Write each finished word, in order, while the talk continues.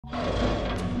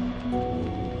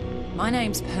My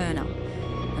name's Perna,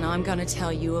 and I'm gonna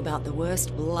tell you about the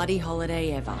worst bloody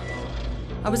holiday ever.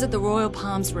 I was at the Royal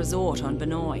Palms Resort on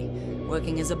Benoi,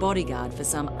 working as a bodyguard for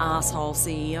some asshole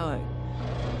CEO.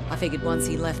 I figured once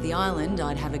he left the island,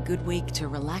 I'd have a good week to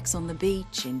relax on the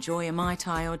beach, enjoy a Mai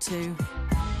Tai or two.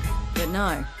 But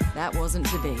no, that wasn't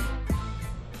to be.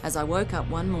 As I woke up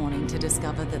one morning to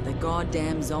discover that the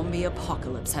goddamn zombie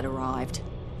apocalypse had arrived.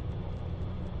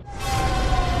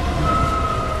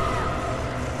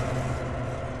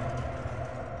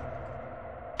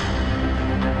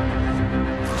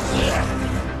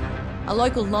 A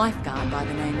local lifeguard by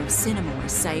the name of Cinemoy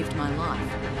saved my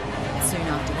life. Soon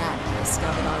after that, I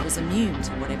discovered I was immune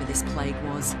to whatever this plague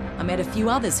was. I met a few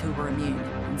others who were immune,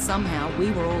 and somehow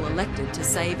we were all elected to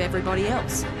save everybody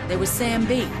else. There was Sam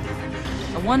B,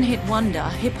 a one-hit wonder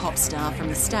hip-hop star from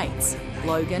the States.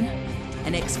 Logan,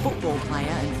 an ex-football player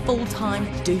and full-time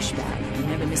douchebag who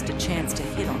never missed a chance to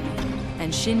hit on me.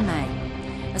 And Shin Mei,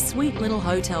 a sweet little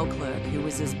hotel clerk who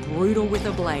was as brutal with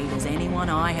a blade as anyone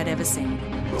I had ever seen.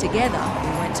 Together,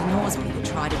 we went to Norsby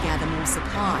to try to gather more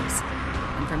supplies.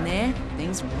 And from there,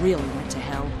 things really went to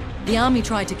hell. The army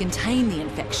tried to contain the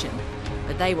infection,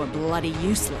 but they were bloody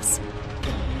useless.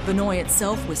 Benoi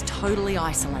itself was totally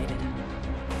isolated.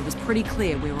 It was pretty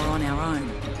clear we were on our own.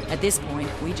 At this point,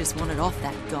 we just wanted off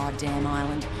that goddamn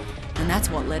island. And that's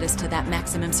what led us to that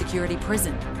maximum security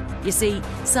prison. You see,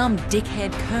 some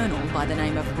dickhead colonel by the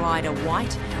name of Ryder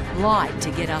White lied to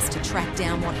get us to track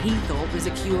down what he thought was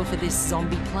a cure for this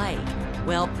zombie plague.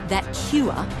 Well, that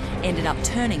cure ended up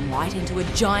turning White into a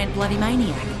giant bloody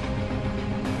maniac.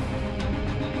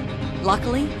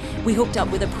 Luckily, we hooked up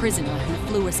with a prisoner who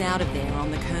flew us out of there on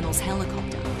the Colonel's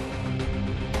helicopter.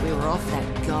 We were off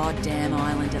that goddamn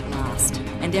island at last.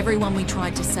 And everyone we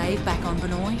tried to save back on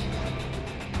Benoi,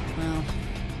 well,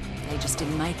 they just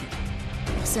didn't make it.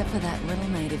 Except for that little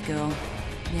native girl,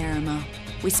 Nerima.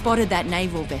 We spotted that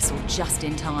naval vessel just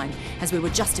in time, as we were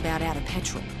just about out of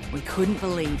petrol. We couldn't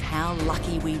believe how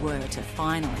lucky we were to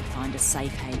finally find a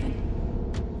safe haven.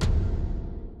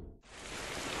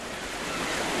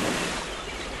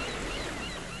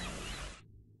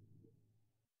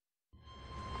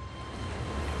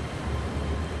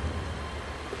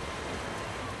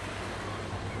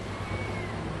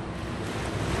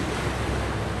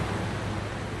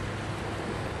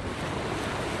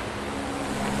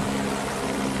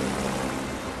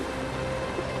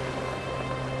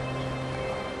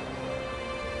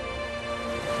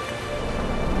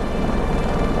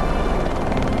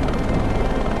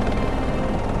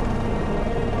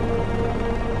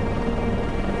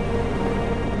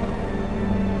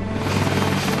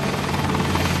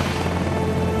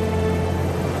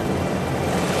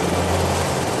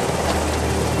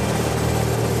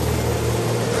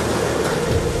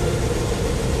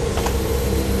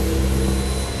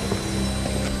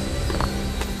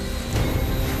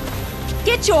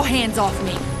 Get your hands off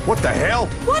me! What the hell?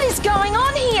 What is going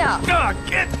on here?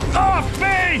 Get off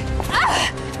me!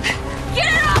 Get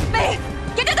it off me!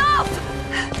 Get it off!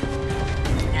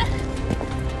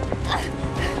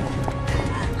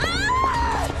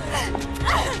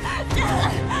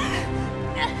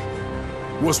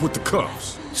 What's with the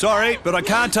cuffs? Sorry, but I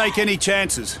can't take any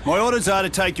chances. My orders are to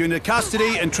take you into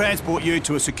custody and transport you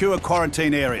to a secure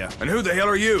quarantine area. And who the hell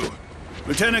are you?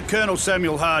 Lieutenant Colonel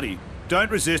Samuel Hardy. Don't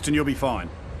resist and you'll be fine.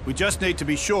 We just need to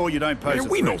be sure you don't pose a Man,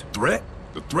 we threat. no threat.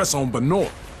 The threat's on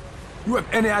Benoi. You have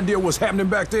any idea what's happening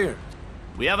back there?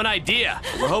 We have an idea.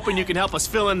 We're hoping you can help us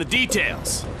fill in the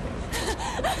details.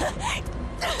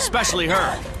 Especially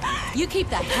her. You keep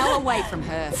the hell away from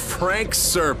her. Frank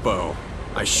Serpo.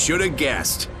 I should have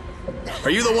guessed. Are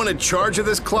you the one in charge of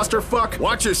this clusterfuck?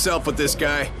 Watch yourself with this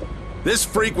guy. This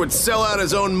freak would sell out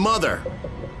his own mother.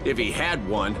 If he had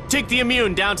one. Take the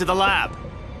immune down to the lab.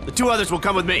 The two others will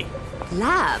come with me.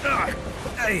 Lab?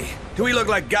 Hey, do we look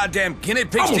like goddamn guinea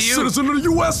pigs I'm a to you? citizen of the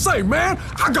USA, man!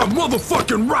 I got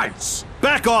motherfucking rights!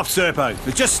 Back off, Serpo,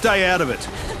 but just stay out of it.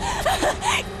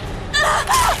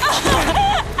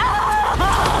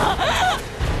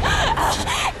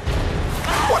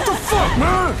 What the fuck,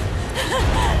 man?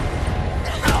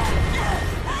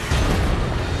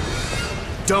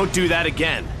 Don't do that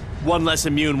again. One less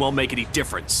immune won't make any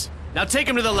difference. Now take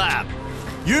him to the lab.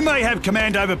 You may have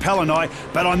command over Palanai,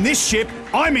 but on this ship,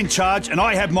 I'm in charge and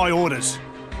I have my orders.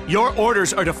 Your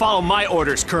orders are to follow my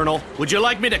orders, Colonel. Would you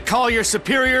like me to call your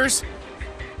superiors?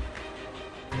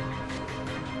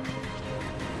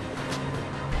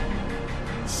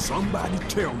 Somebody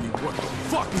tell me what the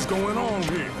fuck is going on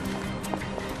here.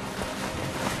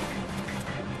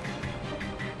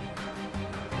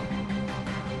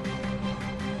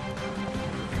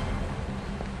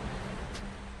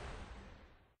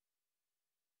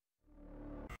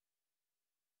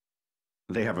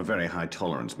 They have a very high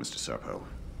tolerance, Mr. Serpo.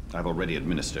 I've already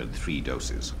administered 3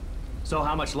 doses. So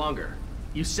how much longer?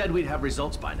 You said we'd have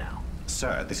results by now.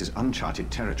 Sir, this is uncharted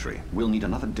territory. We'll need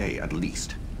another day at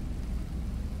least.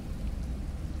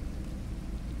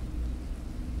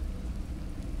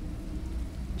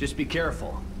 Just be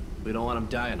careful. We don't want him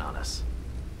dying on us.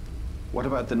 What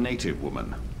about the native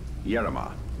woman,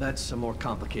 Yerima? That's a more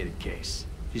complicated case.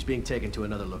 She's being taken to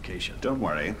another location. Don't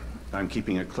worry. I'm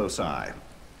keeping a close eye.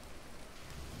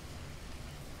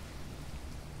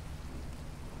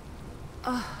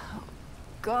 Oh,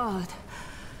 God.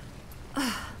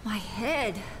 My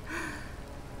head.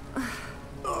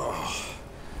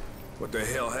 What the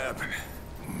hell happened?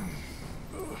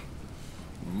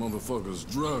 Motherfuckers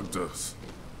drugged us.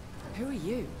 Who are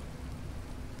you?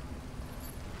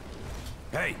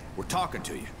 Hey, we're talking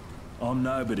to you. I'm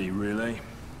nobody, really.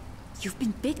 You've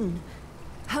been bitten.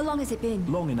 How long has it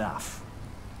been? Long enough.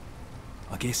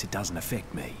 I guess it doesn't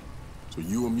affect me. So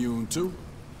you immune too?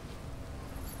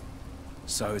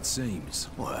 So it seems.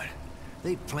 What?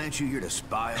 They plant you here to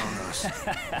spy on us?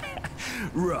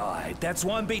 Right, that's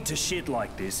why I'm beat to shit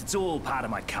like this. It's all part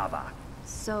of my cover.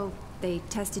 So, they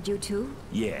tested you too?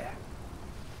 Yeah.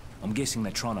 I'm guessing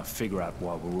they're trying to figure out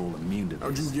why we're all immune to this.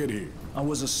 How'd you get here? I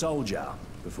was a soldier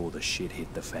before the shit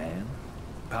hit the fan.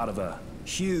 Part of a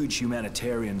huge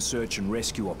humanitarian search and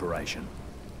rescue operation.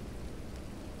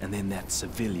 And then that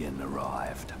civilian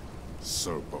arrived.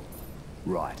 Serpo.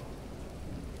 Right.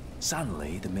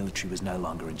 Suddenly, the military was no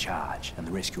longer in charge, and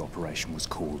the rescue operation was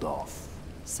called off.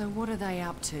 So what are they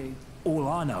up to? All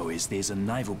I know is there's a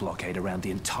naval blockade around the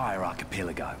entire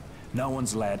archipelago. No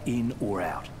one's allowed in or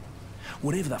out.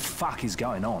 Whatever the fuck is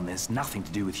going on, there's nothing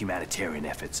to do with humanitarian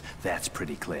efforts. That's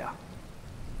pretty clear.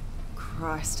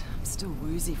 Christ, I'm still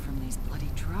woozy from these bloody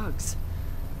drugs.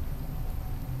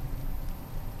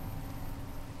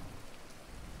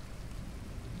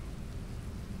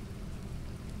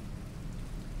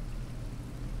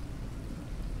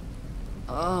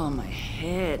 Oh, my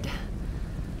head.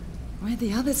 Where'd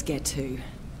the others get to?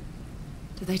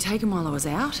 Did they take him while I was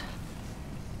out?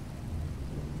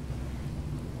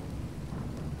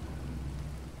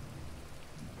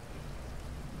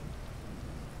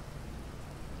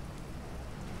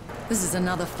 This is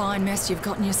another fine mess you've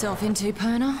gotten yourself into,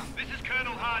 Perna. This is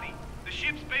Colonel Hardy. The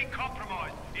ship's been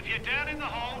compromised. If you're down in the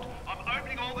hold, I'm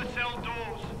opening all the cell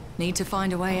doors. Need to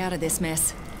find a way out of this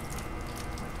mess.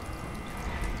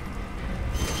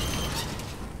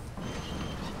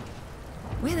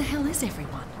 Where the hell is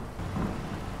everyone?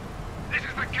 This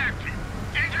is the captain.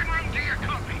 Engine room to your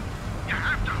copy. You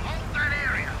have to hold that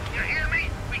area. You hear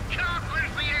me? We can't lose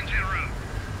the engine room.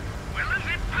 We're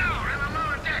losing power in the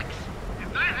lower decks. If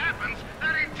that happens,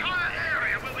 that entire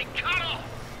area will be cut off.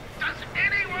 Does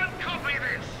anyone copy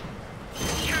this?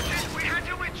 Captain, we had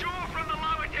to withdraw from the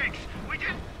lower decks. We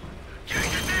did...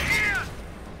 Jesus, they're here!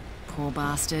 Poor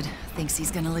bastard. Thinks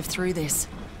he's gonna live through this.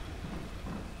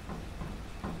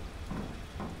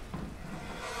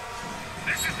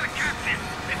 This is the captain.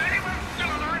 If anyone's still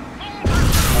alive, fall back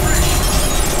to the bridge!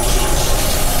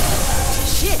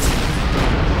 Shit!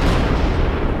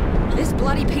 This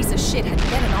bloody piece of shit had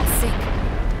better not sink.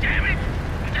 Damn it!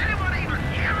 Is anyone even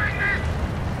hearing this?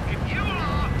 If you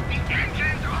are, the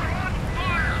engines are on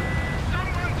fire!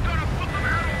 Someone's gotta put them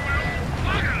out or we're all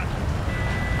buggered!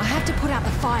 I have to put out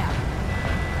the fire.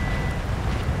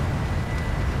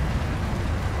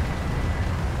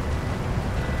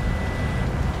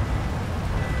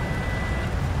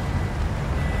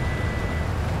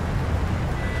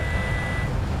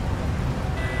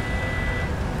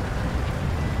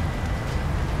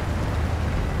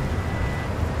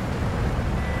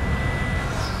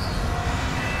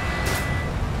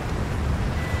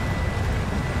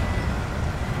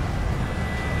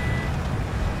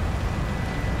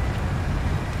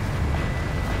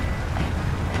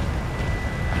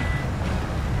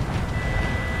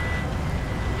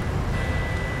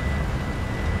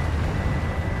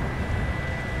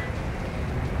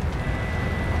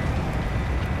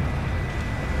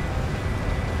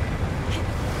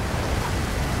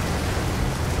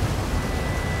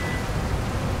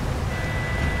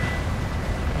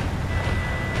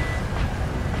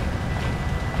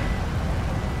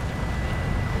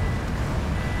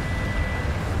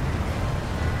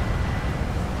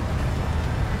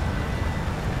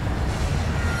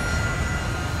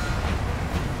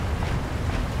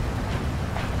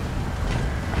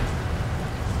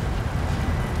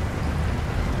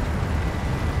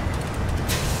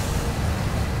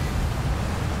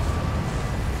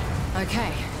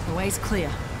 Okay, the way's clear.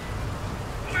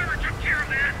 Whoever took care of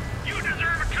that, you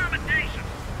deserve a commendation.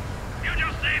 You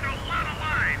just saved a lot of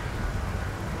lives.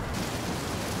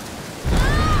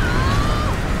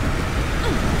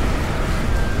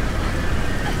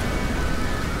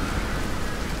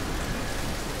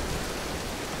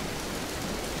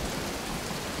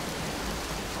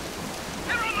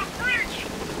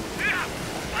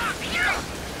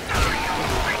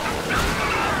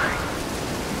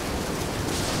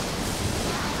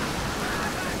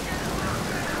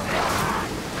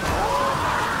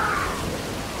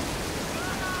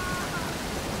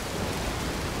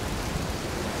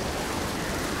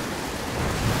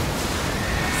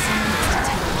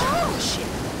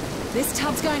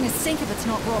 ship's going to sink if it's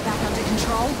not brought back under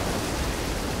control.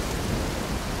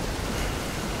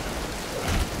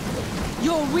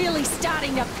 You're really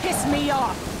starting to piss me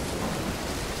off!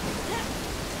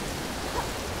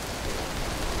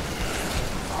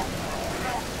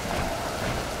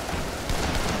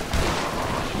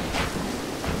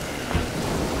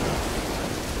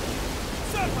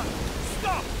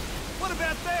 Stop! What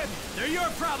about them? They're your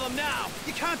problem now!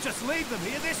 You can't just leave them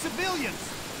here, they're civilians!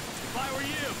 If I were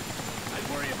you, I'd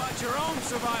worry about your own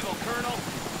survival, Colonel.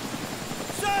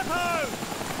 Serpo!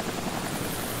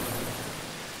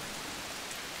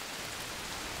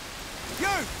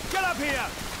 You! Get up here!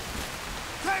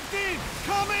 Captain!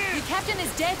 Come in! Your captain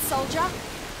is dead, soldier!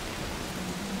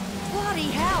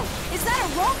 Bloody hell! Is that a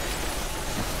rock?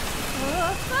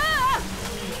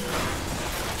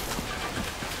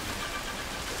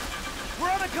 We're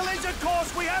on a collision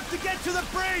course! We have to get to the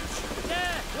bridge!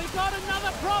 Yeah, we've got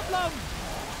another problem!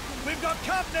 We've got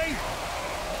company!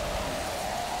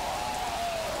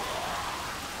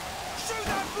 Shoot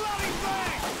that bloody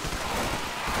thing!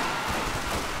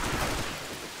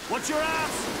 What's your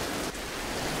ass?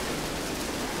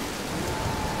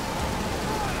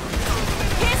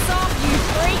 Piss off, you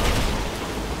freak!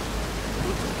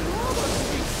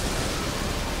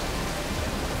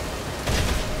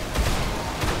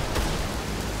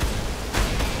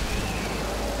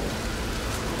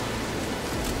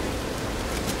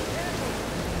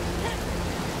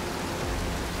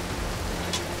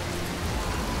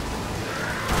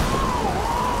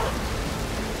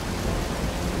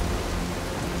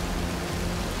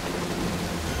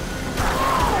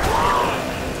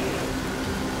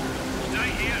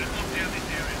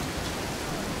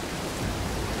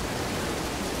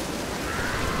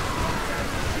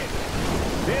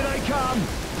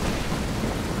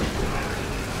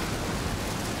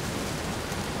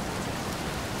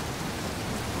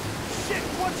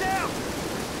 Watch out!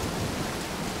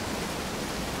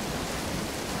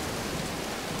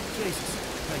 Jesus,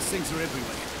 those things are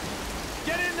everywhere.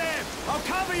 Get in there! I'll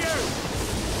cover you!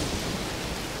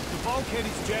 The bulkhead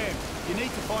is jammed. You need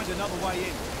to find another way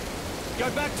in. Go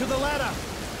back to the ladder!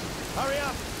 Hurry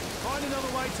up! Find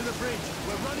another way to the bridge.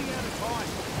 We're running out of time.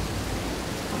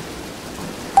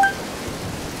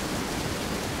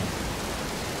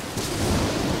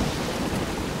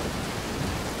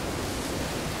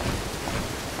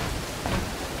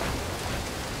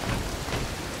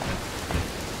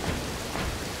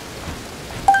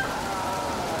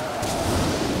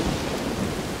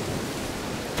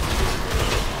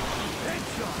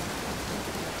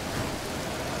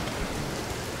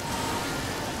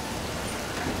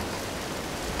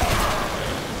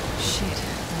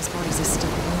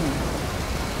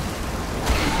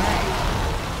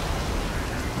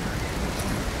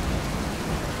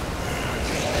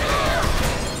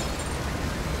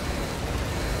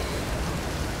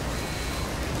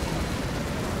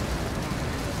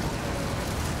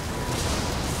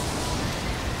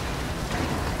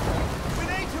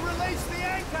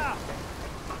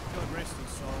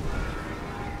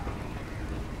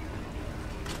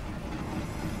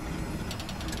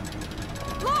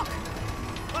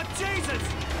 Jesus!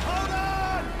 Hold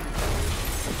on!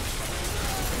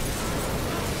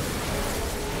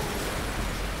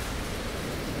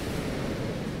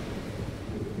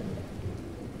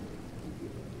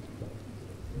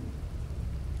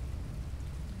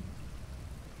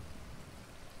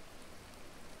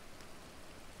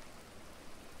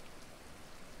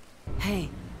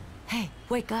 Hey,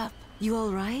 wake up. You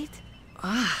all right?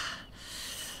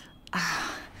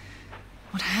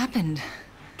 What happened?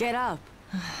 Get up.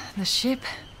 The ship?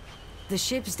 The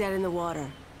ship's dead in the water.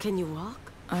 Can you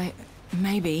walk?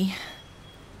 Maybe.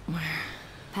 Where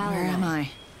am I?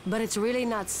 But it's really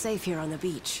not safe here on the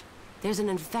beach. There's an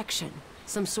infection.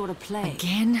 Some sort of plague.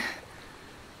 Again?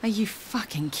 Are you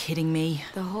fucking kidding me?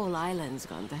 The whole island's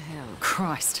gone to hell.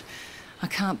 Christ. I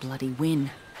can't bloody win.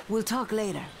 We'll talk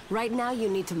later. Right now you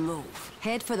need to move.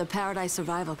 Head for the Paradise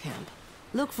Survival Camp.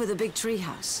 Look for the big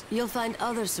treehouse. You'll find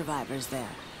other survivors there.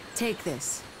 Take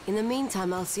this. In the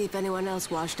meantime, I'll see if anyone else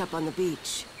washed up on the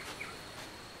beach.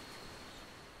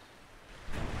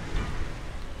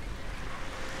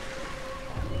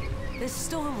 This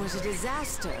storm was a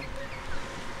disaster.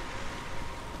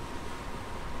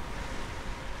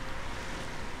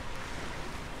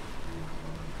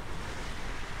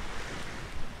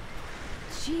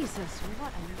 Jesus,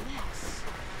 what a mess.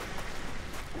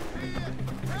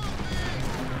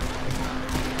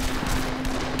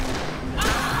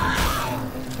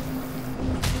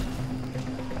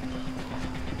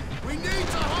 We need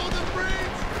to hold the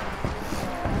bridge!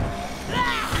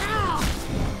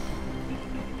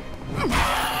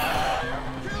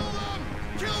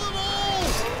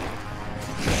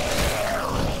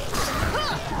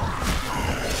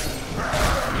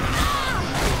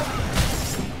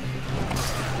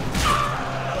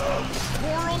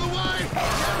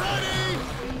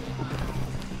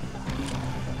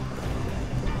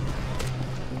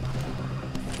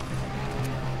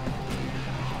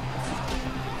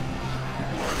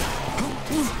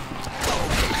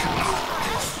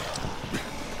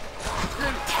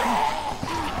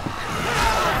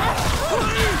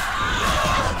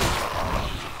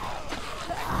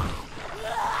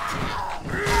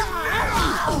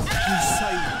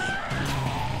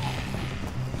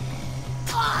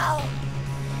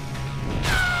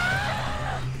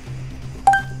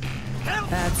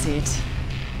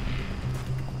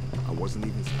 wasn't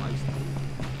even supposed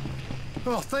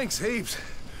to. Oh, thanks heaps.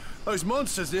 Those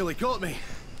monsters nearly got me.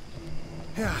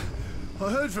 Yeah, I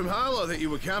heard from Harlow that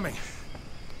you were coming.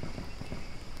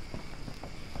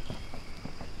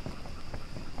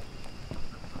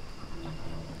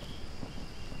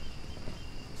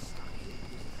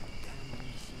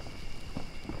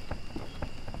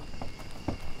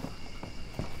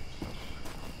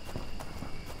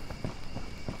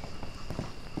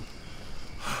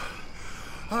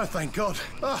 Oh, thank God.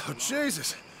 Oh,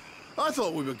 Jesus. I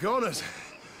thought we were goners.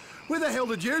 Where the hell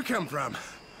did you come from?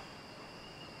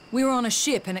 We were on a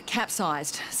ship and it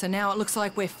capsized, so now it looks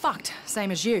like we're fucked,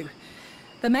 same as you.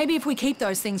 But maybe if we keep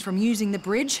those things from using the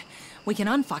bridge, we can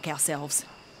unfuck ourselves.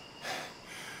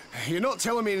 You're not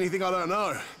telling me anything I don't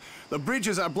know. The bridge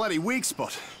is our bloody weak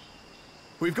spot.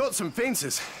 We've got some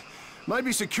fences.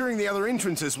 Maybe securing the other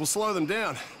entrances will slow them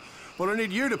down. But I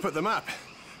need you to put them up.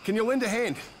 Can you lend a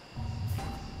hand?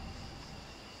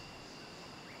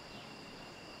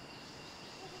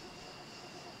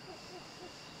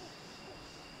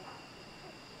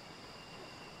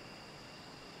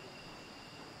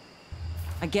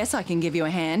 I guess I can give you a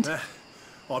hand.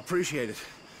 I appreciate it.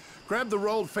 Grab the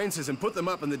rolled fences and put them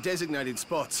up in the designated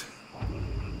spots.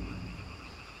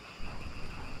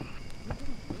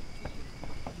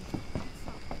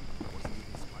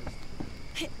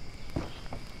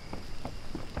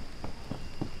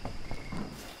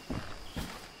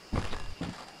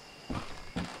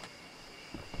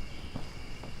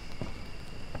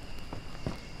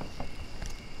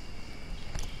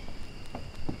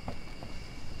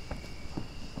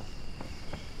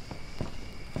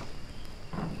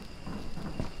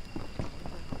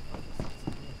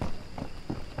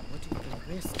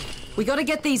 We gotta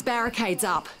get these barricades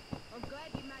up. I'm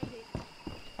glad you made it.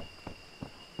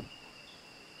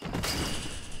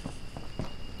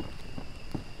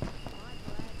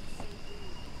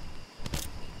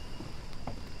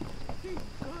 Thank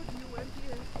God you were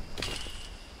here.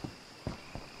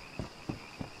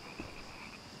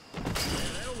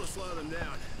 That'll to slow them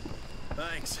down.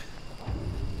 Thanks.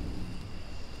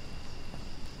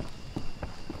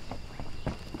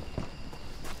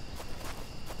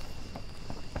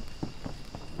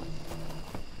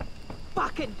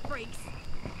 Fucking freaks!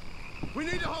 We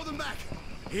need to hold them back.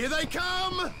 Here they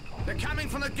come! They're coming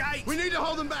from the gate! We need to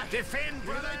hold them back. Defend,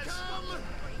 Here brothers! they come!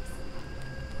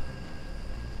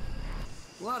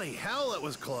 Bloody hell, that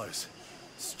was close.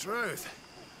 Struth.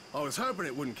 I was hoping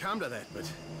it wouldn't come to that, but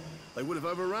they would have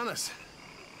overrun us.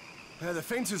 The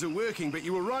fences are working, but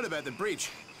you were right about the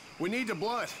bridge. We need to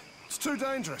blow it. It's too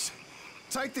dangerous.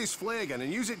 Take this flare gun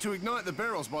and use it to ignite the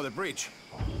barrels by the bridge.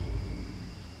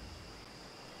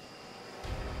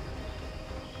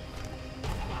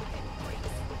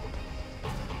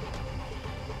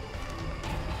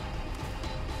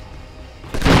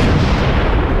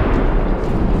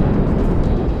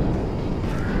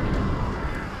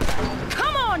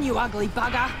 You ugly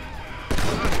bugger!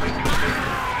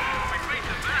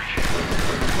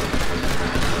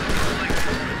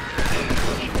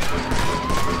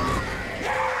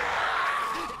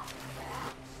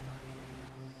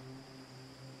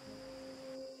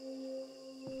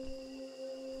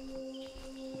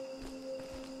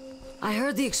 I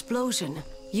heard the explosion.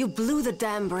 You blew the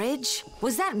damn bridge?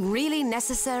 Was that really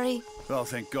necessary? Well,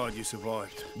 thank God you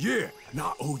survived. Yeah, and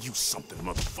I owe you something,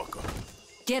 motherfucker.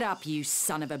 Get up, you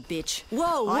son of a bitch.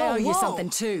 Whoa, I owe you whoa. something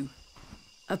too.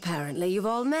 Apparently you've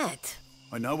all met.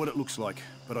 I know what it looks like,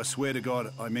 but I swear to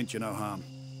God, I meant you no harm.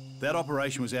 That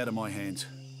operation was out of my hands.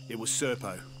 It was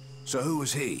Serpo. So who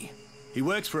was he? He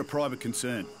works for a private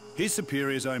concern. His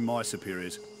superiors own my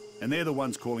superiors, and they're the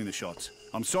ones calling the shots.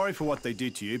 I'm sorry for what they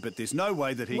did to you, but there's no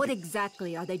way that he What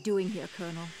exactly are they doing here,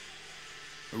 Colonel?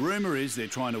 The rumor is they're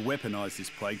trying to weaponize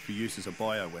this plague for use as a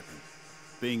bioweapon.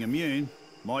 Being immune,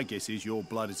 my guess is your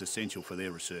blood is essential for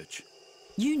their research.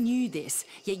 You knew this,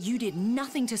 yet you did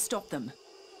nothing to stop them.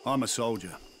 I'm a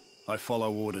soldier. I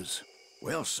follow orders.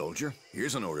 Well, soldier,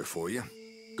 here's an order for you.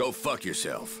 Go fuck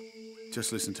yourself.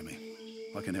 Just listen to me.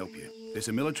 I can help you. There's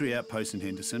a military outpost in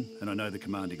Henderson, and I know the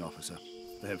commanding officer.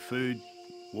 They have food,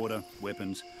 water,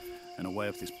 weapons, and a way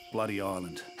off this bloody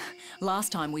island.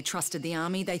 Last time we trusted the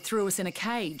army, they threw us in a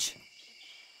cage.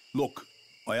 Look,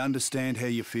 I understand how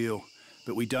you feel,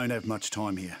 but we don't have much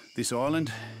time here. This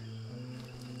island,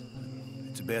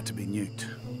 it's about to be nuked.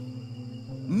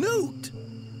 Nuked?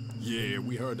 Yeah,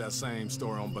 we heard that same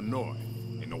story on Benoit.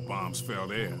 Ain't no bombs fell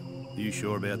there. You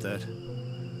sure about that?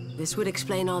 This would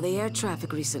explain all the air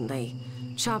traffic recently.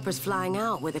 Choppers flying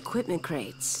out with equipment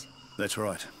crates. That's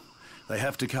right. They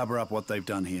have to cover up what they've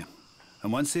done here.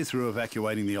 And once they're through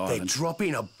evacuating the island... They're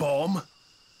dropping a bomb?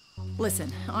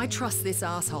 Listen, I trust this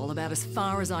asshole about as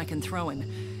far as I can throw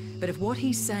him. But if what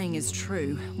he's saying is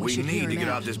true, we should hear need to him get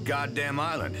out. off this goddamn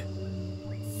island.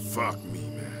 Fuck me,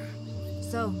 man.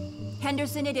 So,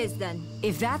 Henderson it is then.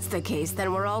 If that's the case,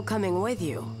 then we're all coming with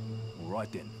you. All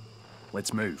right then.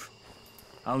 Let's move.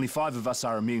 Only 5 of us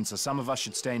are immune, so some of us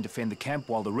should stay and defend the camp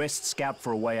while the rest scout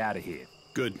for a way out of here.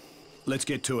 Good. Let's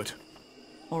get to it.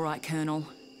 All right, Colonel.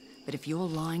 But if you're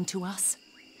lying to us,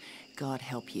 God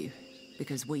help you,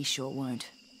 because we sure won't.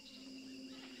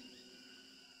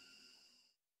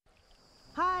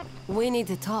 Hi. We need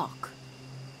to talk.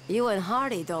 You and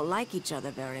Hardy don't like each other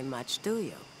very much, do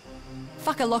you?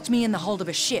 Fucker locked me in the hold of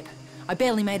a ship. I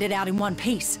barely made it out in one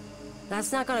piece.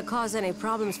 That's not gonna cause any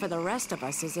problems for the rest of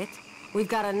us, is it? We've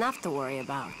got enough to worry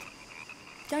about.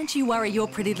 Don't you worry your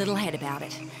pretty little head about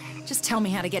it. Just tell me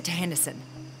how to get to Henderson.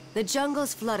 The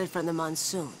jungle's flooded from the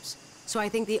monsoons, so I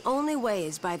think the only way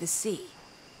is by the sea.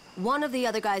 One of the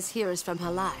other guys here is from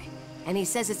Halai, and he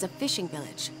says it's a fishing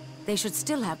village. They should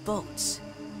still have boats.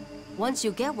 Once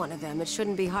you get one of them, it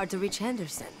shouldn't be hard to reach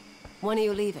Henderson. When are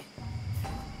you leaving?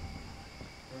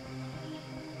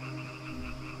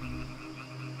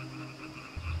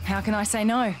 How can I say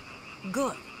no?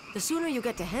 Good. The sooner you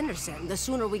get to Henderson, the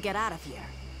sooner we get out of here.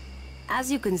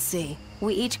 As you can see,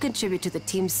 we each contribute to the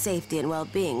team's safety and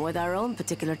well-being with our own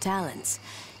particular talents.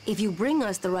 If you bring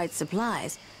us the right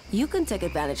supplies, you can take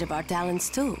advantage of our talents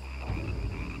too.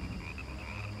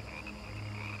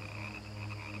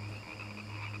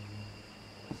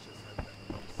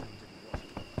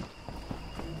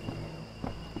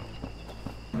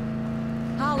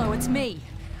 Harlow, it's me.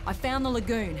 I found the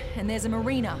lagoon, and there's a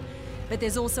marina, but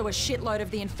there's also a shitload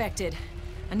of the infected.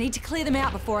 I need to clear them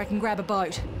out before I can grab a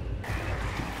boat.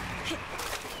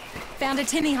 Found a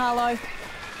tinny, Harlow.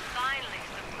 Finally,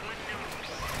 some good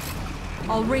news.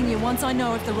 I'll ring you once I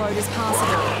know if the road is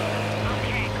passable.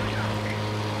 Okay, good luck.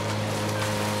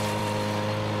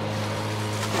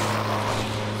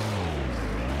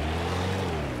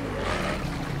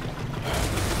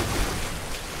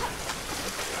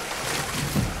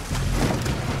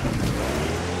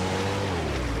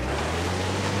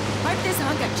 Hope this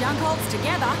hunk of junk holds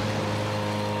together.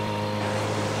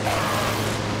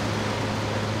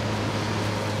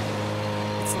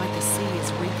 It's like the sea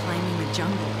is reclaiming the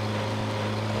jungle.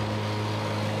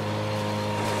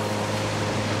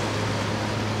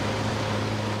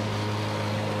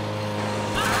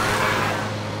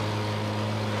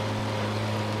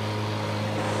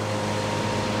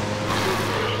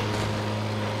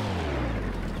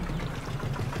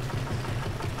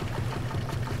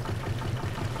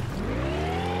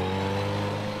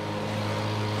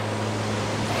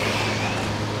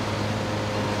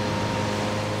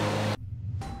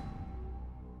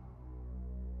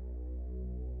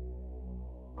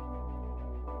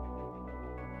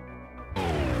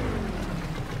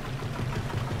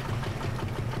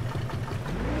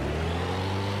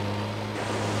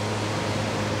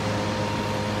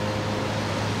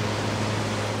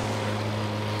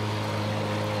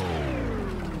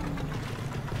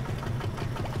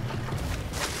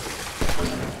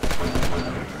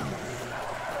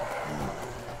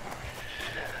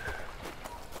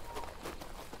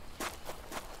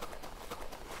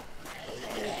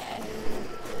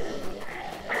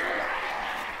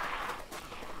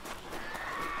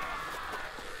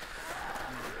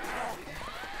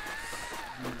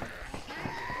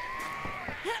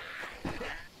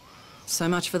 So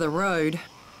much for the road.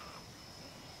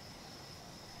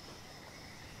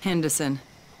 Henderson.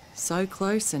 So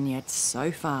close and yet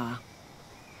so far.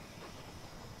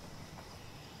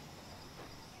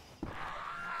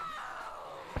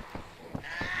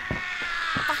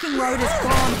 Fucking road is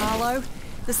gone, Harlow.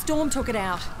 The storm took it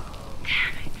out.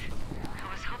 Damn it.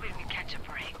 I was hoping we'd catch a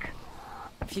break.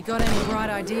 If you got any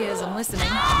bright ideas, I'm listening. They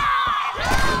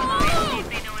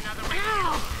know another way.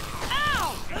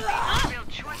 Ow! There's no real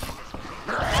choice at this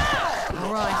point.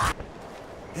 All right.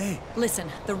 Hey. Listen,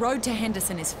 the road to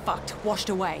Henderson is fucked, washed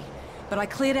away. But I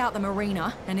cleared out the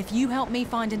marina, and if you help me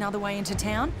find another way into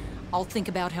town, I'll think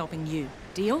about helping you.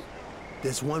 Deal?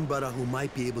 There's one brother who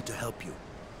might be able to help you,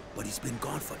 but he's been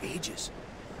gone for ages.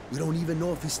 We don't even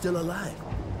know if he's still alive.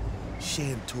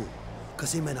 Shame too,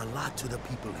 because he meant a lot to the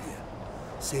people here.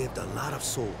 Saved a lot of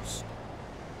souls.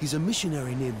 He's a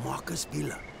missionary named Marcus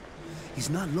Villa. He's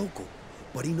not local,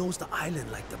 but he knows the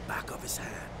island like the back of his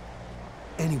hand.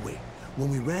 Anyway, when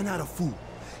we ran out of food,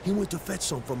 he went to fetch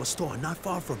some from a store not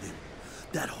far from him.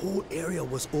 That whole area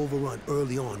was overrun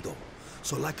early on though,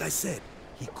 so like I said,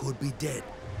 he could be dead.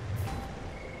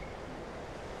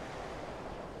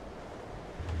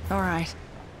 All right.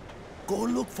 Go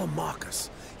look for Marcus.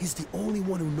 He's the only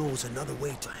one who knows another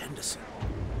way to Henderson.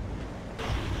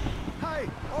 Hey,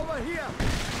 over here!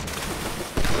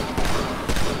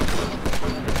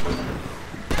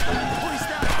 Push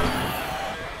that!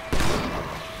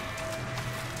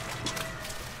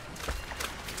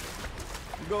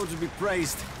 God to be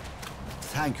praised.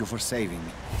 Thank you for saving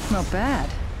me. Not bad.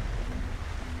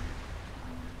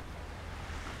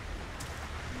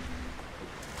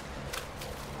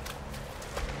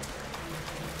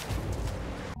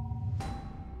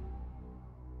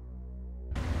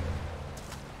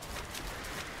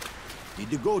 Did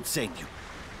the goats send you?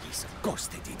 Yes, of course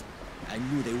they did. I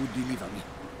knew they would deliver me.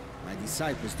 My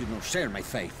disciples did not share my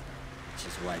faith, which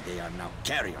is why they are now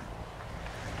carrion.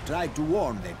 Tried to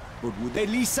warn them, but would they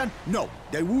listen? No,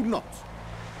 they would not.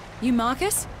 You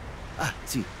Marcus? Ah,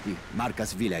 si,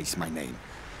 Marcus Villa is my name.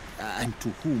 And to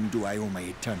whom do I owe my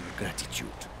eternal gratitude?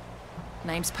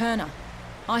 Name's Perna.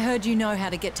 I heard you know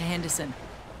how to get to Henderson.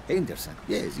 Henderson?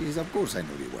 Yes, of course I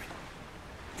know the way.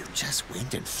 You just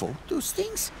went and fought those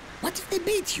things? What if they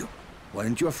beat you?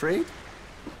 Weren't you afraid?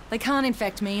 They can't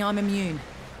infect me, I'm immune.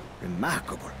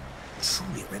 Remarkable.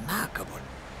 Truly remarkable.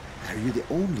 Are you the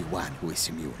only one who is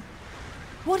immune?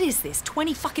 What is this,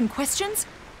 20 fucking questions?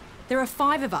 There are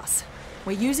 5 of us.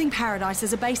 We're using Paradise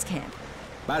as a base camp.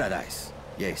 Paradise?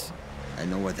 Yes, I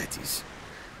know what that is.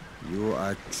 You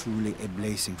are truly a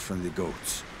blessing from the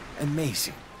goats.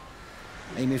 Amazing.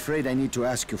 I'm afraid I need to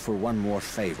ask you for one more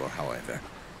favor, however.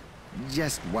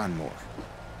 Just one more.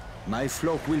 My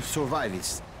flock will survive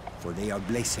this, for they are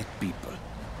blessed people.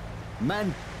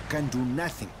 Man can do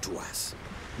nothing to us.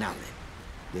 Now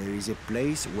then, there is a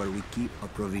place where we keep our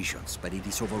provisions, but it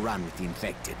is overrun with the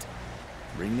infected.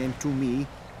 Bring them to me,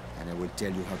 and I will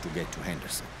tell you how to get to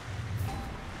Henderson.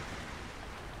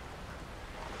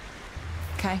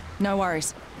 Okay, no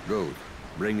worries. Good.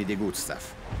 Bring me the good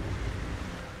stuff.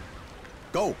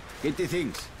 Go! Get the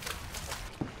things!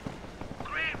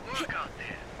 Great work out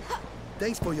there.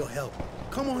 Thanks for your help.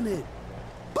 Come on in.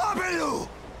 Babalu!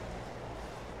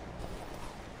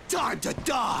 Time to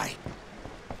die!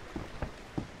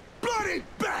 Bloody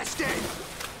bastard!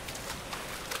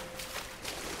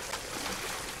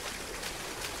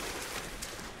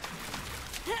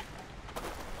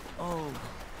 Oh,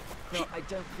 no, I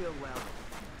don't feel well.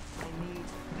 I need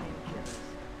painkillers.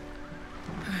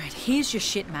 Alright, here's your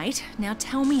shit, mate. Now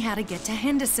tell me how to get to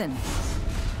Henderson.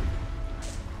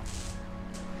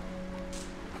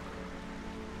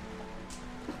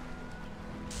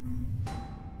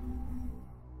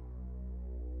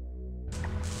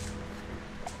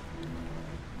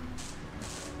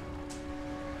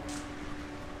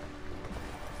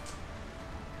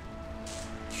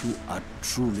 You are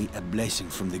truly a blessing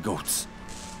from the goats.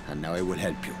 And now I will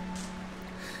help you.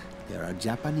 There are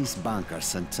Japanese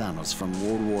bunkers and tunnels from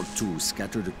World War II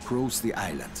scattered across the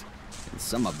island, and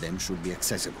some of them should be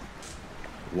accessible.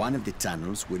 One of the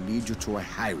tunnels will lead you to a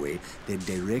highway that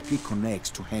directly connects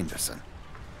to Henderson.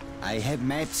 I have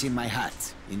maps in my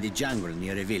hut, in the jungle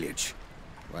near a village.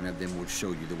 One of them will show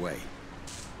you the way.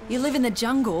 You live in the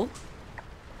jungle?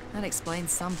 That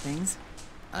explains some things.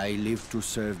 I live to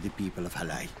serve the people of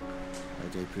Halai,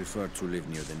 but I prefer to live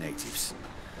near the natives.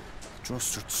 I draw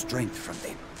such strength from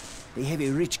them. They have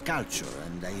a rich culture,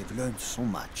 and I have learned so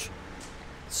much.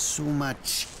 So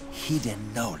much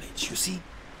hidden knowledge, you see?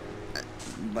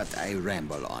 But I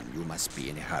ramble on. You must be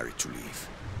in a hurry to leave.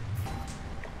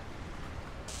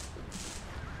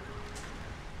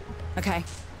 Okay.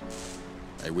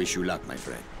 I wish you luck, my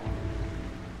friend.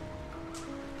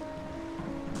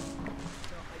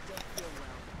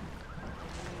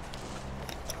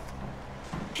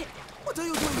 What are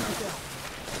you doing out there?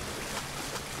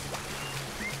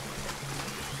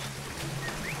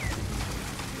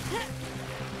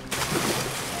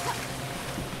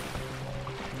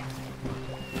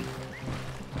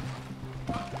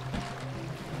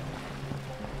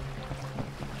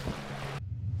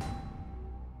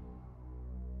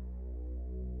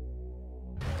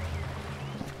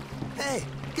 Hey,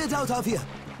 get out of here!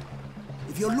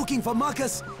 If you're looking for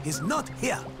Marcus, he's not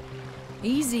here!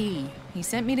 Easy. He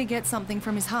sent me to get something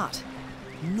from his hut.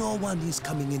 No one is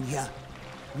coming in here.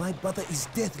 My brother is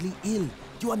deathly ill.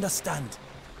 Do you understand?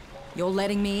 You're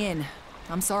letting me in.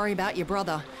 I'm sorry about your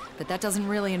brother, but that doesn't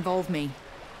really involve me.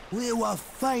 We were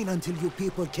fine until you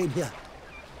people came here.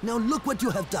 Now look what you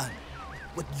have done.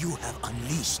 What you have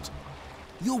unleashed.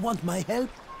 You want my help?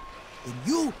 Then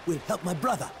you will help my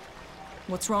brother.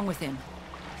 What's wrong with him?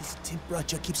 His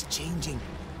temperature keeps changing.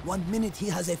 One minute he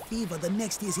has a fever, the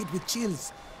next he is hit with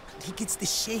chills. And he gets the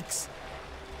shakes.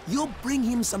 You bring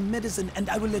him some medicine and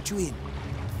I will let you in.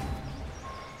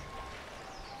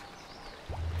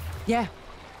 Yeah.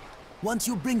 Once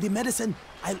you bring the medicine,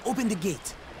 I'll open the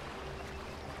gate.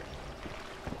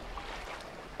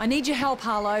 I need your help,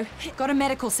 Harlow. Got a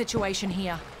medical situation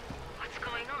here. What's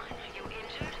going on? Are you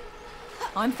injured?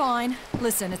 I'm fine.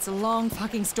 Listen, it's a long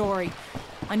fucking story.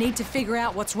 I need to figure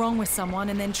out what's wrong with someone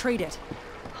and then treat it.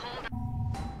 Hold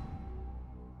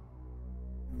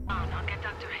on. I'll get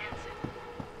Dr. Hansen.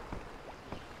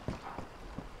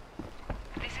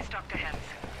 This is Dr. Hansen.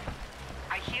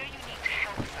 I hear you need to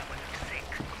help someone who's sick.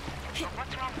 But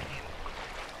what's wrong with him?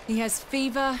 He has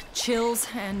fever, chills,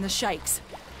 and the shakes.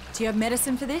 Do you have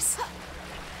medicine for this? Sounds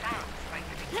like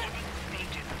the beginning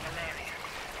stages of malaria.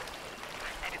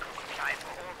 My medical supplies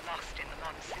were all lost in the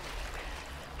monsoon.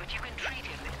 But you can treat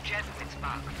him with Jesuit's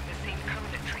bark from the St.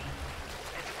 Cola tree.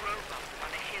 There's a grove of them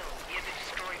on a hill near the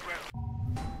destroyed road.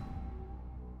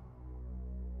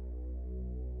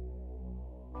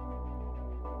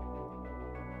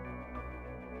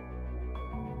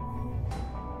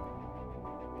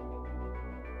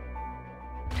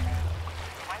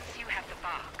 Once you have the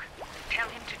bark, tell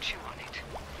him to chew on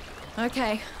it.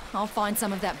 Okay, I'll find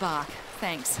some of that bark.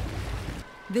 Thanks.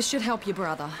 This should help your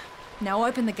brother. Now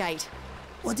open the gate.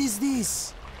 What is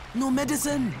this? No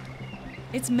medicine?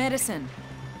 It's medicine.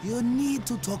 You need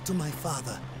to talk to my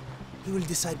father. He will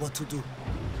decide what to do.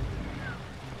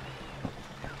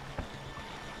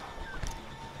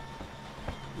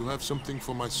 You have something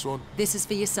for my son? This is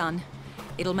for your son.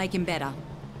 It'll make him better.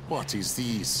 What is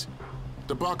this?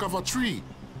 The bark of a tree?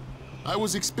 I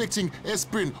was expecting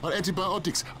aspirin or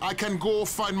antibiotics. I can go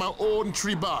find my own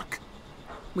tree bark.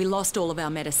 We lost all of our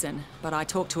medicine, but I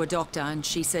talked to a doctor and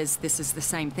she says this is the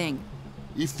same thing.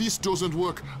 If this doesn't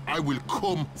work, I will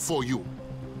come for you.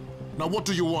 Now what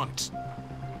do you want?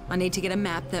 I need to get a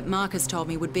map that Marcus told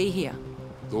me would be here.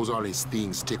 Those are his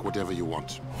things. Take whatever you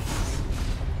want.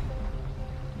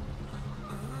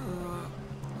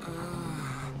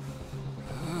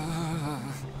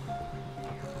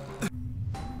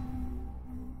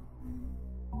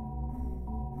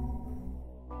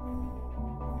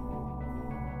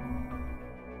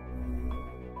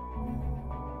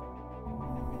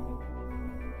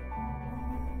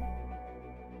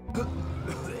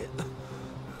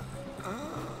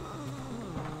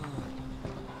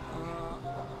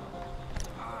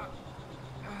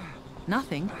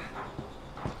 Nothing.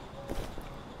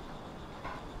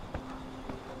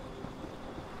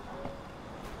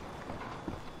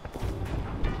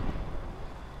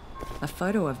 A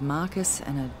photo of Marcus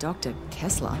and a Dr.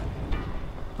 Kessler.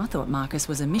 I thought Marcus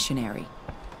was a missionary.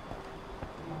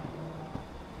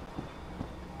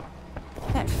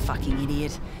 That fucking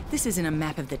idiot. This isn't a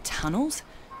map of the tunnels,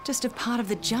 just of part of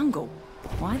the jungle.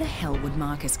 Why the hell would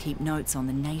Marcus keep notes on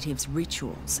the natives'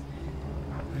 rituals?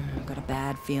 I've got a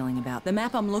bad feeling about the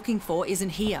map I'm looking for isn't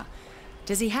here.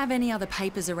 Does he have any other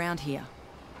papers around here?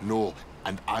 No,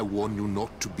 and I warn you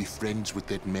not to be friends with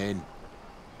that man.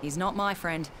 He's not my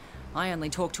friend. I only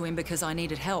talked to him because I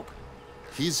needed help.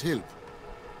 His help?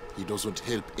 He doesn't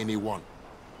help anyone.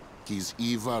 He's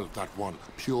evil, that one.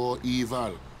 Pure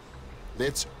evil.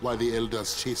 That's why the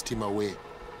elders chased him away.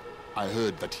 I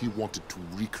heard that he wanted to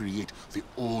recreate the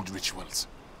old rituals.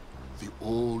 The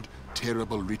old,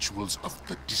 terrible rituals of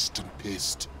the distant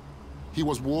past. He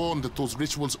was warned that those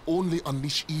rituals only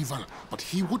unleash evil, but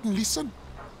he wouldn't listen.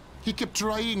 He kept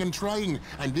trying and trying,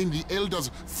 and then the elders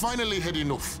finally had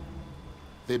enough.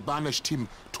 They banished him,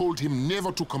 told him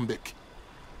never to come back.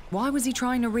 Why was he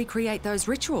trying to recreate those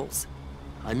rituals?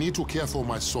 I need to care for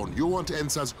my son. You want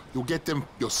answers, you get them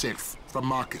yourself, from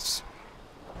Marcus.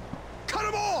 Cut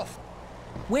him off!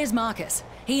 Where's Marcus?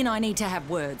 He and I need to have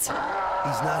words.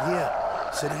 He's not here.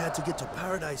 Said he had to get to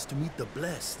paradise to meet the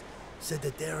blessed. Said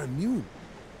that they're immune.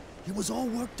 He was all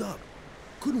worked up.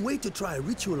 Couldn't wait to try a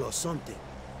ritual or something.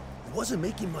 It wasn't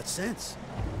making much sense.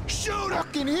 Shoot!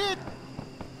 Fucking hit!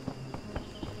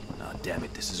 Oh, damn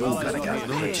it, this is all gonna go glitch We're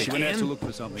gonna have to again. look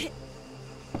for something.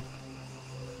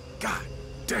 God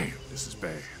damn, this is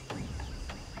bad.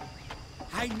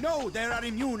 I know there are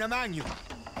immune among you.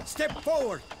 Step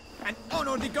forward and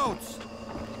honor the goats.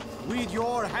 With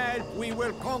your help, we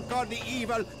will conquer the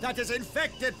evil that has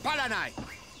infected Palanai.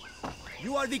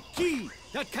 You are the key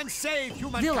that can save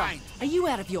Villa, humankind. are you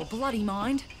out of your bloody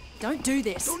mind? Don't do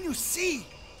this. Don't you see?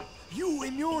 You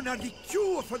immune are the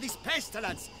cure for this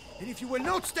pestilence. And if you will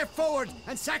not step forward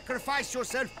and sacrifice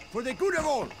yourself for the good of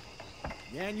all,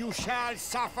 then you shall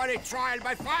suffer a trial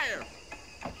by fire.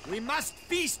 We must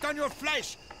feast on your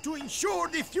flesh to ensure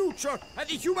the future of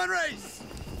the human race.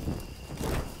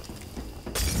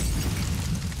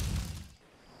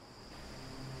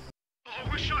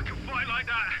 I wish I could fight like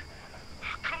that.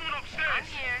 Come on upstairs. I'm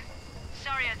here.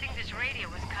 Sorry, I think this radio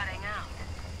was cutting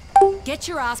out. Get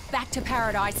your ass back to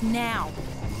paradise now.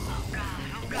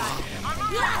 I'm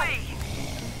on my way!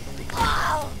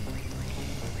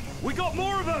 We got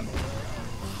more of them!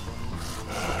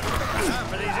 Time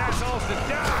for these assholes to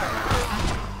die!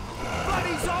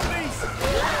 Bloody zombies!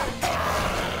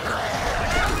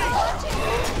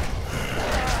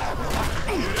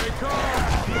 Here they come!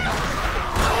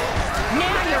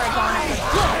 Now you're a goner!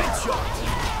 Headshot!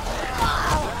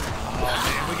 Oh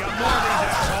man, we got more of these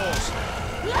assholes!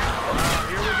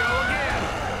 Here we go again!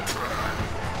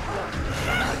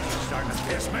 It's starting to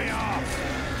piss me off!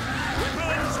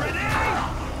 Weapons ready!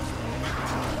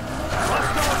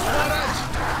 Hostile spotted!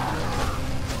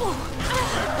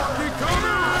 Keep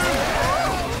coming!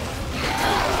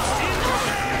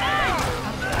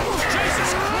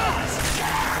 Jesus Christ!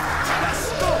 Let's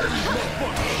go, you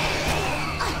motherfucker!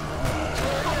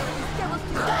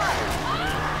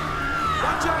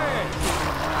 Watch it!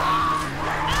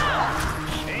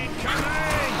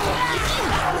 Incoming! Here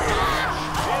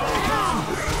they come!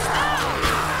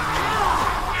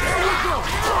 Here we go!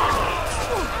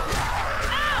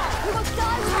 We must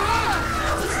die forever!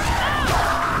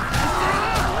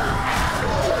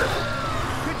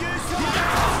 Could use some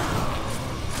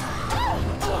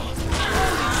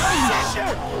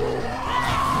shit!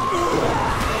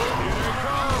 Here they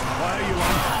come! Why are you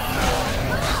on?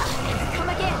 Come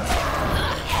again!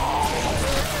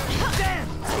 Damn!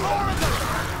 More of them!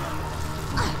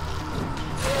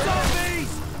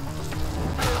 Zombies!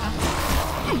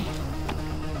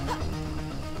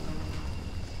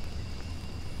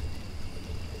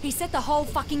 He set the whole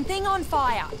fucking thing on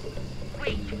fire!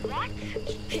 Wait, what?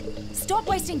 Stop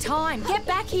wasting time! Get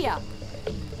back here!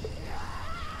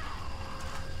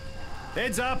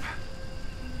 Heads up!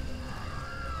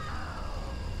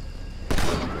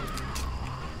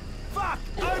 Fuck!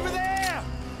 Over there!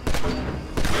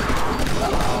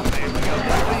 Oh man, we got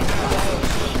more of these assholes!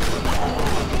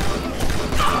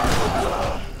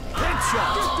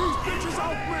 Headshot! Get these bitches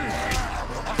off me!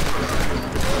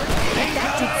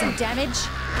 That did some damage.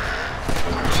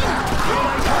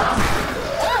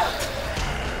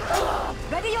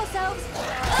 Ready yourselves!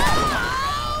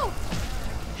 Oh!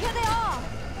 Here they are!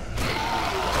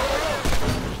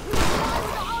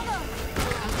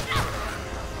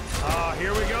 Ah,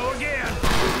 here we go again!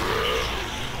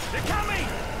 They're coming!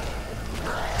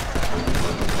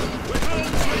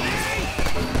 Weapons ready!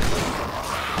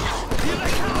 Here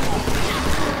they come!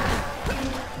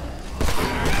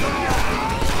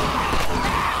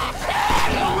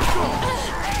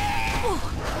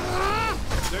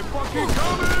 They're fucking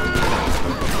coming!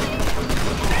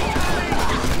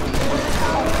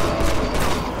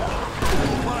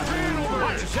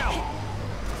 Watch yourself!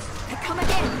 Come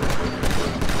again!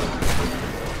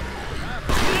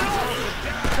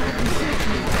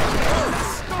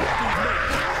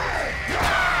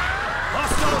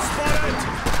 Hostile spotted!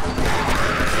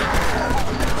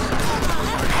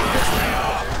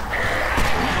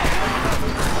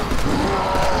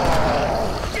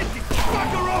 Get the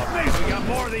fucker off me! We got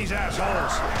more of these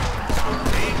assholes!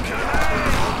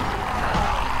 Incoming!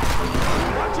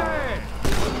 Watch it!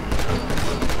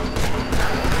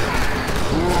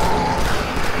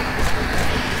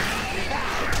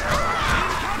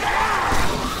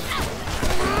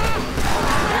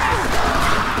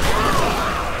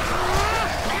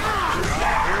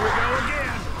 Here we go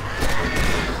again!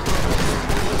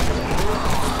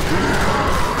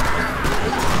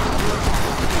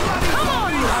 Come on,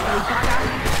 you ugly bugger!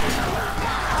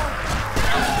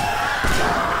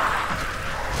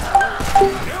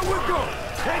 Here we go!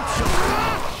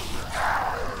 Headshot!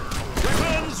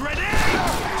 Weapons ready!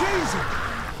 Jesus!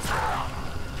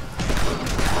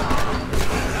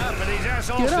 Time for these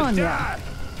assholes Good to on ya. die!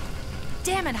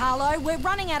 Damn it, Harlow, we're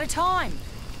running out of time.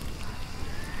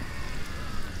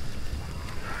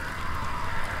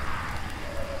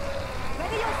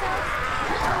 Ready yourselves!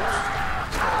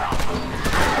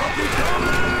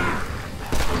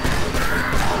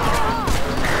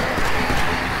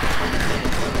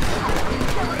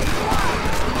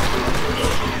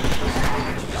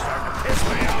 Piss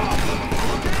me off!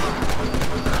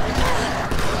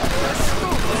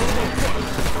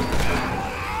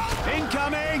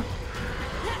 Incoming!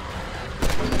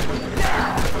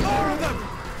 More of them!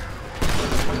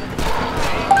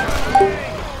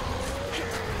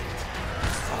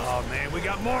 Oh man, we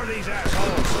got more of these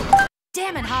assholes!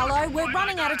 Damn it, Harlow, we're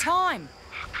running out of time.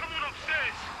 Come on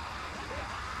upstairs!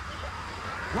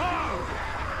 Whoa!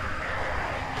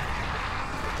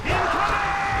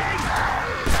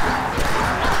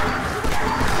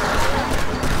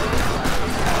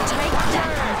 Take that,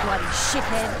 you bloody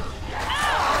shithead.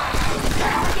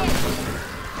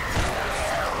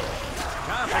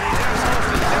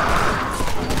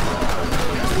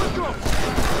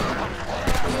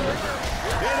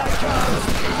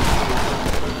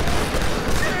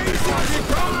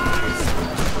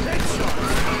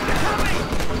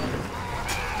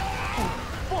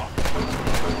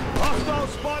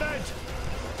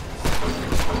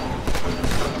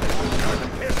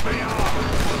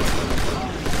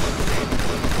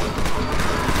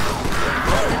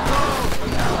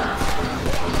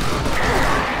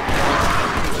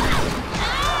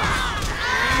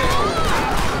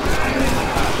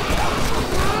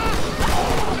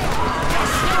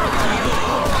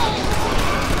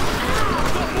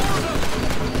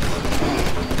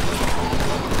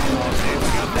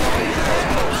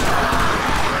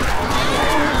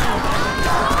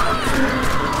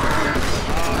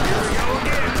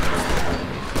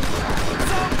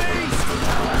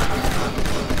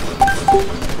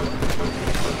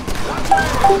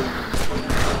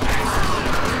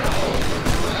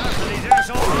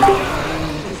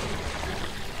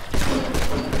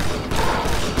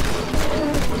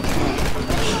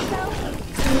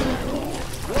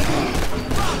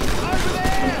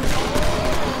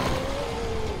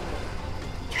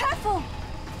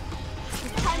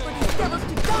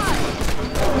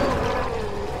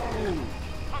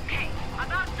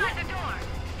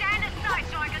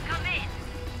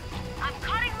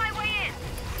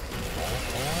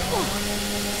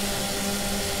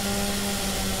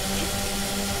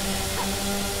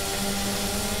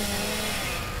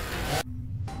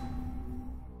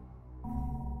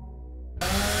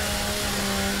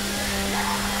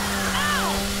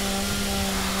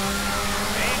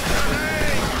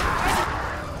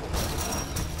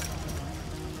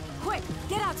 Quick,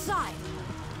 get outside!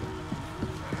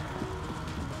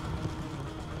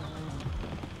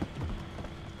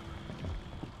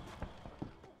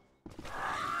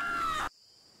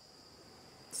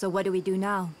 So what do we do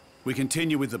now? We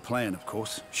continue with the plan, of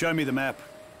course. Show me the map.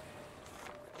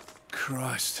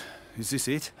 Christ, is this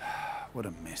it? What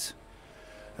a mess.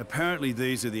 Apparently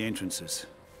these are the entrances.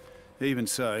 Even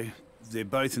so, they're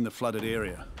both in the flooded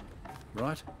area,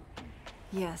 right?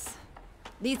 Yes.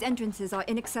 These entrances are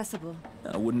inaccessible.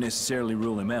 I wouldn't necessarily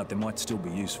rule him out. They might still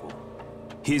be useful.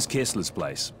 Here's Kessler's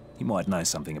place. He might know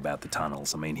something about the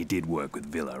tunnels. I mean, he did work with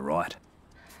Villa, right?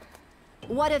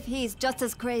 What if he's just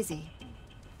as crazy?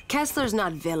 Kessler's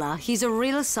not Villa. He's a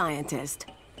real scientist.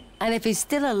 And if he's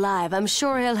still alive, I'm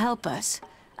sure he'll help us.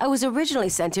 I was originally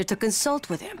sent here to consult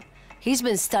with him. He's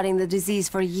been studying the disease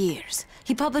for years.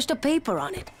 He published a paper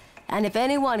on it. And if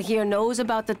anyone here knows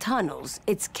about the tunnels,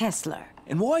 it's Kessler.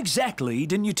 And why exactly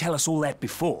didn't you tell us all that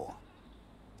before?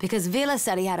 Because Villa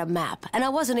said he had a map, and I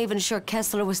wasn't even sure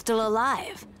Kessler was still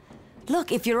alive.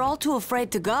 Look, if you're all too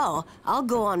afraid to go, I'll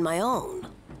go on my own.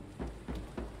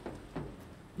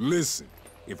 Listen,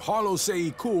 if Harlow say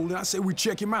he cool, then I say we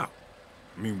check him out.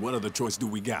 I mean, what other choice do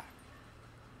we got?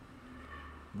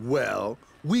 Well,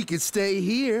 we could stay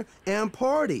here and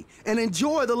party and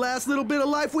enjoy the last little bit of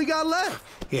life we got left.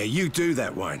 Yeah, you do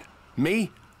that, Wayne.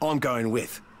 Me, I'm going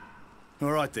with.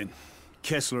 All right then.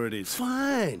 Kessler it is.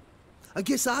 Fine. I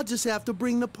guess I'll just have to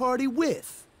bring the party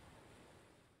with.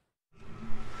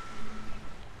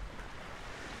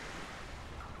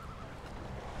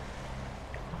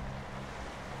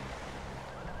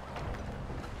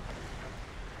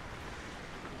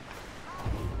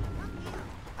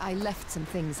 I left some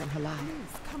things in her lab.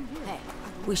 Hey,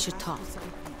 we should talk.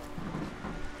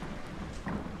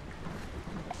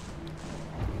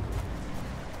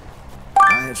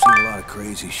 I have seen a lot of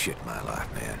crazy shit in my life,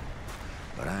 man.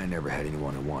 But I never had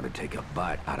anyone who wanted to take a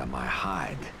bite out of my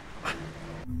hide.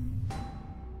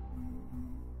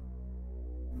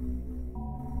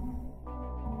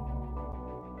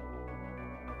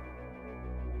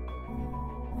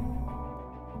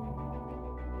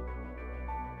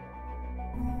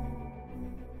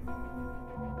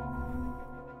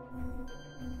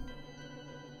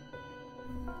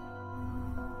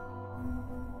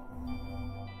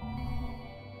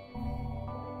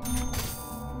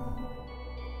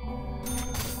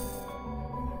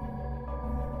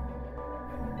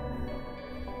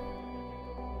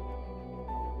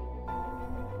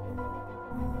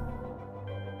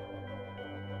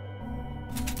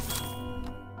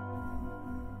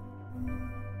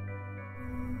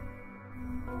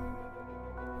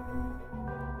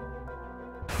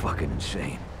 Fucking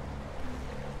insane.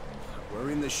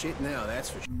 We're in the shit now, that's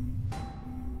for sure.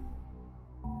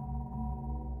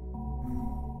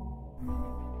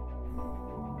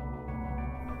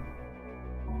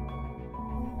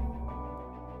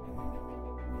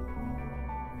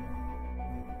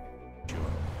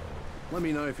 Let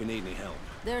me know if you need any help.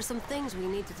 There are some things we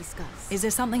need to discuss. Is there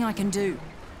something I can do?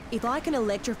 If I can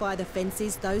electrify the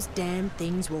fences, those damn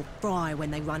things will fry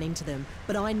when they run into them.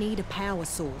 But I need a power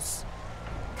source.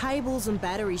 Cables and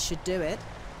batteries should do it.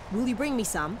 Will you bring me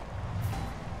some?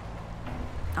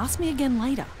 Ask me again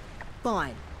later.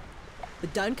 Fine.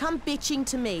 But don't come bitching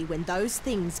to me when those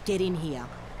things get in here.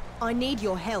 I need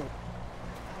your help.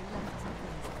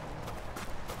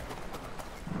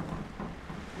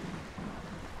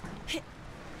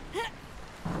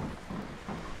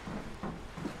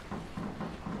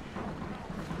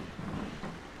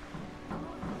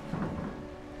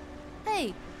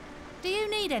 Hey, do you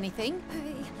need anything?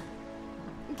 Hey,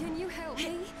 can you help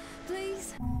me,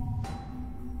 please?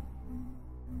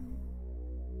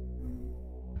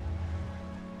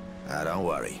 Don't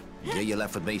worry. Here you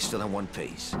left with me still in one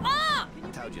piece. Ah!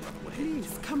 Told you nothing would hit.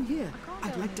 Please, come here.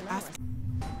 I'd like to ask...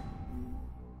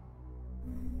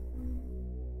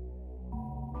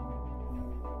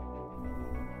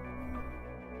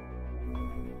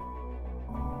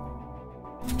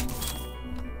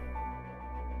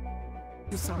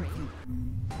 Sorry.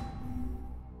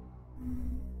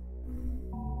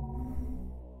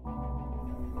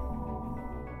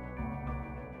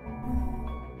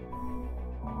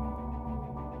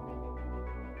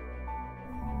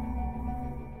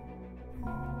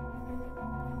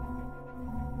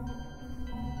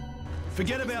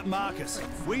 Forget about Marcus.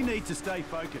 We need to stay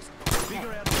focused.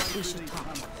 Figure out how we should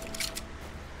talk.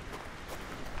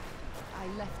 I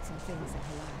left some things in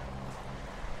her lab.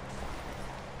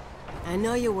 I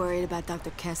know you're worried about Dr.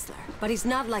 Kessler, but he's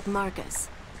not like Marcus.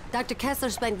 Dr. Kessler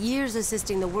spent years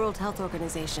assisting the World Health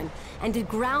Organization and did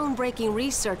groundbreaking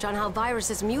research on how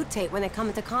viruses mutate when they come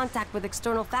into contact with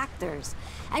external factors.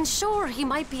 And sure, he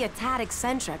might be a tad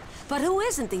eccentric, but who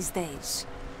isn't these days?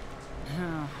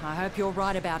 I hope you're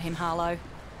right about him, Harlow.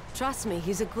 Trust me,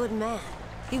 he's a good man.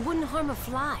 He wouldn't harm a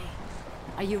fly.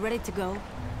 Are you ready to go?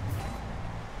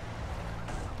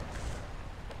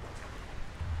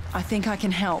 I think I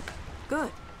can help.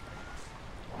 Good.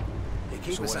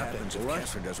 Keep us updated, if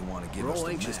Kessler doesn't want to give us the map. We're all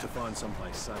anxious to find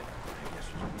someplace safe.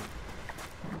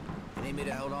 You need me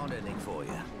to hold on to anything for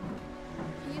you?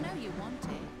 You know you want it.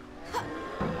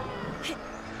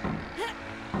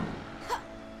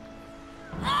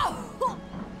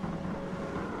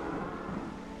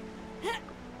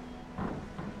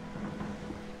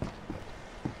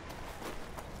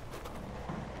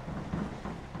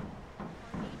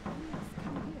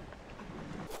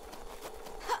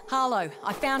 Harlow,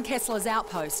 I found Kessler's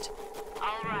outpost.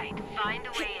 All right, find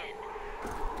a way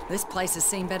in. This place has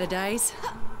seen better days.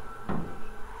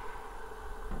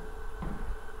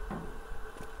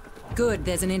 Good,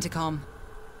 there's an intercom.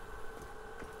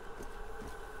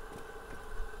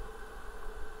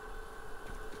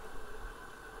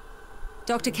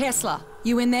 Dr. Kessler,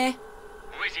 you in there?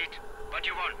 Who is it? What do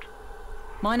you want?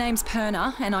 My name's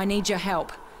Perna, and I need your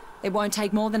help. It won't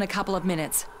take more than a couple of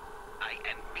minutes. I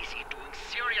am busy doing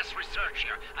serious research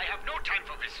here. I have no time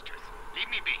for visitors. Leave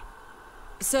me be.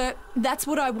 Sir, that's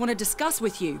what I want to discuss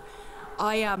with you.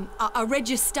 I read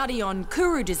your study on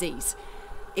Kuru disease.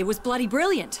 It was bloody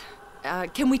brilliant.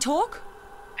 Can we talk?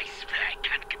 I swear I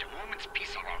can't get a moment's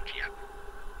peace around here.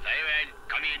 Very well,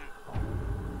 come in.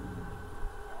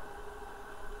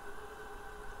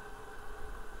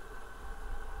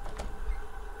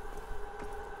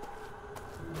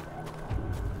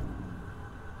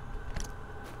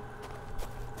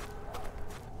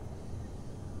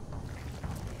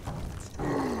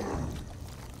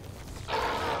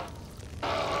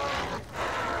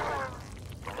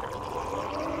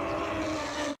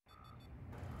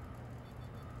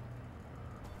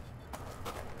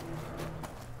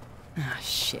 Ah,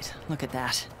 shit. Look at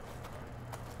that.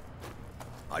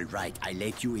 All right, I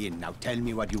let you in. Now tell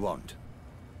me what you want.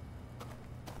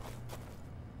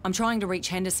 I'm trying to reach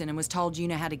Henderson and was told you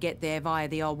know how to get there via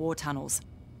the old war tunnels.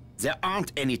 There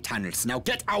aren't any tunnels. Now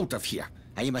get out of here.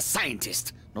 I am a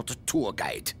scientist, not a tour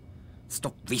guide.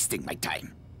 Stop wasting my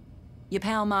time. Your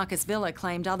pal Marcus Villa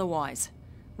claimed otherwise.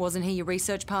 Wasn't he your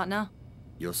research partner?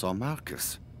 You saw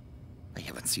Marcus. I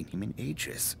haven't seen him in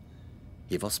ages.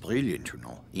 He was brilliant, you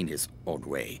know, in his own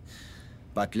way.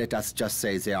 But let us just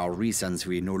say there are reasons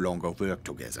we no longer work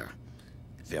together.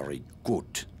 Very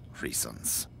good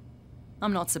reasons.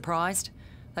 I'm not surprised.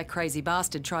 That crazy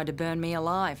bastard tried to burn me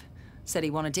alive. Said he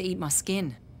wanted to eat my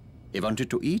skin. He wanted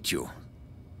to eat you?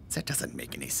 That doesn't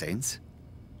make any sense.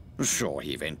 Sure,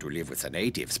 he went to live with the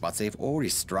natives, but they've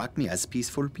always struck me as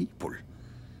peaceful people.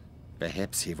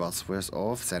 Perhaps he was worse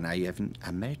off than I even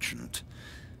imagined.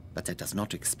 But that does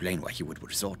not explain why he would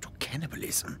resort to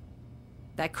cannibalism.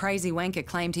 That crazy wanker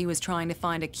claimed he was trying to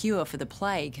find a cure for the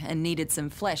plague and needed some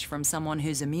flesh from someone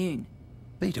who's immune.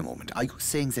 Wait a moment, are you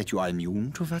saying that you are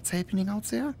immune to what's happening out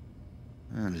there?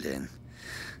 Well then,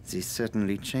 this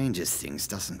certainly changes things,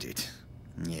 doesn't it?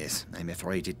 Yes, I'm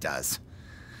afraid it does.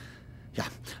 Yeah,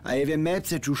 I have a map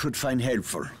that you should find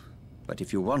helpful. But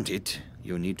if you want it,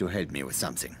 you need to help me with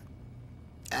something.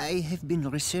 I have been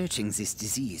researching this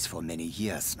disease for many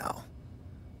years now.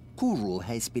 Kuru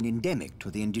has been endemic to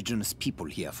the indigenous people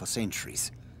here for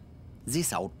centuries.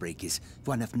 This outbreak is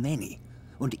one of many,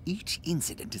 and each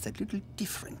incident is a little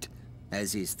different,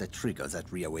 as is the trigger that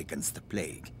reawakens the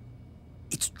plague.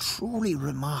 It's truly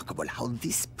remarkable how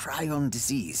this prion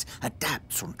disease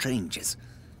adapts and changes,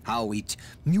 how it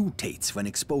mutates when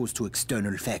exposed to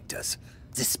external factors,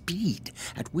 the speed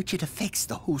at which it affects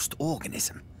the host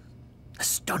organism.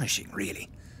 Astonishing, really.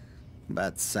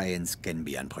 But science can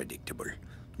be unpredictable.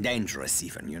 Dangerous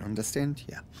even, you understand?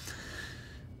 Yeah.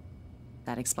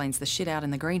 That explains the shit out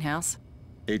in the greenhouse.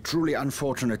 A truly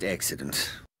unfortunate accident.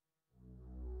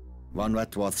 One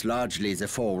that was largely the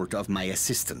fault of my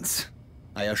assistants.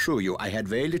 I assure you, I had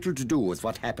very little to do with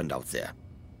what happened out there.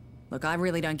 Look, I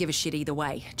really don't give a shit either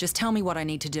way. Just tell me what I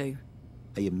need to do.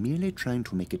 I am merely trying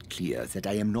to make it clear that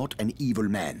I am not an evil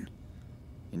man.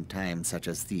 In times such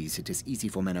as these, it is easy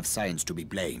for men of science to be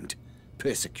blamed,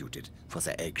 persecuted for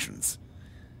their actions.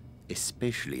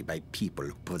 Especially by people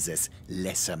who possess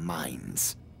lesser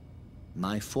minds.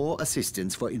 My 4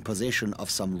 assistants were in possession of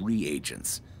some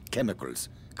reagents, chemicals,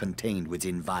 contained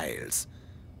within vials.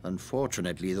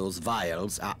 Unfortunately, those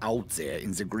vials are out there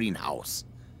in the greenhouse.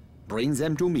 Bring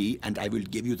them to me and I will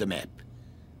give you the map.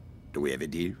 Do we have a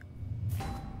deal?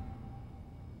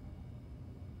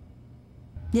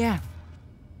 Yeah.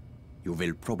 You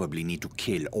will probably need to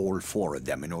kill all 4 of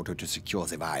them in order to secure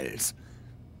the vials.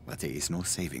 But there is no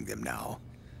saving them now.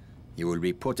 You will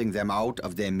be putting them out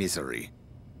of their misery.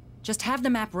 Just have the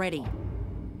map ready.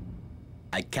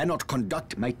 I cannot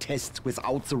conduct my tests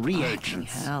without the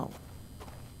reagents. Fucking hell.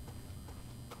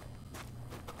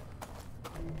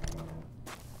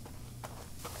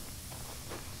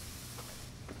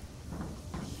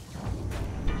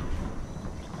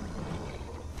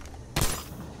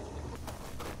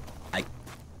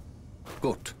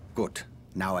 Good, good.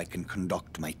 Now I can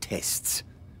conduct my tests.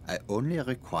 I only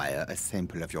require a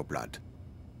sample of your blood.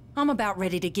 I'm about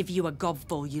ready to give you a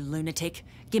gobful, you lunatic.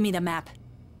 Give me the map.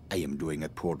 I am doing a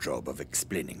poor job of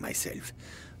explaining myself.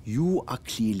 You are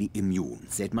clearly immune,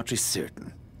 that much is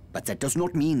certain. But that does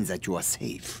not mean that you are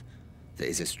safe. There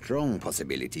is a strong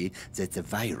possibility that the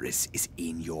virus is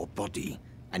in your body.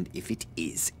 And if it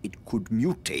is, it could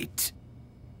mutate.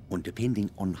 And depending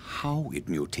on how it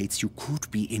mutates, you could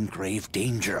be in grave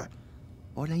danger.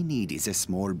 All I need is a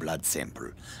small blood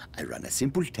sample. I run a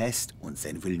simple test and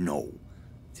then we'll know.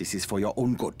 This is for your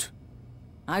own good.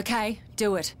 Okay,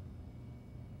 do it.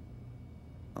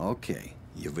 Okay,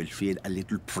 you will feel a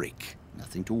little prick.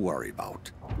 Nothing to worry about.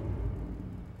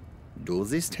 Do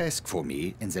this task for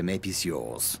me and the map is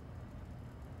yours.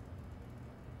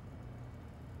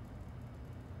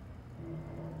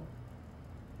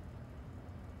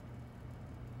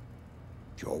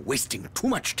 You're wasting too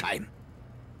much time.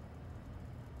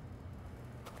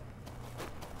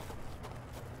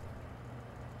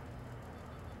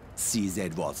 See,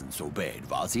 that wasn't so bad,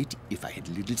 was it? If I had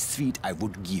a little sweet, I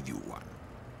would give you one.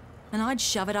 And I'd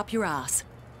shove it up your ass.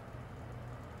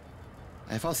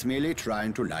 I was merely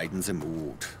trying to lighten the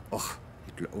mood. Oh,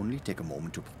 it will only take a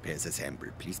moment to prepare the sample.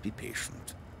 Please be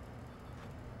patient.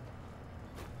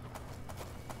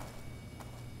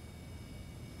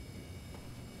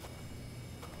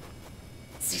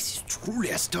 This is truly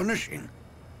astonishing.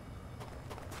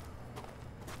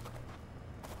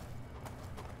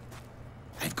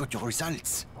 I've got your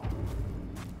results.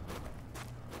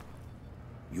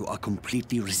 You are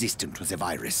completely resistant to the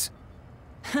virus.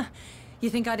 You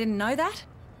think I didn't know that?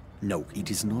 No,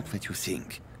 it is not what you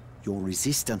think. Your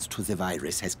resistance to the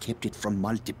virus has kept it from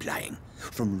multiplying,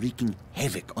 from wreaking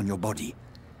havoc on your body.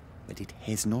 But it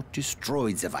has not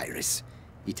destroyed the virus.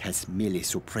 It has merely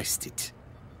suppressed it.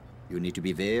 You need to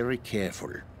be very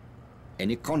careful.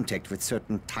 Any contact with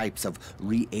certain types of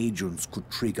reagents could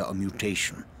trigger a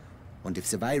mutation. And if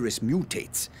the virus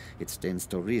mutates, it stands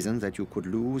to reason that you could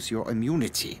lose your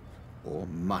immunity. Or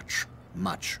much,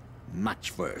 much,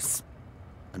 much worse.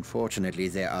 Unfortunately,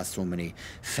 there are so many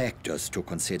factors to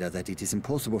consider that it is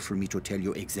impossible for me to tell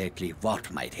you exactly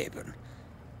what might happen.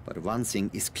 But one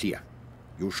thing is clear.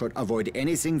 You should avoid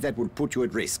anything that would put you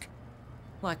at risk.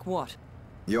 Like what?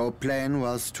 Your plan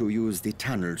was to use the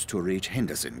tunnels to reach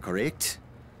Henderson, correct?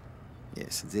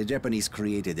 Yes, the Japanese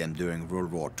created them during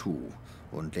World War II,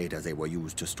 and later they were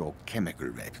used to store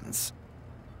chemical weapons.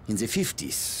 In the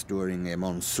 50s, during a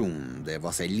monsoon, there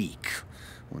was a leak,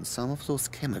 and some of those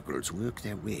chemicals worked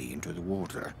their way into the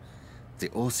water. The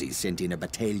Aussies sent in a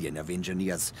battalion of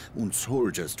engineers and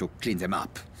soldiers to clean them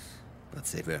up, but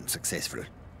they weren't successful.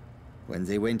 When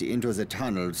they went into the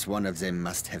tunnels, one of them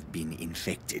must have been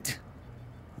infected.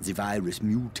 The virus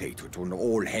mutated and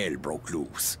all hell broke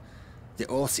loose. The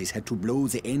Aussies had to blow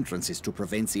the entrances to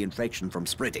prevent the infection from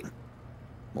spreading.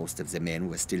 Most of the men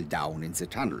were still down in the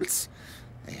tunnels.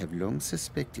 I have long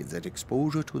suspected that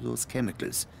exposure to those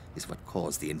chemicals is what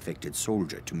caused the infected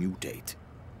soldier to mutate.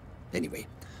 Anyway,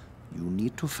 you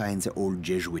need to find the old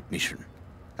Jesuit mission.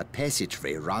 A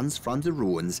passageway runs from the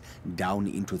ruins down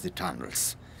into the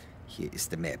tunnels. Here is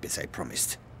the map, as I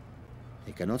promised.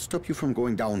 I cannot stop you from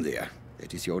going down there.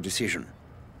 That is your decision.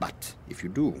 But if you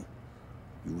do,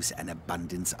 use an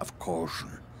abundance of caution.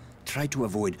 Try to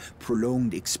avoid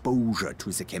prolonged exposure to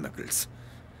the chemicals.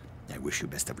 I wish you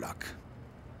best of luck.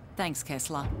 Thanks,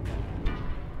 Kessler.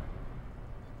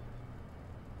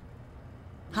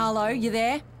 Harlow, you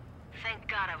there? Thank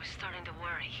God, I was starting to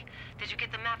worry. Did you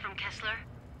get the map from Kessler?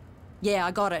 Yeah,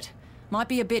 I got it. Might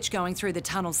be a bitch going through the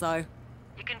tunnels, though.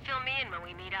 You can fill me in when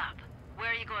we meet up.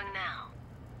 Where are you going now?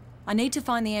 I need to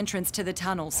find the entrance to the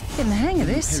tunnels. Getting the hang of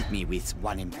this. Help me with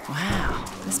one. Wow,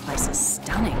 this place is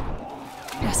stunning.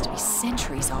 It has to be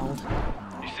centuries old.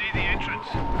 You see the entrance?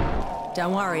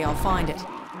 Don't worry, I'll find it.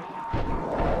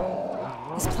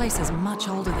 This place is much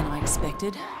older than I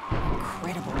expected.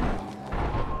 Incredible.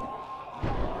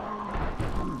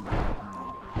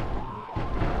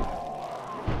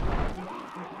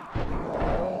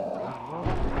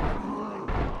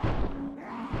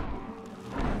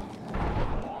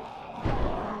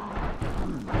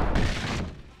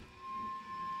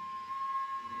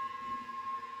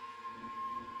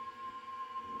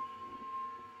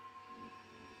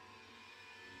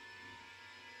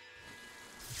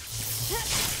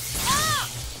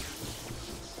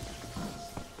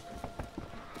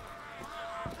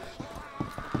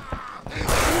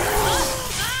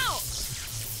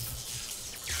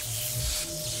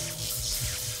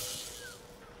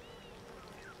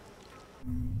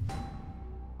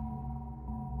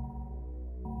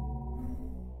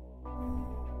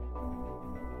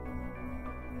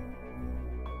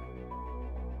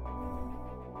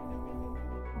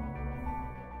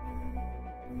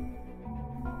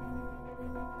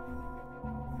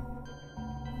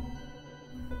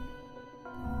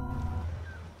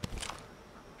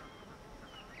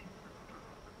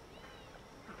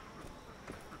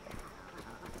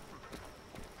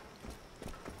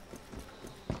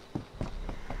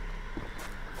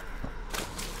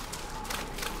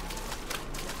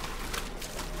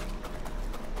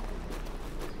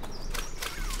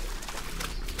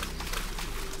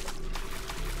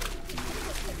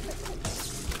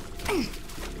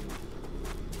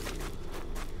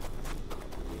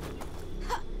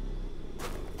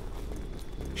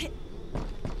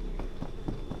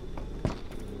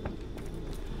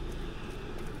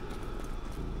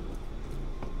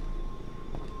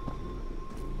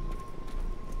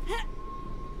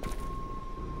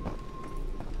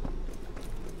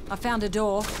 I found a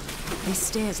door. These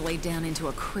stairs lead down into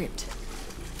a crypt.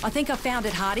 I think I found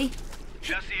it, Hardy.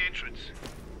 Just the entrance.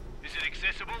 Is it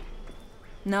accessible?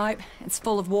 Nope, it's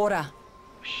full of water.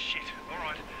 Shit. All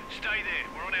right. Stay there.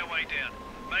 We're on our way down.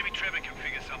 Maybe Trevor can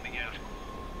figure something out.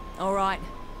 All right.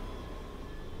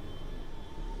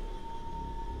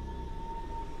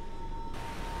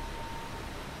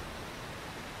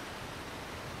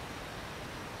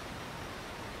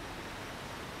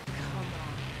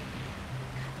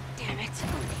 Damn it.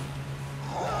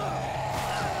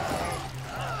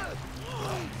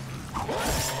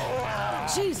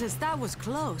 Jesus, that was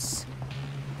close.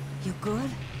 You good?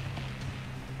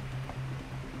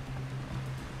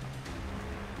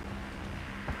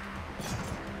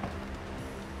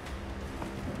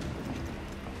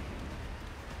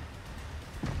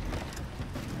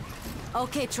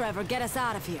 Okay, Trevor, get us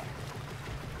out of here.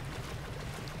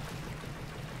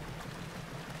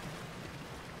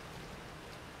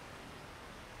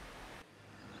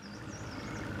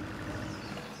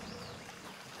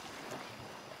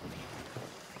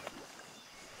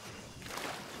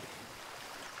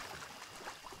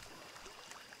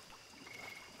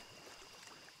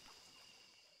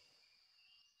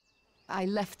 I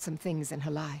left some things in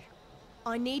Halai.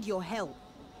 I need your help.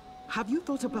 Have you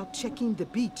thought about checking the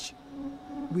beach?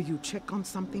 Will you check on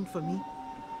something for me?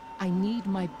 I need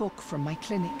my book from my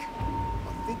clinic.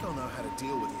 I think I'll know how to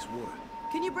deal with this water.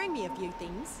 Can you bring me a few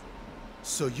things?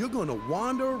 So you're gonna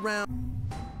wander around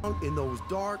in those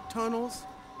dark tunnels?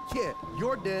 Yeah,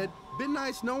 you're dead. Been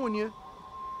nice knowing you.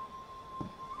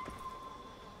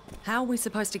 How are we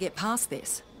supposed to get past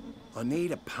this? I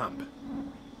need a pump.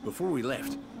 Before we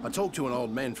left, I talked to an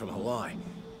old man from Halai.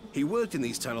 He worked in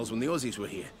these tunnels when the Aussies were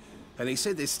here, and he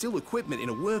said there's still equipment in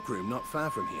a workroom not far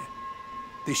from here.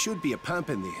 There should be a pump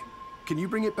in there. Can you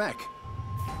bring it back?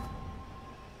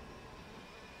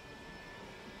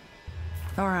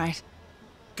 All right.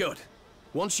 Good.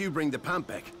 Once you bring the pump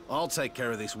back, I'll take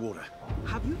care of this water.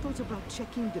 Have you thought about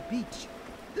checking the beach?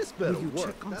 This better Will you work.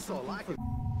 check on That's all I something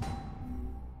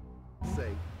can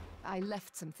say. I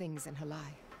left some things in Halai.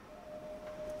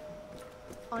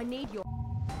 I need your...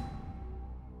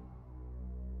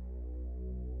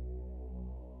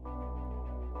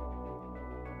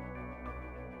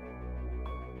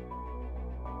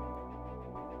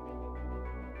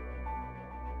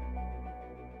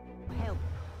 help.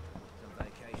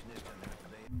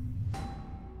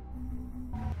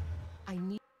 I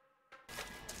need...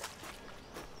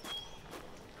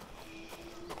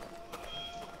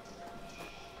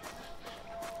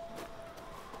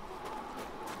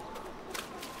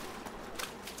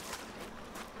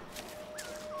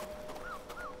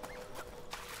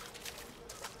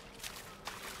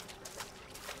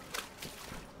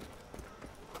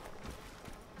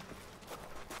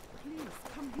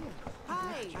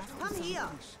 Hey, come here.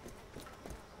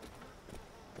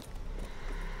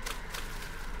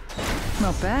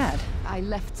 Not bad. I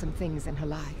left some things in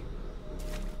Halai.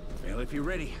 Well, if you're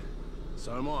ready,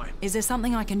 so am I. Is there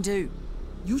something I can do?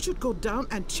 You should go down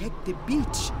and check the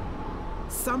beach.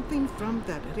 Something from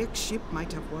that wrecked ship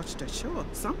might have washed ashore.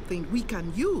 Something we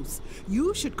can use.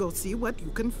 You should go see what you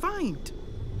can find.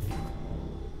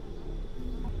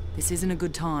 This isn't a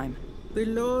good time. The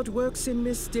Lord works in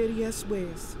mysterious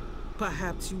ways.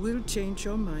 Perhaps you will change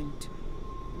your mind.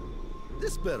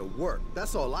 This better work.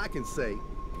 That's all I can say.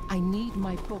 I need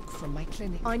my book from my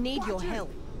clinic. I need your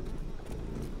help.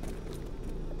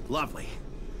 Lovely.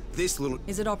 This little...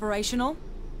 Is it operational?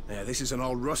 Yeah, this is an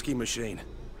old Rusky machine.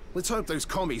 Let's hope those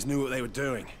commies knew what they were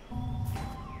doing.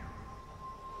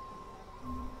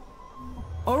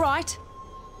 All right.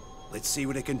 Let's see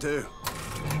what it can do.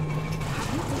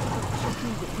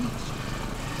 Checking the beach.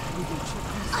 Will you check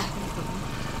on something for me?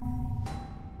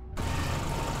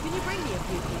 Can you bring me a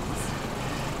few things?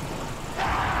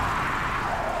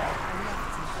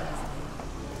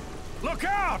 Look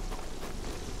out!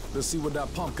 Let's see what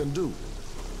that pump can do.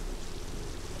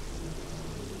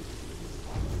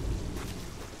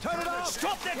 Turn it off!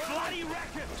 Stop that bloody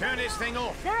racket! Turn this thing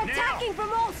off. They're now. attacking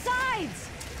from all sides!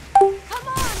 Come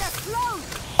on, they're close!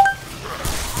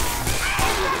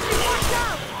 Watch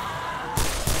out!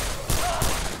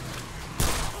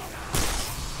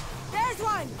 There's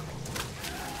one!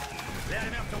 Let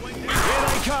him out the window. Here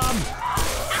they come!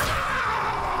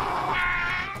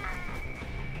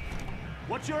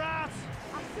 Watch your ass!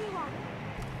 I see one.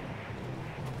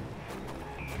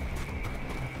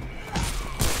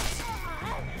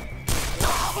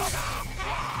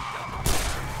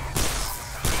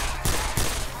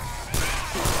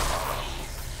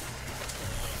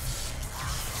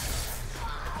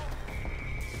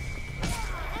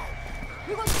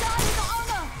 You will die with the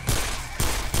honor!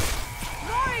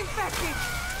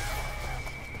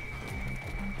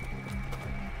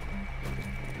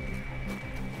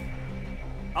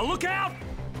 Look out!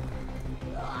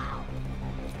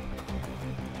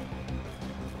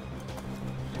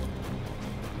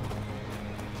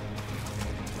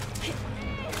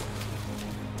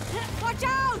 Watch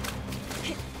out!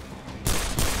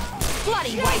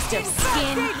 Bloody waste of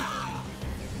skin!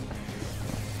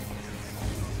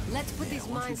 Let's put these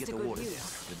mines to good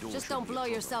use. Just don't blow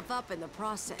yourself up in the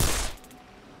process.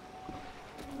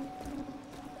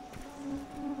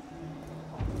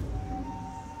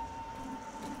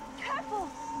 Careful!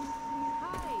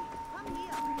 Hi, come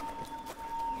here.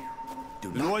 The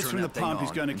noise from the pump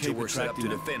is going to keep attracting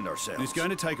them. Defend ourselves. And it's going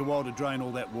to take a while to drain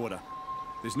all that water.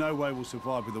 There's no way we'll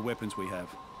survive with the weapons we have.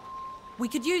 We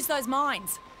could use those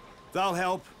mines. They'll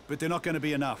help, but they're not going to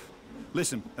be enough.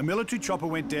 Listen, a military chopper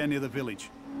went down near the village.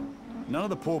 None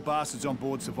of the poor bastards on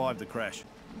board survived the crash,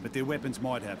 but their weapons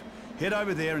might have. Head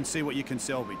over there and see what you can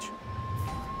salvage.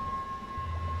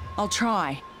 I'll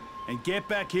try. And get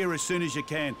back here as soon as you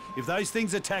can. If those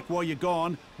things attack while you're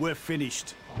gone, we're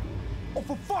finished. Oh,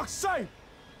 for fuck's sake!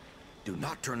 Do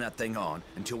not turn that thing on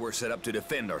until we're set up to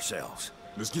defend ourselves.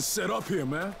 Let's get set up here,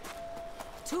 man.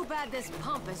 Too bad this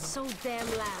pump is so damn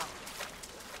loud.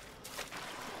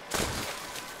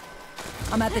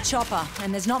 I'm at the chopper,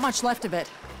 and there's not much left of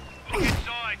it. Look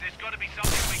inside, there's got to be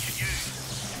something we can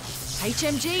use.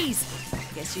 HMGs.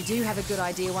 Guess you do have a good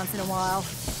idea once in a while.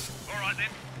 All right then,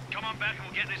 come on back and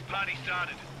we'll get this party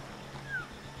started.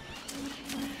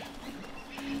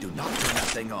 Do not turn that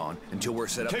thing on until we're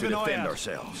set up to defend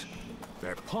ourselves.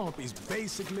 That pump is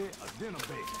basically a dinner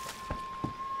bed.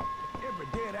 Every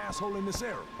dead asshole in this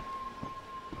area.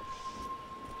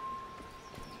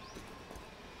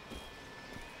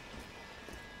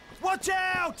 Watch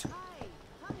out! Hi,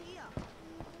 come here.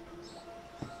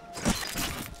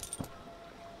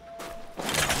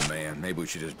 Oh, man, maybe we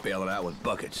should just bail it out with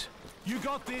buckets. You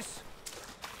got this.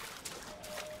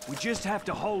 We just have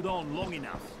to hold on long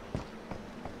enough.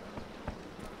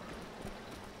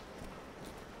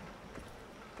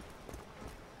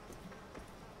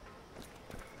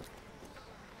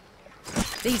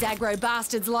 These aggro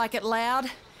bastards like it loud.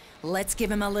 Let's give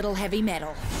them a little heavy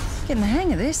metal. Getting the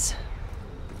hang of this.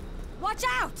 Watch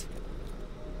out!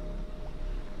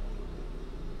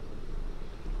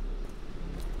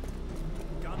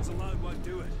 Guns alone won't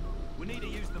do it. We need to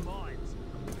use the mines.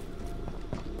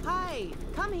 Hi,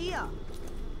 come here.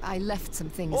 I left some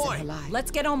things Oi! in her life. Let's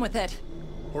get on with it.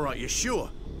 All right, you sure?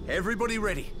 Everybody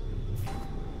ready?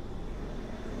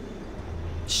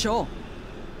 Sure.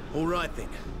 All right, then.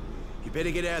 You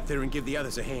better get out there and give the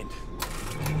others a hand. Please,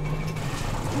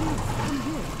 come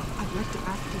here. I'd like to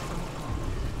ask you something.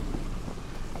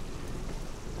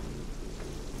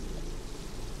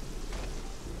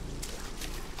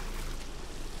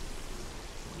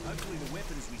 Hopefully the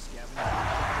weapons we scavenge will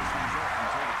those things off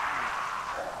until the...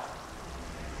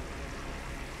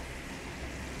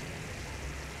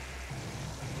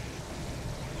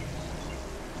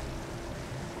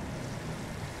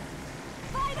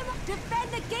 Fight them!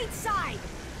 Defend the gate side!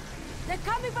 They're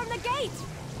coming from the gate!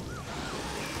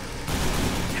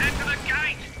 Head to the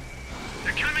gate!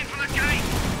 They're coming from the gate!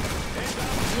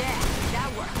 Yeah, that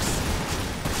works.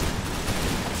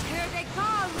 Here they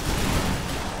come!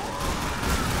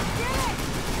 Get it!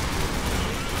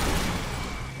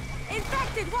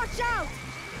 Infected, watch out!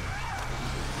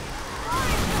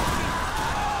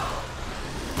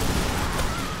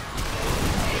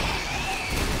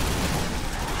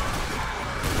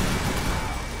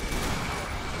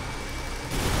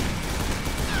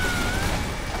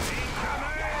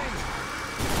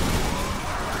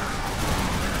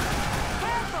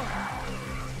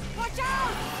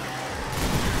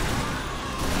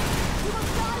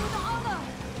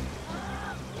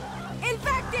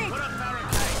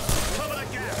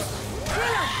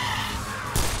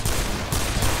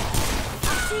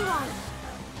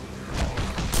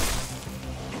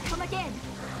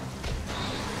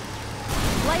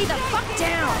 Lay the fuck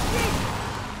down!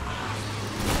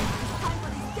 Time for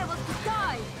these devils to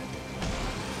die!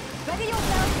 Ready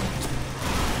yourself!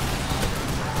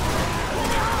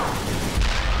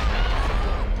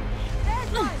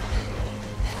 There's one!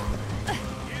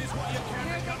 Here's what you can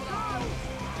to cover the hole!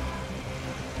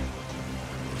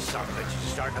 Son of a bitch is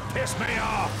starting to piss me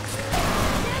off!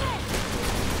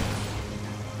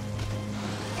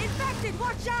 Infected,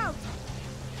 watch out!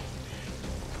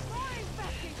 More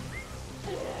infected!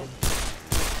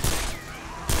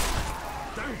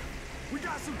 Damn, we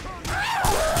got some contact.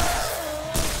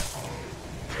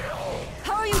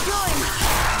 How are you doing?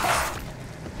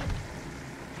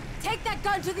 Take that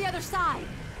gun to the other side!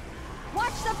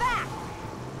 Watch the back!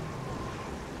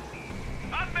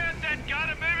 Unmount that gun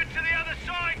and move it to the other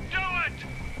side! Do it!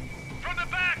 From the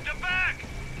back!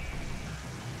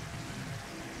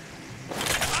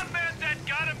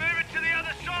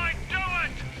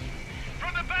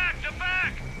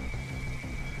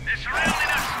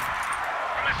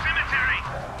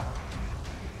 cemetery!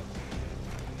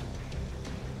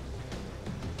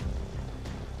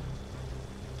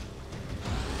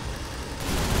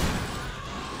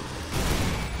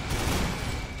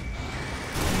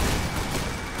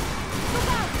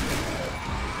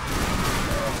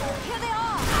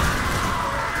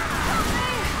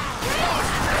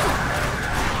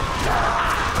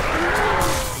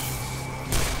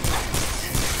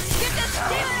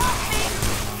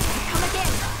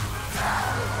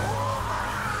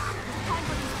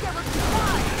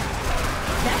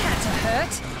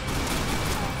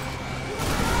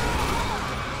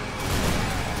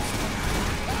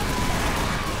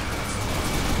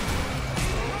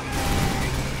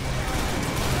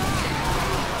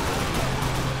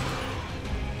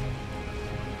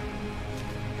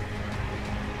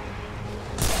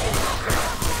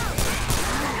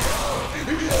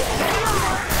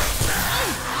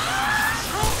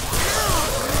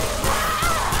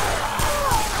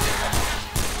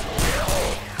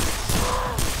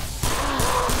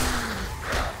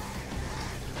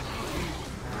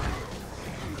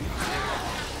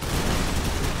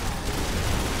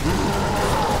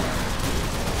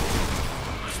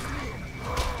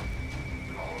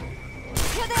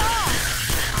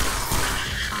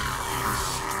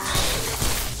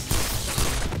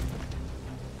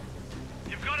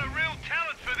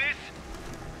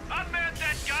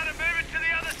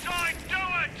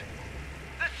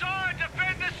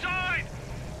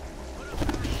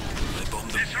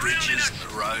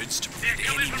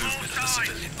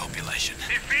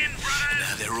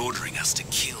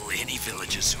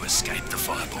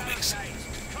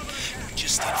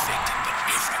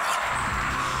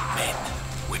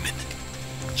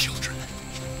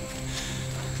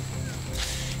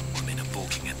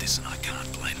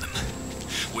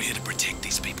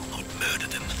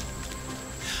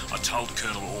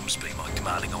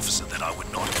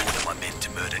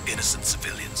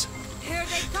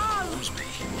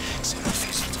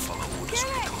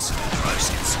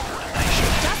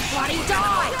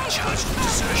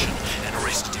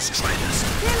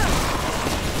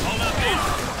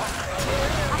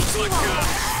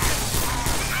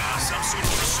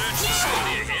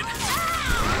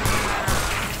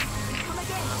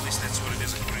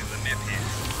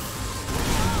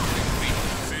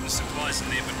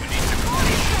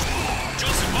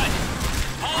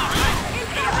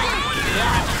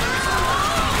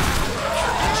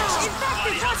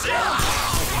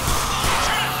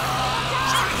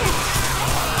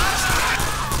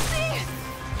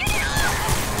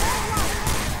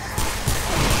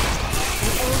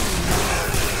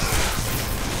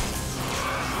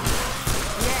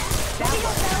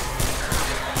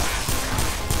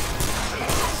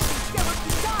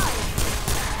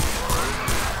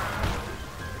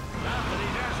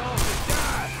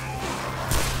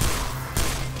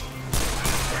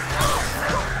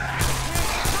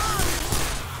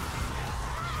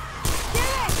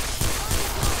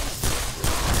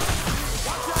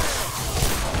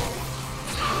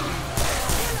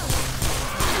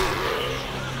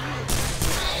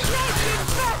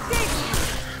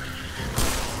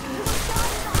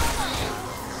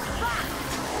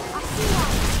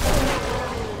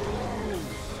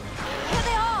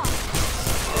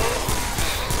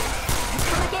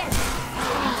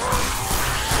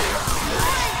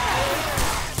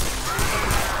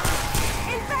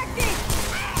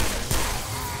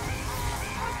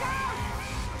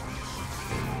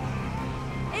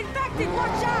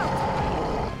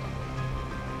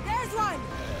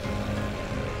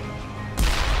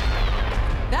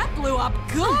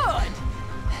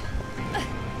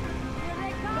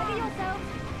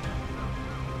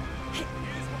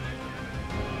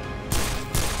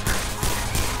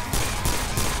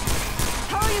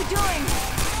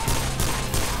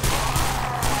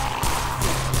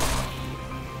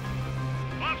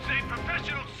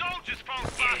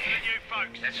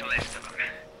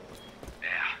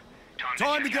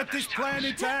 Time to get this plan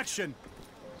into action.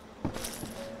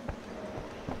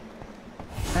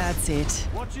 That's it.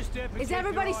 Watch your step. Is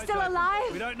everybody still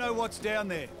alive? We don't know what's down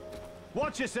there.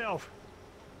 Watch yourself.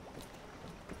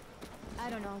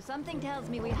 I don't know. Something tells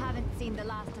me we haven't seen the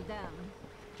last of them.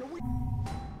 Can we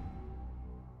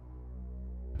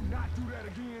not do that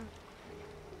again?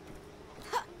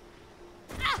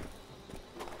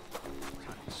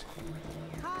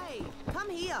 Hey, come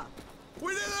here.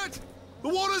 We did it! The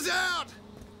water's out!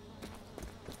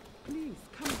 Please,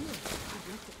 come here. I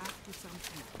want to ask you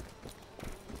something.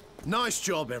 Nice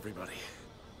job, everybody.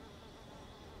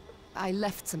 I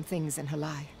left some things in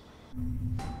Halai.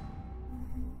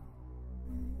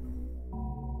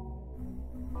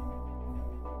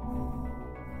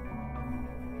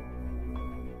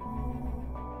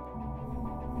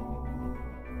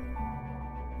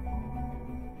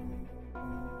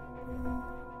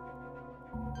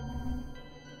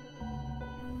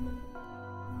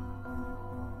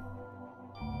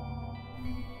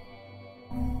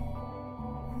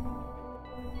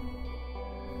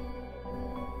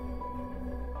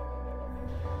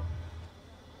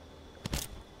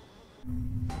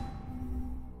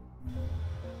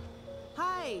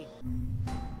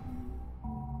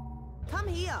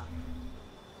 come here.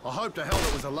 I hope to hell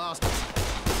it was the last one.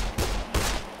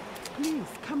 Please,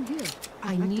 come here.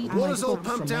 I need Water's all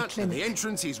pumped out and the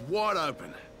entrance is wide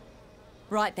open.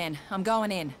 Right then, I'm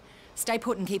going in. Stay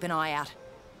put and keep an eye out.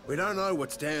 We don't know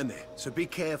what's down there, so be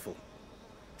careful.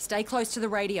 Stay close to the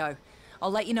radio.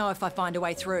 I'll let you know if I find a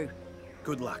way through.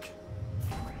 Good luck.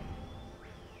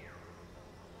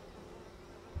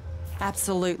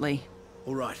 Absolutely.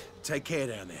 All right, take care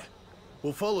down there.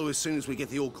 We'll follow as soon as we get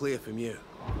the all clear from you.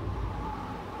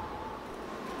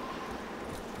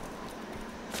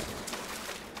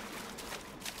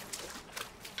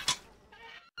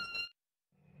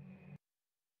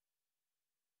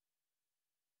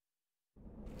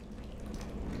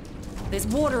 There's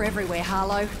water everywhere,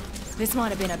 Harlow. This might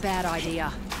have been a bad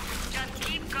idea. Just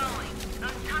keep going.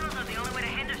 Those tunnels are the only way to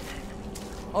Henderson.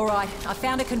 All right, I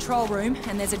found a control room,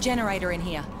 and there's a generator in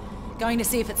here. Going to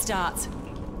see if it starts.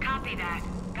 Copy that.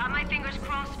 Got my fingers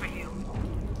crossed for you.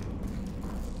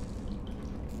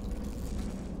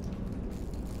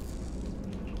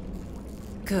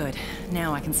 Good.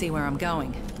 Now I can see where I'm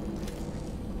going.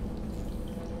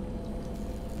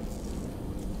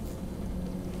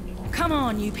 Come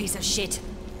on, you piece of shit.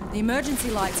 The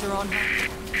emergency lights are on.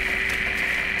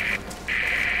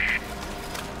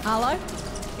 Harlow?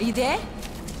 Are you there?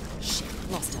 Shit,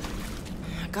 lost her.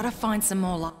 I gotta find some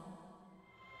more light.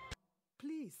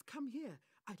 Please, come here.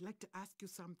 I'd like to ask you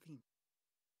something.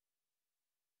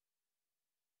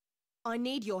 I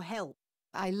need your help.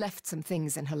 I left some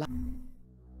things in her life.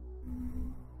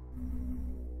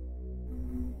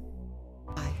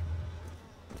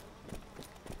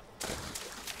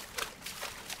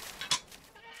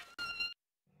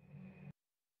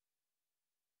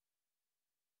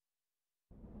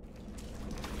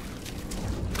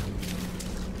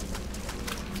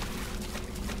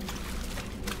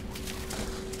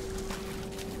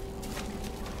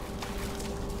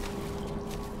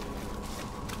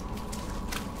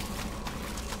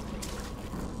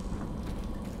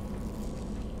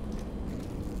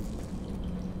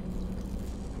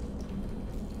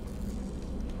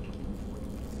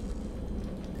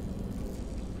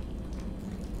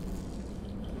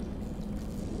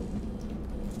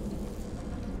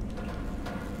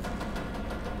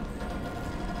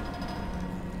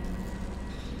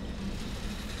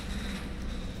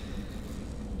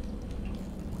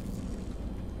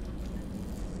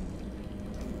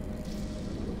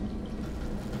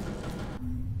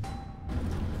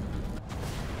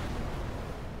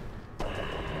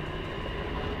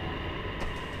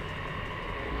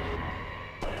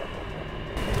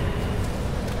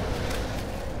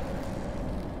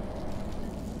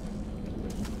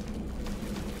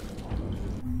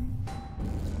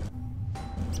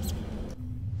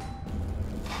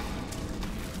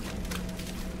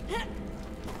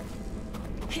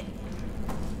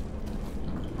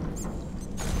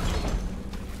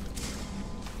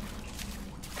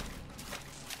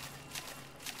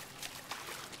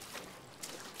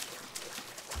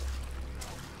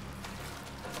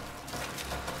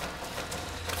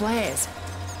 Flares.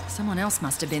 Someone else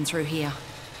must have been through here.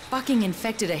 Fucking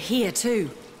infected are here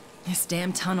too. This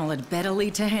damn tunnel had better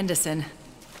lead to Henderson.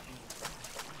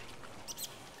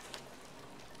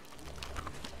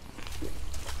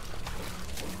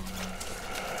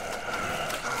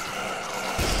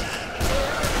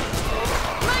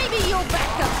 Maybe you'll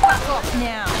back the fuck off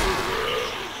now.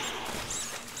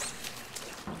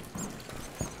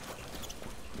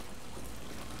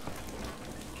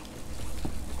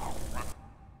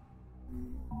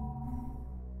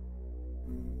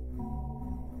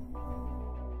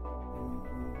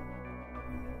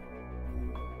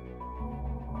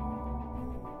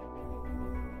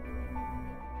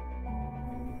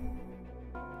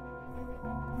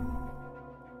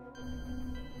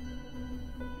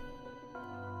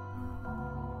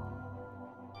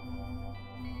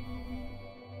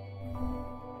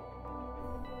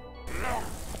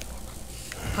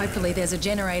 Hopefully there's a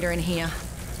generator in here.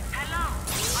 Hello?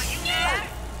 Are you there?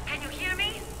 Can you hear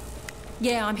me?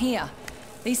 Yeah, I'm here.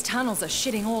 These tunnels are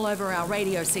shitting all over our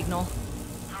radio signal.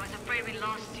 I was afraid we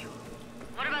lost you.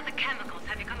 What about the chemicals?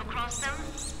 Have you come across them?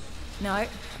 No,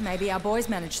 maybe our boys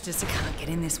managed to... Can't get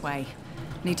in this way.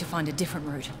 Need to find a different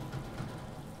route.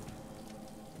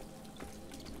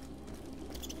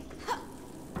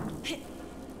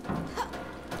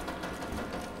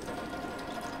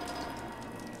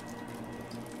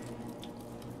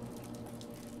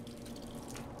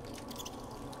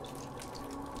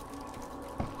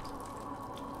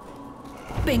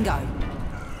 Bingo!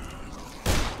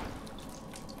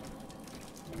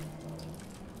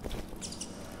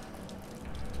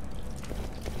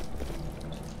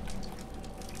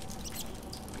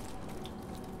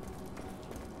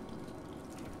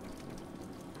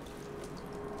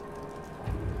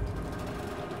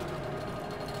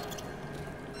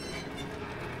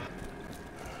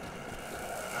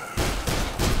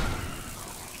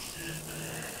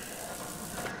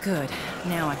 Good.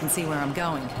 Now I can see where I'm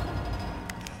going.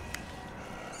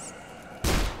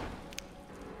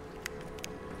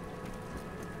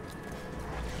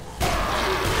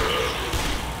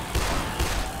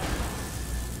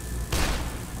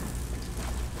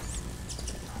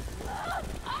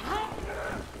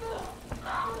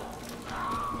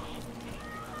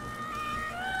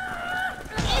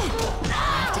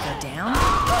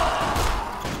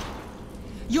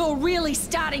 You're really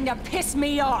starting to piss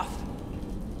me off!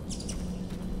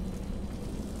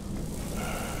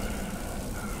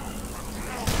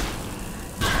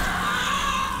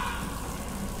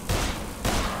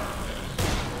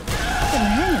 Get the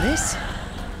hang of this.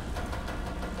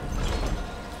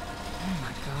 Oh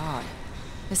my god.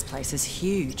 This place is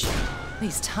huge.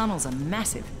 These tunnels are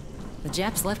massive. The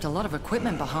Japs left a lot of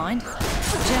equipment behind.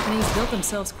 The Japanese built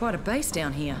themselves quite a base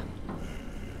down here.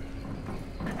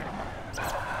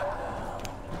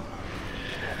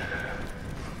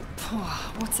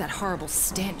 What's that horrible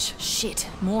stench? Shit,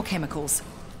 more chemicals.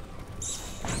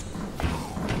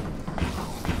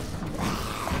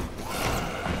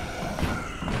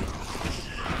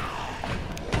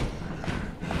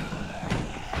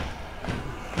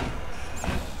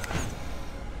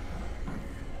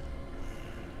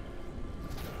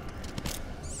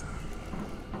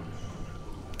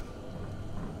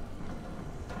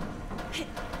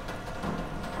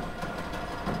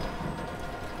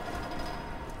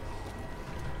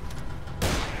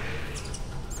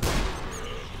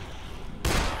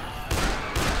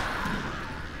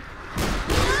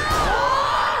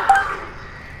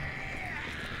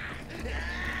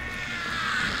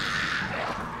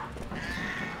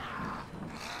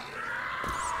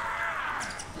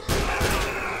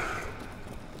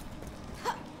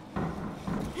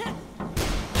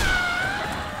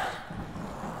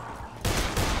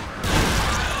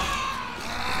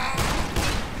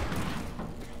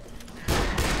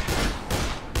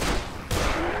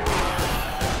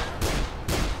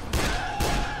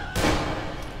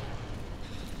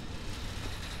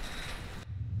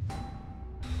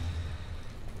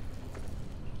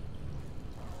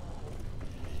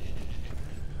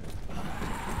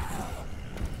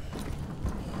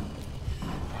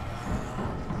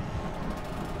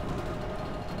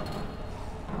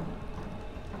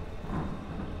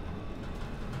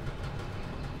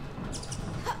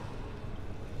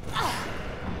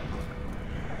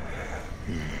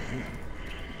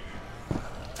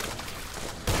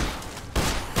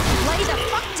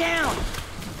 Down!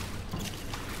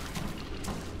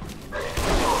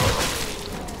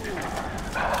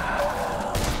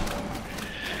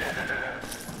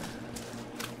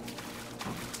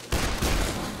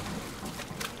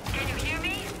 Can you hear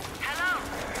me? Hello?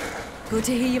 Good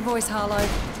to hear your voice, Harlow.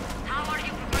 How are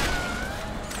you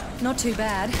progressing? Not too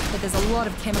bad, but there's a lot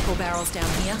of chemical barrels down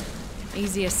here.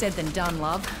 Easier said than done,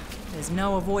 love. There's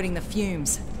no avoiding the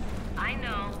fumes. I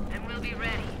know, and we'll be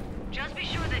ready. Just be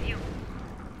sure that you...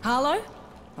 Harlow?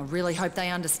 I really hope they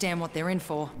understand what they're in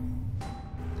for.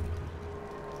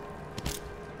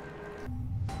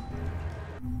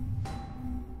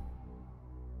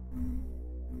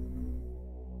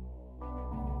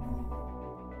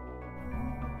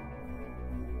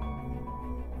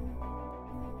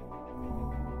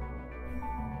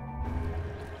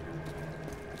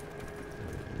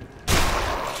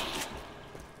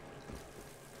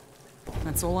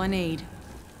 That's all I need.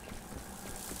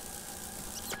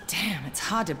 Damn, it's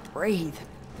hard to breathe.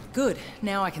 Good,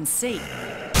 now I can see.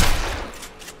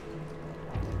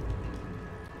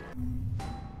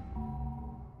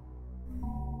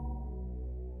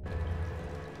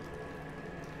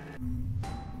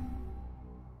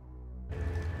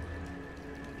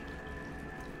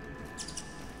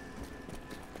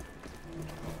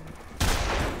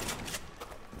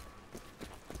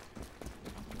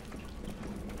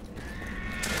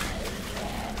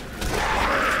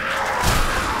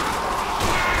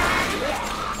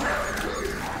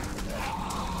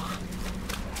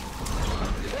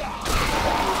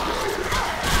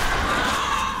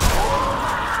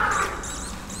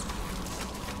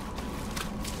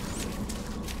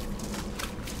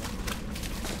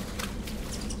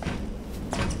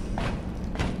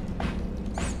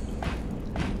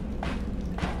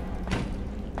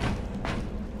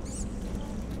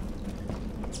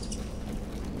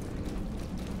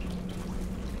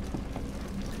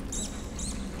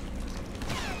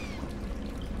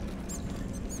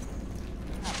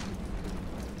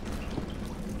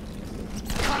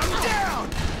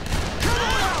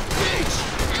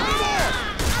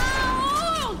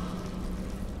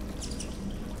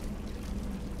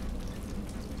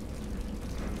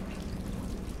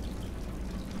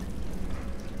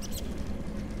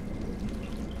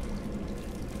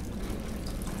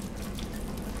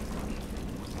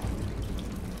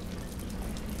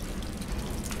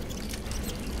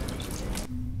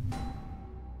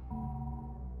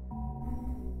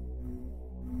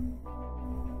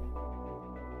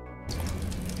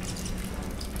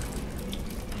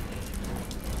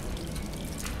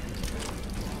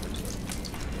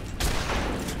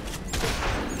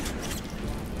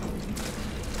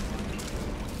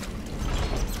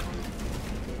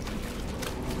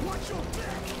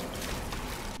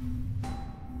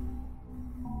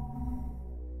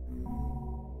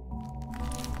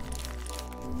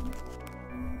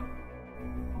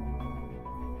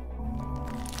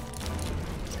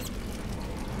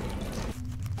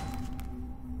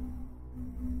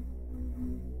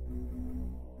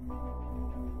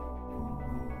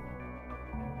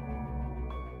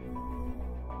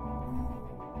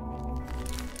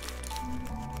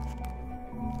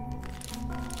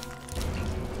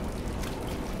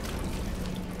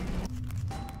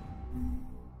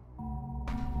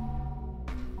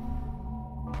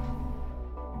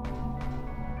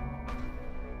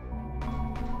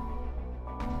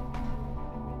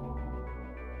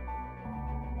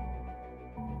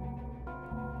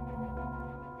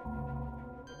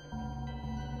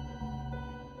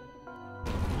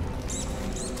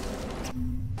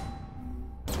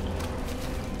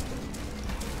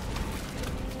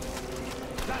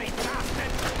 Bloody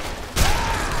bastard!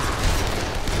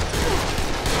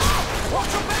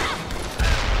 Watch your back!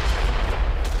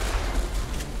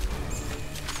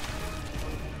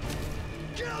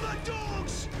 Kill the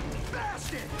dogs!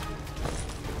 Bastard!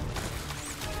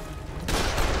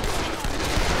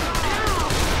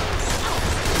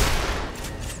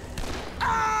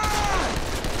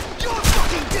 You're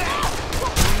fucking dead!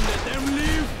 Let them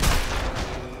leave!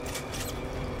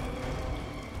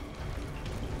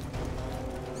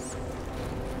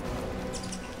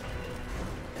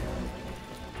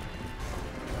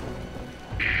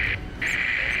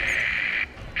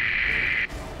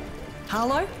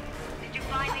 Harlow? Did you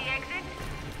find the exit?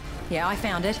 Yeah, I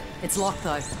found it. It's locked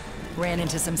though. Ran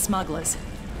into some smugglers.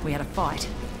 We had a fight.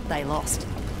 They lost.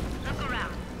 Look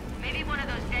around. Maybe one of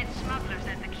those dead smugglers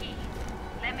has the key.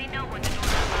 Let me know when the doors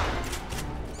are locked.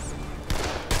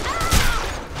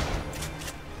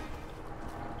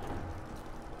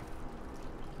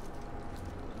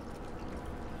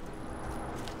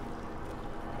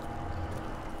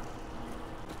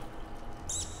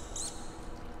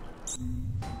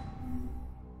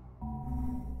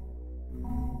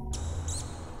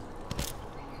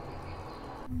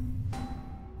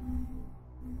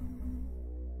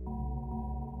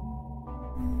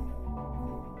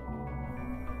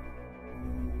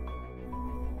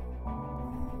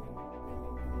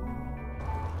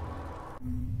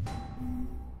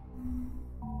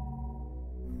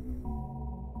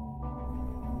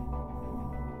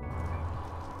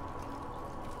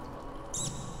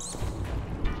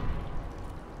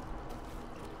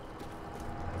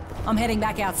 I'm heading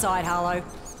back outside, Harlow.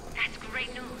 That's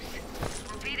great news.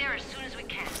 We'll be there as soon as we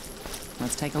can.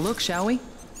 Let's take a look, shall we?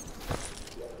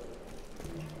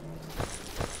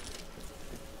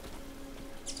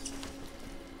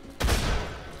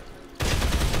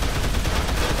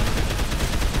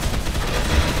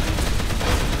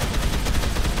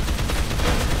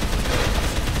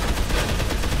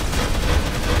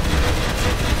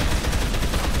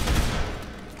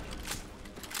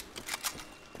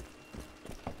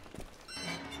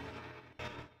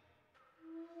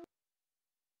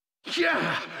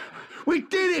 Yeah! We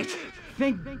did it!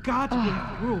 Thank God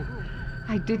we're through.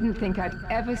 I didn't think I'd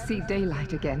ever see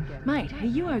daylight again. Mate, are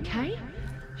you okay?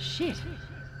 Shit.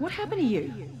 What happened to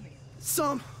you?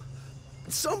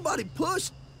 Somebody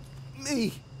pushed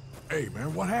me. Hey,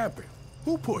 man, what happened?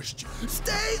 Who pushed you?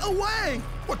 Stay away!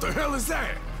 What the hell is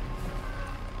that?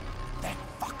 That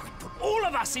fucker put all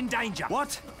of us in danger.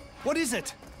 What? What is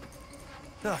it?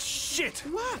 Oh, shit!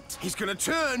 What? He's gonna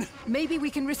turn! Maybe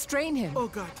we can restrain him. Oh,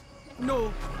 God.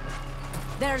 No.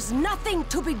 There's nothing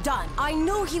to be done. I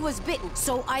knew he was bitten,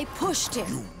 so I pushed him.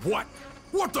 You what?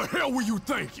 What the hell were you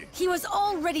thinking? He was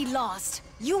already lost.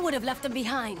 You would have left him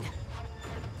behind.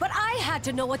 But I had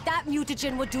to know what that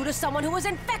mutagen would do to someone who was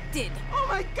infected. Oh,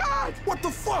 my God! What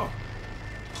the fuck?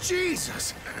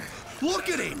 Jesus! Look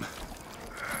at him!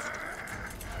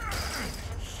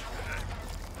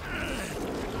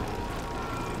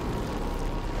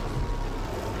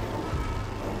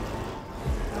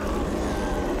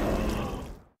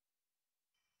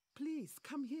 Please,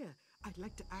 come here. I'd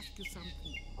like to ask you something.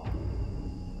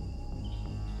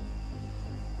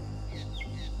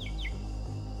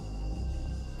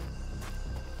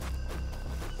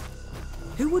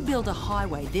 Who would build a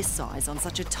highway this size on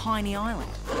such a tiny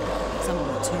island?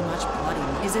 Someone with too much blood in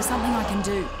them. Is there something I can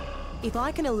do? If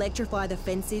I can electrify the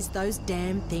fences, those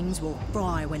damn things will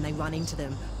fry when they run into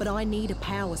them. But I need a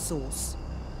power source.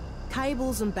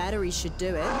 Cables and batteries should do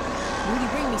it. Will you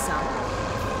bring me some?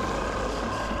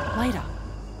 Later.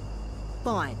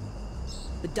 Fine.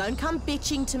 But don't come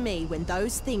bitching to me when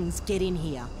those things get in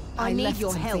here. I need left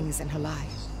your some help. things in her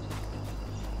life.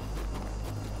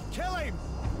 Kill him!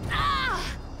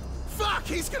 Fuck!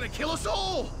 He's gonna kill us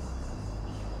all!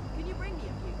 Can you bring me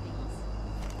a few things?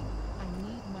 I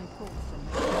need my books and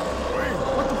Wayne,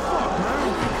 what the fuck,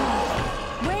 man?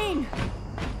 Wayne!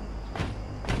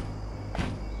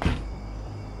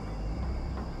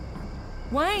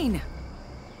 Wayne!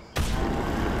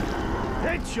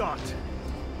 Headshot!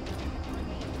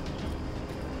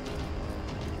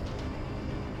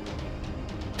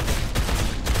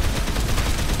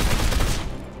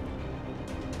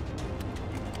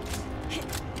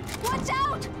 Watch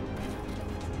out!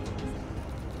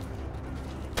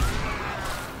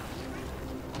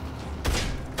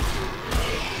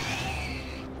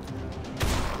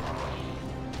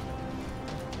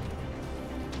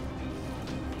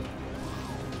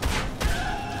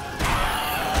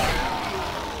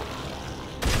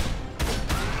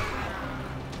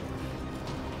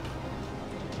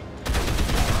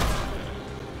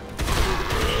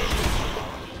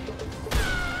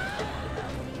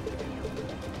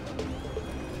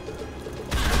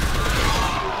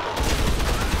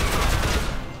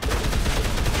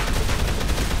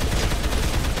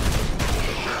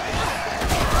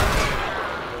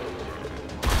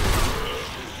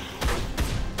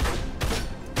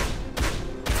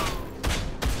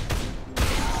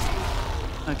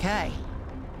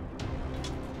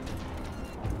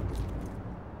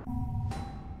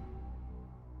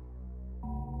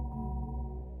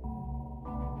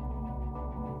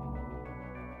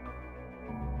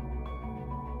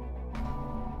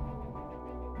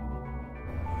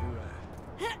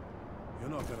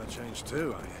 not gonna change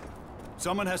too, are you?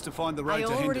 Someone has to find the road I to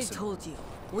already Henderson. told you.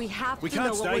 We have We to can't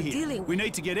know what stay we're here. dealing with. We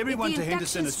need to get everyone If the to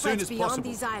Henderson as infection soon as spreads beyond possible.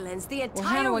 these islands, the entire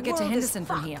Well, how do I get to world is Henderson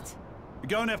from fucked. here? We're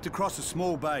going to have to cross a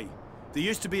small bay. There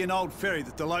used to be an old ferry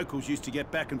that the locals used to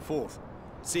get back and forth.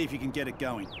 See if you can get it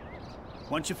going.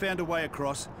 Once you've found a way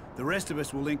across, the rest of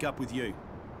us will link up with you.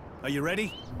 Are you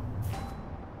ready?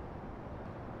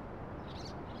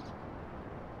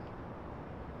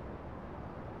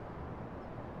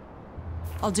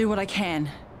 I'll do what I can.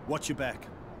 Watch your back.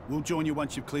 We'll join you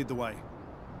once you've cleared the way.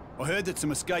 I heard that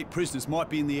some escaped prisoners might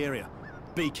be in the area.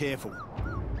 Be careful.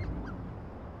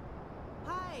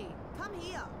 Hey, come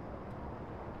here.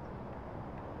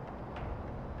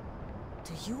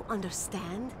 Do you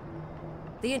understand?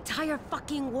 The entire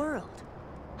fucking world.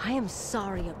 I am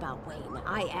sorry about Wayne,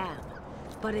 I am.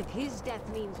 But if his death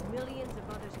means millions of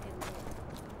others can live...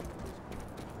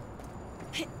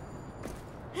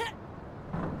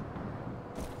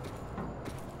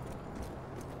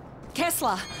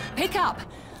 Kessler, pick up!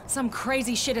 Some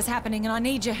crazy shit is happening and I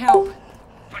need your help.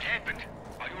 What happened?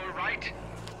 Are you alright?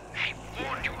 I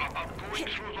warned you about going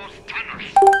through those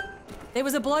tunnels. There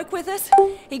was a bloke with us.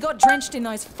 He got drenched in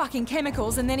those fucking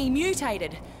chemicals and then he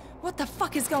mutated. What the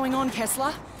fuck is going on,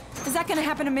 Kessler? Is that gonna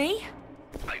happen to me?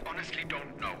 I honestly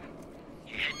don't know.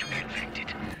 He had to be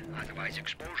infected. Otherwise,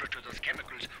 exposure to those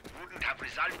chemicals wouldn't have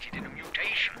resulted in a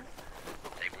mutation.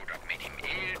 They would have made him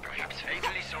ill, perhaps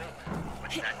fatally so,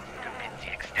 but that would have been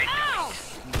the extent of it.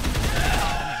 The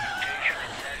mutation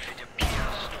itself, it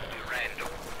appears to be random,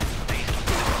 based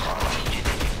on the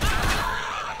genetic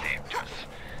factors.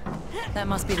 That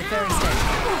must be the ferry station.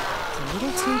 It's a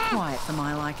little too quiet for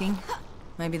my liking.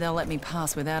 Maybe they'll let me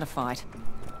pass without a fight.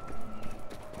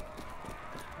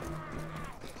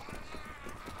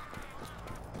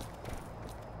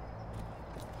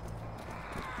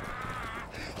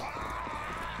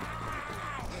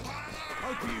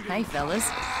 Hey, fellas.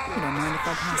 You don't mind if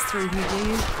I pass through here, do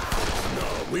you? No,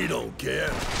 we don't care.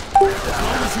 As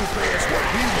long as you pay us what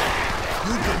we want,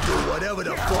 you can do whatever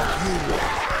the fuck you want.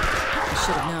 I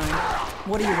should have known.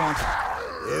 What do you want?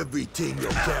 Everything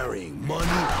you're carrying.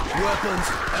 Money, weapons,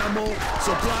 ammo,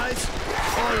 supplies,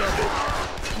 all of it.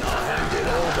 Now hand it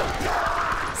over.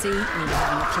 See, we were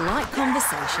having a polite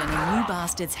conversation and you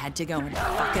bastards had to go and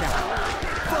fuck it up.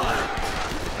 Fine.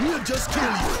 We'll just kill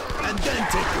you, and then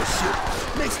take your shit.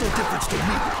 Makes no difference to me.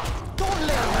 Don't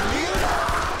let him live!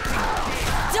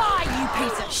 Die, you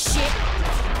piece of shit!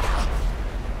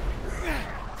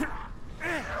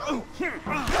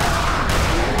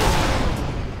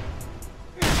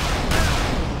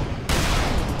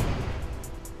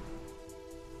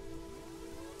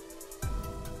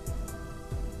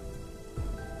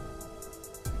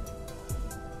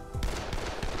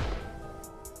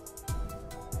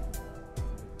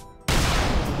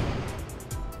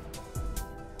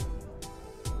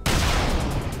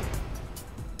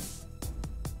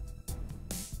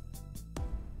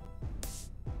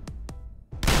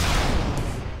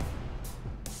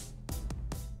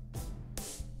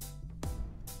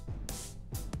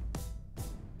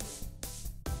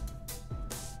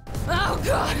 Oh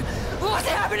God! What's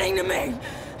happening to me?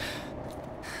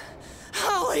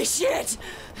 Holy shit!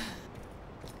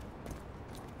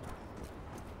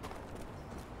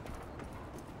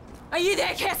 Are you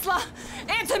there, Kessler?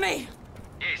 Answer me!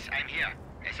 Yes, I'm here.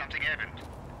 Has something happened?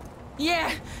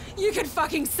 Yeah, you could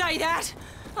fucking say that!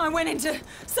 I went into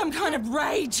some kind of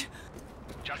rage.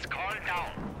 Just calm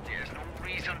down. There's no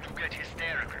reason to get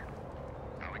hysterical.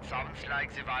 Now it sounds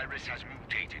like the virus has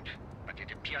mutated, but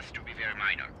it appears to be very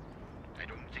minor. I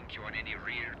don't think you're in any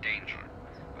real danger,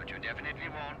 but you definitely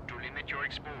want to limit your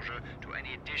exposure to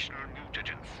any additional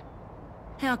mutagens.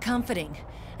 How comforting.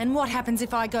 And what happens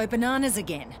if I go bananas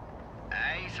again?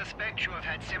 I suspect you have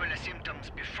had similar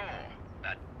symptoms before,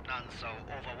 but none so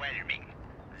overwhelming.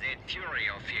 That fury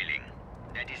you're feeling,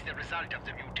 that is the result of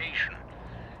the mutation.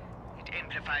 It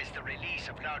amplifies the release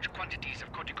of large quantities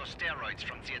of corticosteroids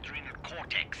from the adrenal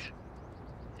cortex.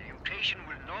 The mutation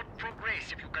will not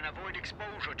progress if you can avoid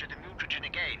exposure to the mutagen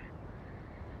again.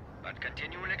 But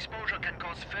continual exposure can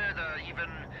cause further, even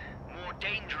more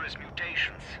dangerous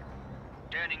mutations,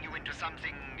 turning you into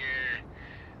something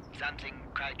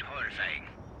quite horrifying.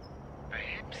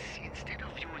 Perhaps instead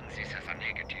of viewing this as a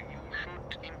negative, you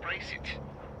should embrace it.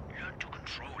 Learn to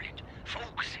control it,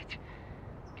 focus it.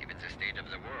 Given the state of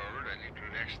the world, a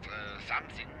little extra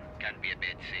something can be a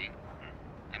bad thing.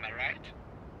 Am I right?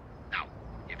 Now,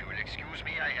 if you will excuse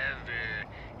me, I have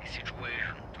a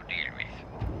situation to deal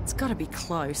with. It's gotta be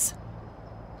close.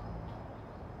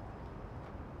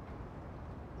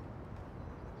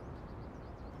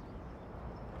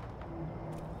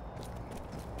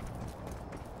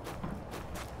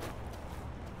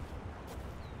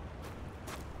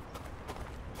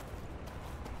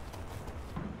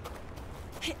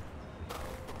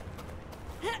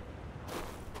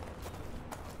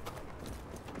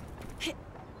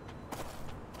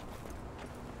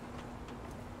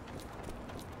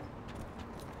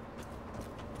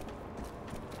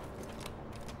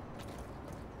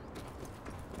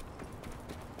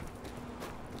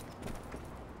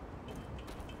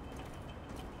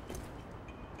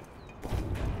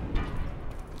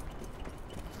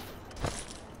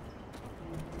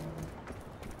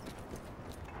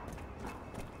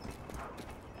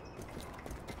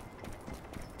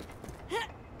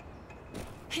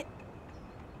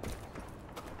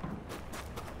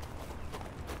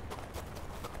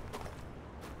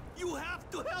 You have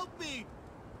to help me!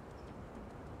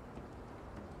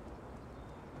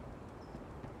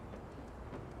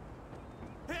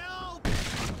 Help!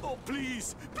 Oh,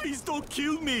 please! Please don't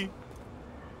kill me!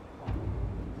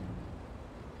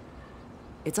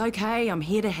 It's okay, I'm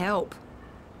here to help.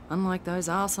 Unlike those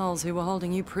assholes who were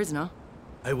holding you prisoner.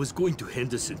 I was going to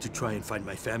Henderson to try and find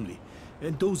my family,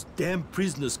 and those damn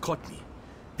prisoners caught me.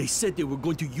 They said they were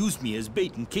going to use me as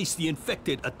bait in case the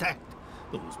infected attacked.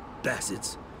 Those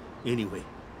bastards. Anyway,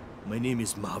 my name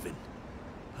is Marvin.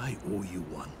 I owe you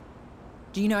one.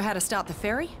 Do you know how to start the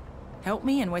ferry? Help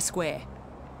me and we're square.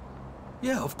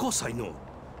 Yeah, of course I know.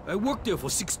 I worked there for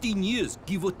 16 years,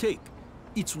 give or take.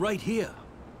 It's right here.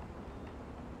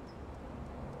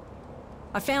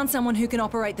 I found someone who can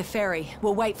operate the ferry.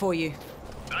 We'll wait for you.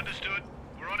 Understood.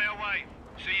 We're on our way.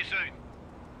 See you soon.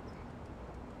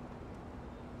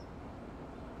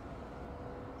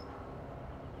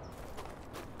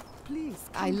 Please,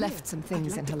 I left some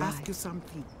things I'd like in her to ask life. you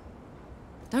something.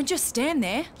 Don't just stand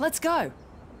there. Let's go.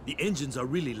 The engines are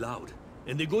really loud,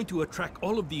 and they're going to attract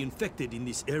all of the infected in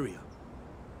this area.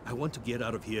 I want to get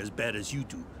out of here as bad as you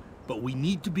do, but we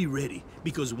need to be ready,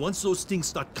 because once those things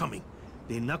start coming,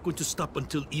 they're not going to stop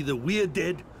until either we're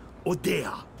dead or they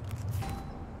are.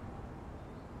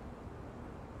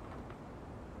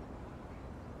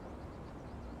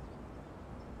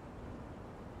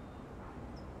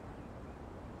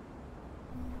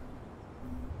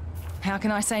 How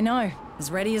can I say no?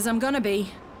 As ready as I'm gonna be.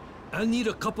 I'll need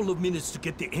a couple of minutes to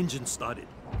get the engine started.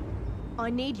 I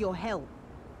need your help.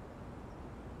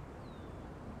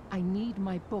 I need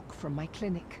my book from my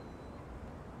clinic.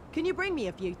 Can you bring me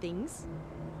a few things?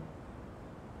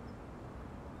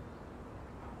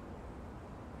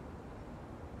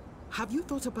 Have you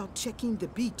thought about checking the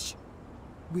beach?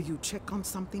 Will you check on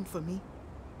something for me?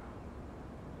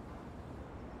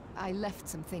 I left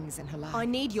some things in her life. I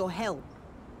need your help.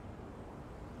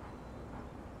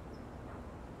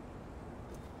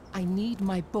 I need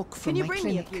my book from Can you my bring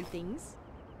clinic. me a few things?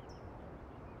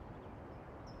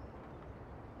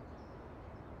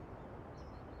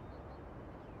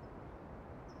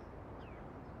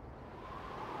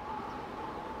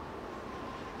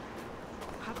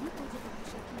 Have you thought about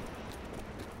checking?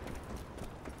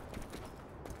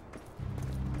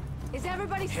 Is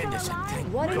everybody still Henderson, alive?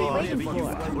 thank What are we God. waiting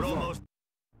Yeah, but for? we're almost...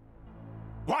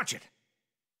 Watch it!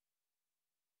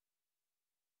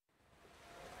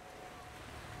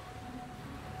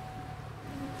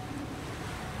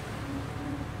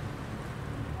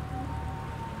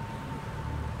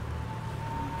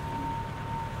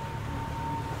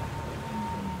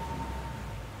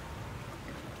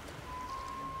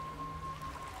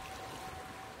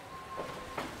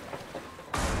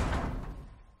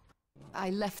 I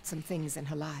left some things in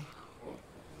her life.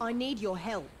 I need your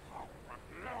help.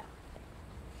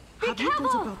 Have you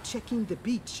thought about checking the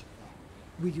beach?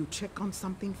 Will you check on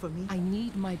something for me? I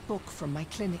need my book from my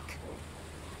clinic.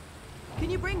 Can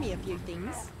you bring me a few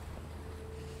things?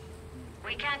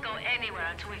 We can't go anywhere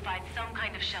until we find some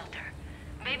kind of shelter.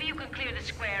 Maybe you can clear the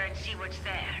square and see what's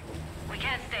there. We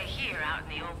can't stay here out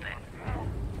in the open.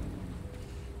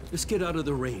 Let's get out of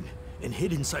the rain and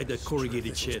head inside that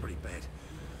corrugated shed. Pretty bad.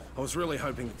 I was really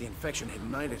hoping that the infection had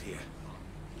made it here.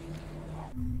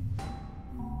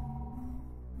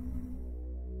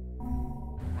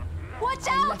 Watch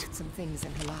out! I left some things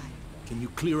in her life. Can you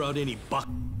clear out any buck?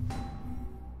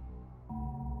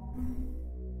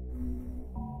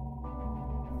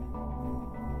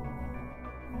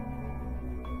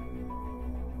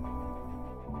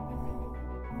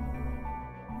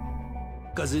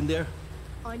 In there?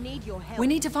 I need your help. We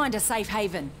need to find a safe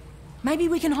haven. Maybe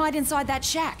we can hide inside that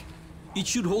shack. It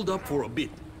should hold up for a bit,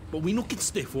 but we know it can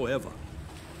stay forever.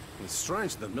 It's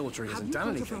strange the military Have hasn't you done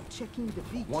thought anything. about checking the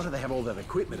beach? Why do they have all that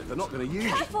equipment if they're not going to use it?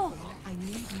 Careful! I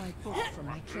need my book from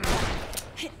my clinic.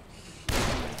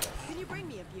 Can you bring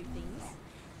me a few things?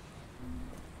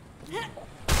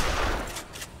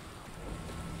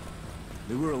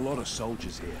 There were a lot of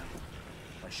soldiers here.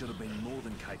 I should have been more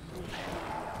than capable of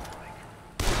handling the outbreak.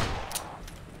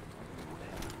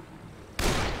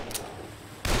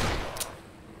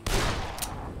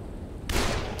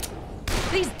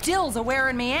 These dills are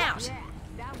wearing me out.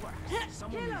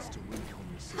 Someone needs to recon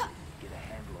the city, get a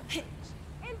handle on things.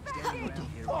 Standing around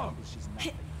here accomplishes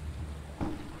nothing.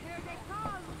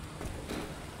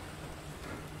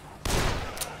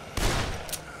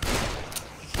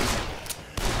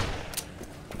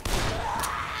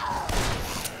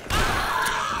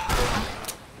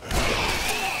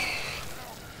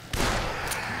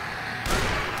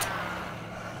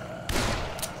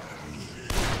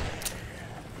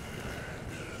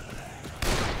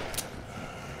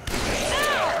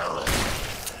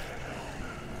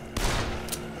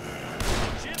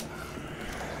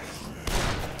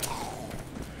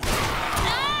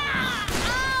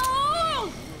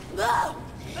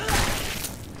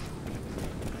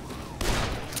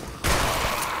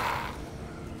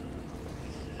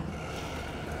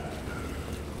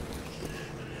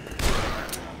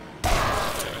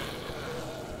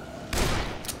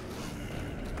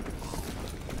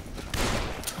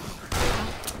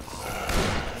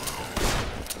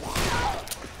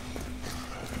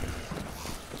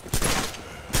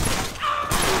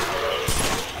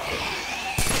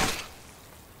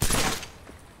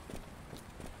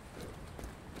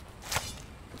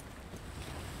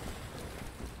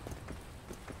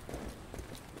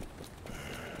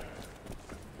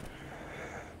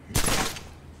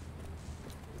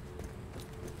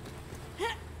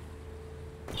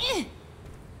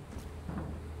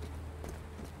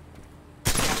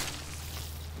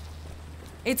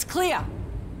 It's clear.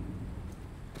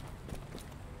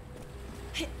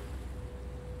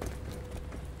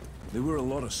 There were a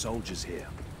lot of soldiers here.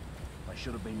 I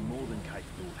should have been more than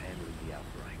capable of handling the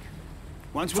outbreak.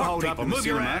 Once we're holed up in the move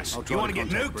your cinema, ass. I'll You try wanna to get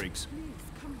contact nuked? Briggs.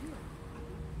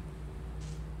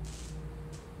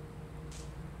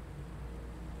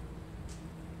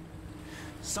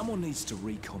 Someone needs to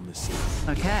recon the city.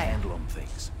 Okay. Get a handle on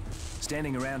things.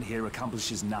 Standing around here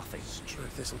accomplishes nothing.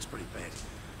 Truth, this looks pretty bad.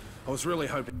 I was really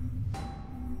hoping...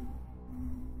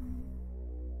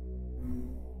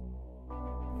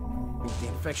 the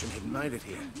infection had made it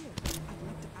here.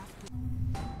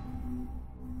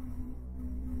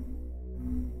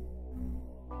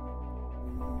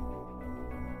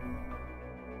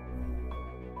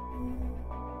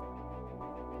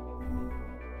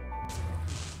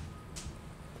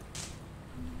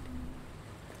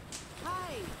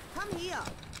 Hey, come here.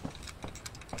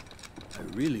 I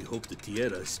really hope the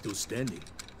Tierra is still standing.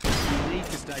 We need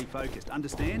to stay focused,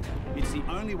 understand? It's the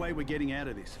only way we're getting out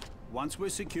of this. Once we're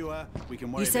secure, we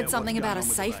can worry You said about something what's about going a on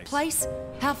with the safe base. place?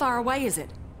 How far away is it?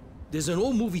 There's an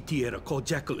old movie theater called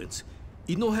Jacqueline's.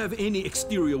 It don't have any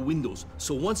exterior windows,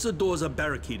 so once the doors are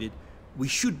barricaded, we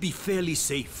should be fairly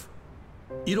safe.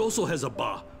 It also has a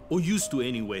bar, or used to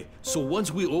anyway, so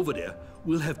once we're over there,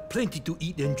 we'll have plenty to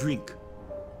eat and drink.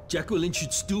 Jacqueline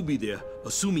should still be there,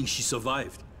 assuming she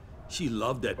survived. She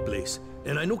loved that place,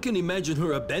 and I no can imagine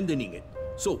her abandoning it.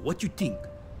 So, what you think?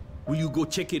 Will you go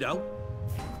check it out?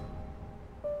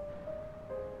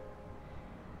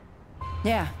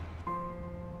 Yeah.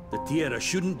 The Tierra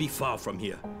shouldn't be far from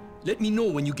here. Let me know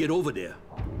when you get over there.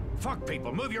 Fuck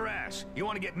people, move your ass. You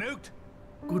want to get nuked?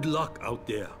 Good luck out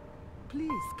there.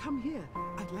 Please, come here.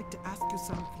 I'd like to ask you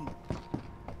something.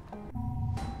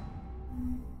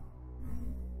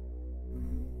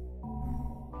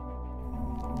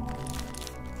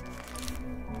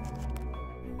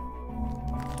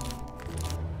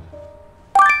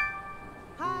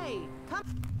 Hey,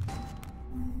 come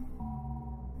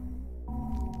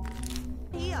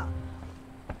here.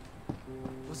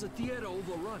 Was the Tierra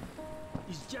overrun?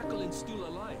 Is Jacqueline still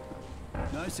alive?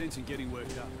 No sense in getting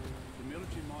worked up. The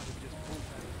military might have just pulled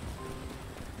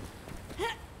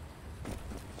back.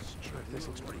 Truth, this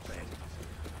looks pretty bad.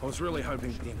 I was really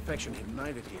hoping the infection had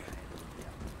made it here.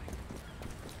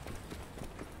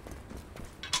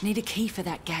 Need a key for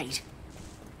that gate.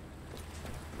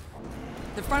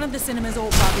 The front of the cinema's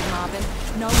all buggered, Marvin.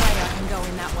 No way I can go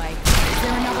in that way. Is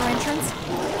there another entrance?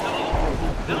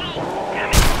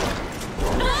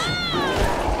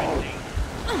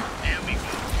 There we go.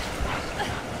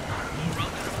 More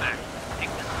road to the back.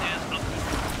 Take the stairs up.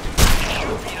 There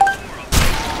should be a door up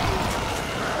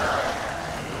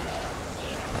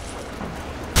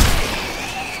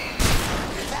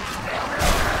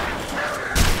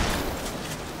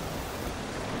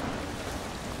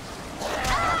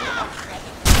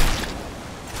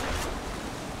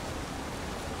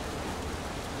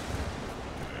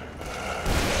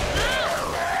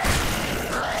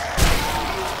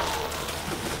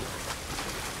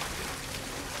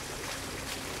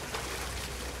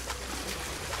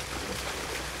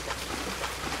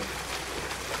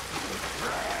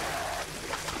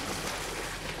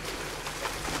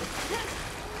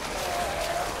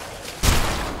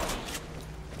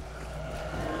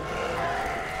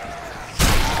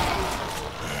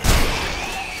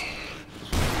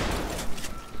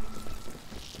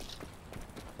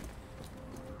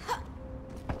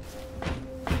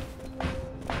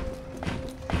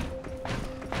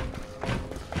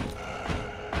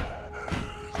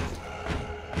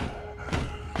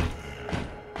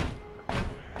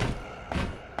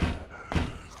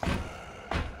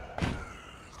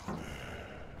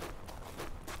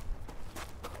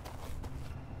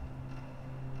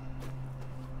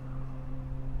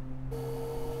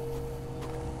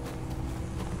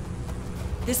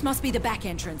This must be the back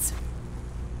entrance.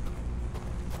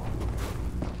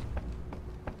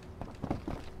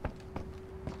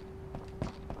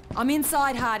 I'm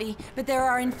inside, Hardy, but there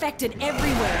are infected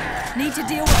everywhere. Need to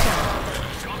deal with them.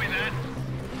 Copy that.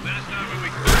 Let us know when we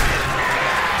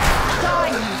Die,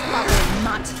 you fucking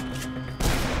mutt!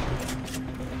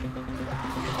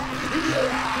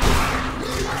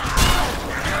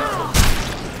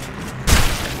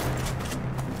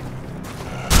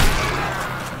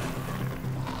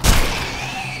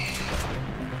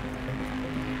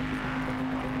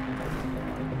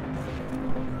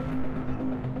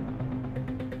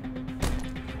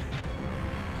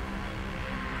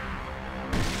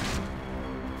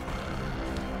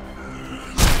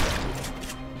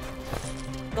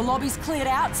 The lobby's cleared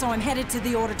out, so I'm headed to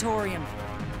the auditorium.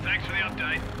 Thanks for the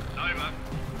update. Over.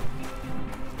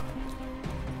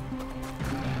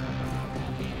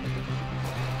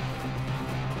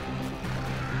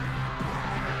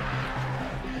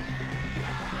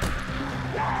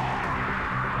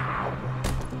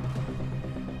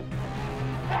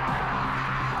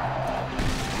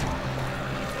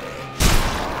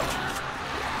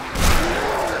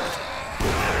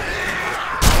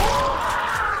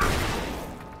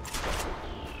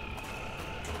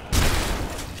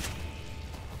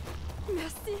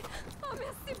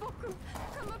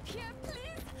 up here,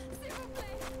 please? S'il vous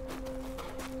plaît.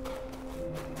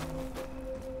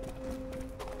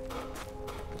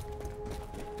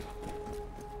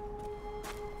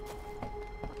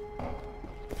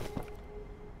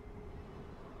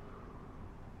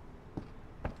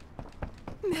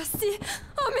 Merci.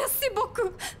 Oh, merci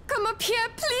beaucoup. Come up here,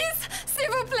 please. S'il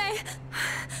vous plaît.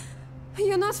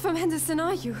 You're not from Henderson,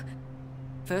 are you?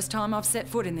 First time I've set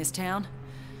foot in this town.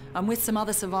 I'm with some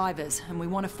other survivors, and we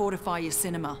want to fortify your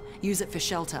cinema. Use it for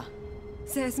shelter.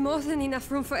 There's more than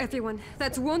enough room for everyone.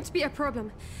 That won't be a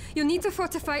problem. You need to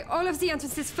fortify all of the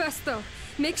entrances first, though.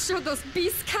 Make sure those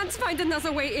beasts can't find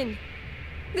another way in.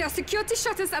 There are security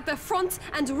shutters at the front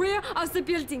and rear of the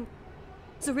building.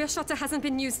 The rear shutter hasn't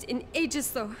been used in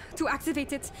ages, though. To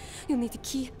activate it, you'll need a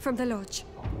key from the lodge.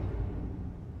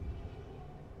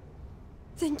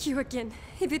 Thank you again.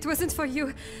 If it wasn't for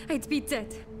you, I'd be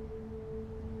dead.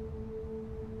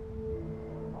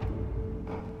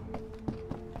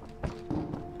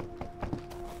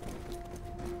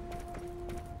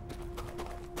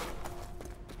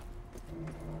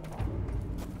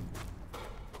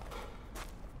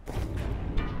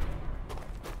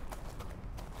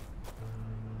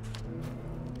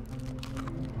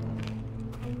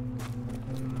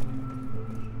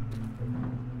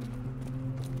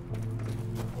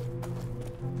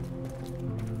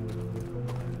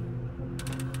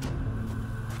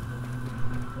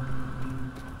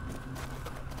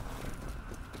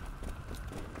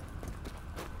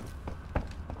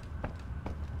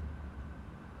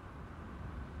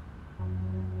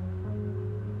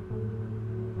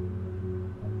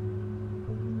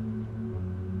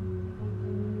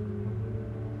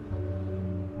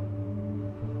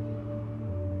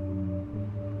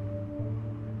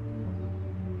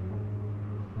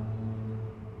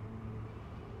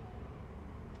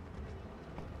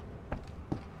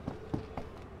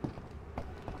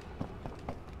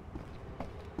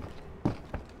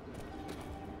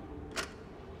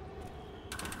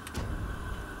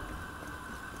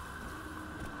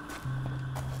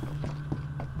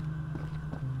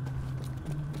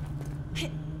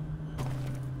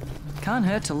 Can't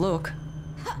hurt to look.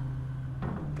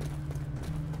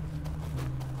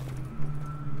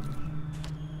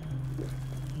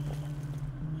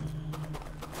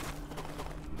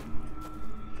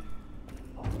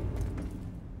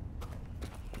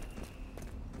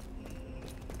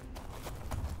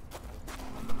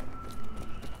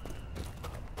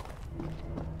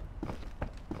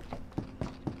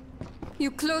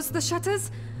 You closed the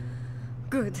shutters?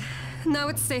 Good. Now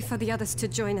it's safe for the others to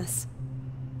join us.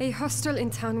 A hostel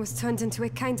in town was turned into a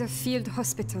kind of field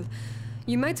hospital.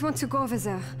 You might want to go over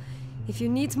there. If you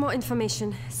need more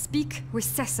information, speak with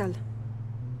Cecil.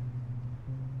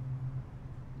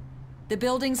 The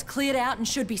building's cleared out and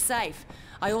should be safe.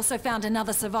 I also found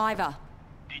another survivor.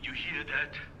 Did you hear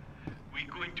that?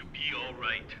 We're going to be all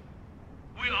right.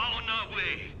 We're all on our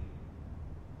way.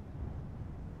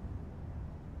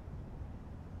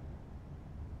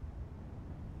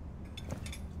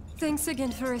 Thanks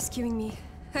again for rescuing me.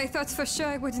 I thought for sure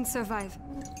I wouldn't survive.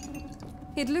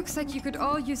 It looks like you could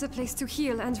all use a place to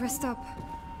heal and rest up.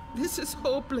 This is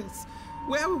hopeless.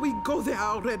 Where will we go? They're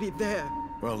already there.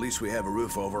 Well, at least we have a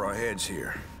roof over our heads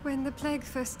here. When the plague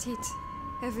first hit,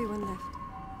 everyone left.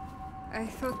 I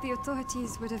thought the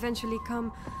authorities would eventually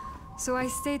come, so I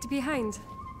stayed behind.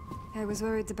 I was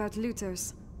worried about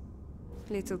looters.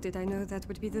 Little did I know that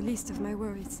would be the least of my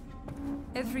worries.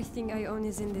 Everything I own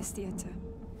is in this theater.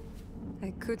 I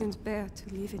couldn't bear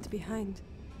to leave it behind.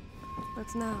 But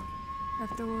now,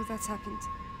 after all that's happened,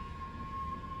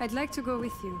 I'd like to go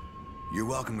with you. You're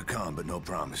welcome to come, but no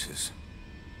promises.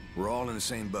 We're all in the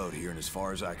same boat here, and as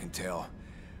far as I can tell,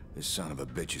 this son of a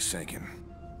bitch is sinking.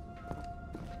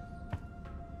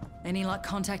 Any luck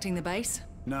contacting the base?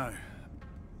 No.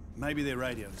 Maybe their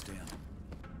radio's down.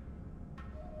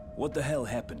 What the hell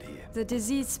happened here? The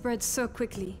disease spread so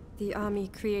quickly, the army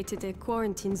created a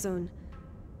quarantine zone.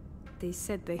 They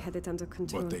said they had it under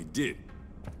control. But they did.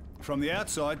 From the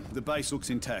outside, the base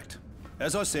looks intact.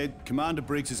 As I said, Commander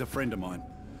Briggs is a friend of mine.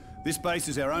 This base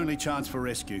is our only chance for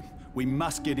rescue. We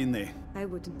must get in there. I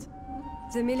wouldn't.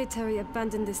 The military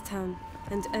abandoned this town,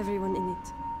 and everyone in it.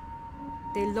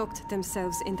 They locked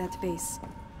themselves in that base.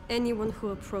 Anyone who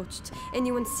approached,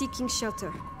 anyone seeking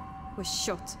shelter, was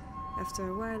shot. After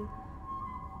a while,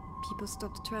 people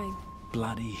stopped trying.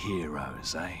 Bloody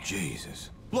heroes, eh?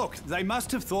 Jesus. Look, they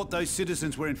must have thought those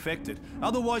citizens were infected.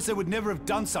 Otherwise, they would never have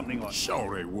done something like...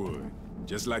 Sure they would.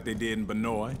 Just like they did in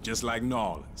Benoit, just like New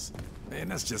Orleans.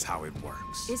 And that's just how it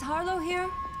works. Is Harlow here?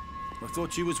 I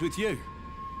thought she was with you.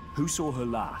 Who saw her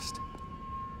last?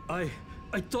 I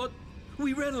thought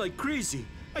we ran like crazy.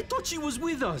 I thought she was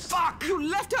with us. Fuck! You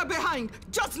left her behind,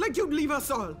 just like you'd leave us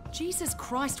all. Jesus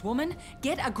Christ, woman.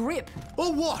 Get a grip.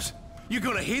 Or what? You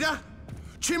gonna hit her?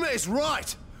 Chima is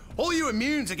right. All you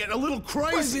immunes are getting a little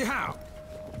crazy. Crazy how?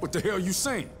 What the hell are you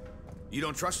saying? You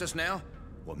don't trust us now?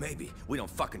 Well, maybe. We don't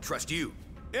fucking trust you.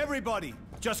 Everybody,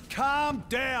 just calm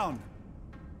down.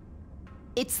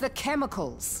 It's the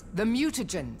chemicals, the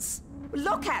mutagens.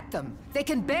 Look at them. They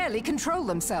can barely control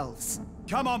themselves.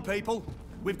 Come on, people.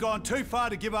 We've gone too far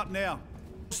to give up now.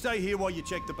 Stay here while you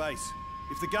check the base.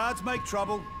 If the guards make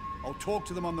trouble, I'll talk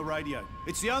to them on the radio.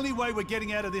 It's the only way we're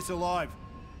getting out of this alive.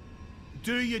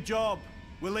 Do your job.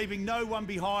 We're leaving no one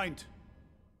behind.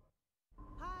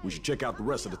 We should check out the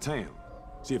rest of the town.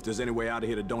 See if there's any way out of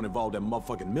here that don't involve that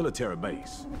motherfucking military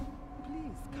base.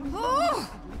 Please, come on.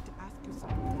 I'd like to ask you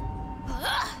something.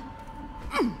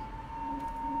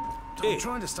 Hey, I'm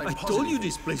trying to stay I positive. told you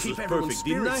this place Keep was everyone's perfect,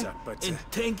 didn't I? spirits up, but, and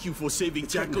thank you for saving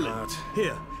it's getting Jacqueline. hard.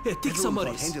 Here, take some of Everyone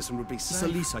thought this. Henderson would be It's the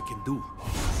safe. least I can do.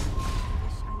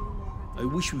 I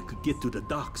wish we could get to the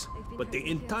docks, but the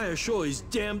entire shore is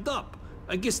jammed up.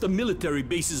 I guess the military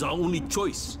base is our only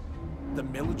choice. The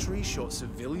military shot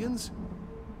civilians?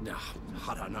 No,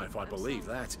 I don't know if I believe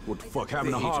that. What the fuck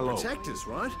happened They're to here Harlow? to protect us,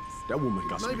 right? That woman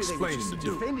got some Maybe they were explaining just to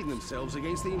do. defending themselves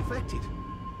against the infected.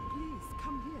 Please,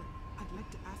 come here. I'd like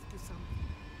to ask you something.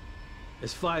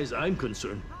 As far as I'm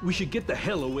concerned, we should get the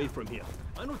hell away from here.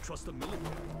 I don't trust the military.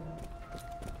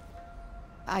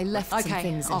 I left some Okay,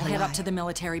 things in I'll her head up line. to the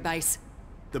military base.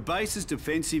 The base's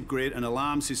defensive grid and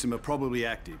alarm system are probably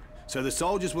active, so the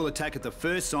soldiers will attack at the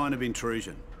first sign of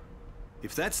intrusion.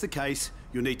 If that's the case,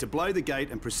 you'll need to blow the gate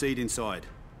and proceed inside.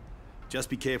 Just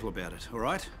be careful about it, all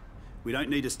right? We don't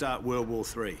need to start World War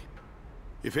III.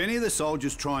 If any of the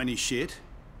soldiers try any shit,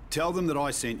 tell them that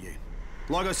I sent you.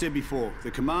 Like I said before,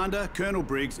 the commander, Colonel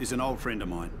Briggs, is an old friend of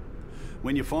mine.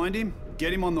 When you find him,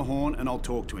 get him on the horn and I'll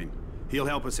talk to him. He'll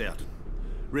help us out.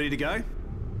 Ready to go?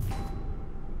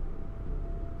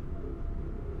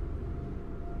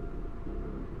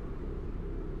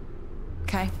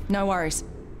 Okay, no worries.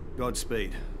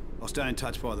 Godspeed. I'll stay in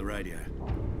touch by the radio.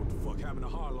 What the fuck happened to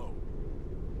Harlow?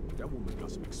 That woman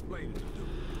got some explaining to do.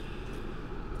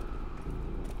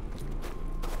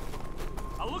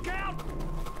 Look out!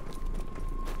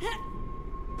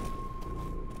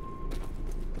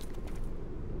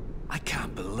 I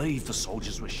can't believe the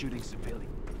soldiers were shooting civilians.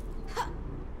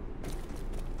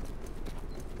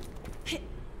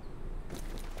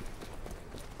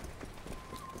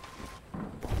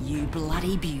 You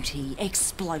bloody beauty.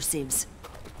 Explosives.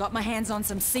 Got my hands on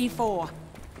some C4.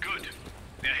 Good.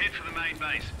 Now head for the main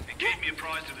base and keep me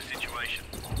apprised of the situation.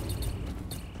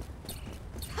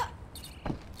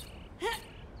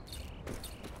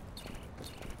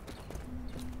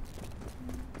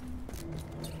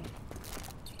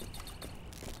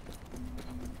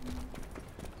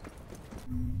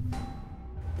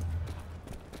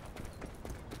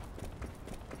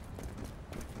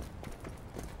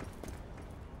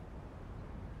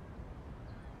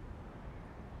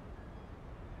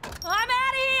 I'm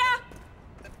out of here!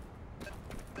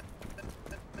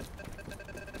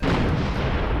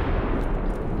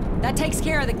 That takes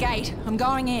care of the gate. I'm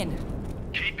going in.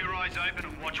 Keep your eyes open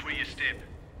and watch where you step.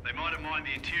 They might have mined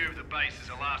the interior of the base as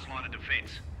a last line of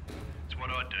defense. It's what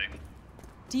I'd do.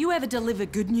 Do you ever deliver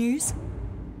good news?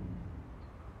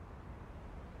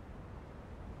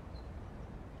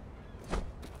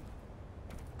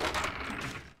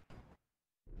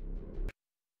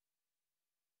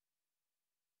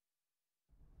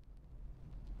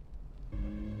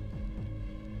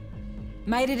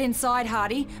 Made it inside,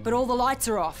 Hardy, but all the lights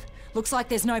are off. Looks like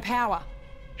there's no power.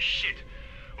 Shit.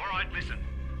 All right, listen.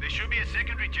 There should be a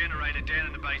secondary generator down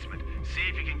in the basement. See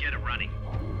if you can get it running.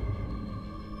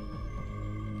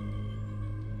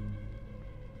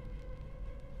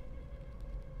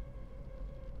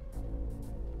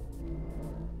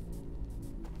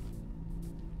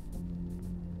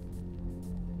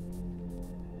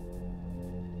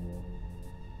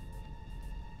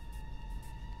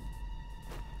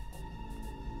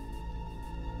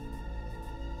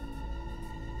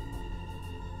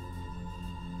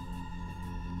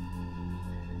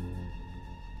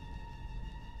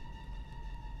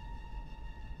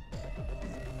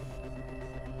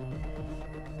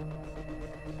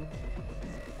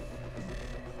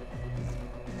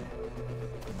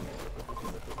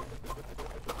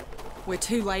 We're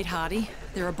too late, Hardy.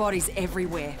 There are bodies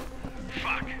everywhere.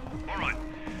 Fuck. All right.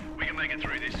 We can make it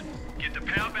through this. Get the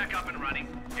power back up and running.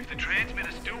 If the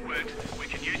transmitter still works, we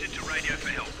can use it to radio for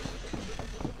help.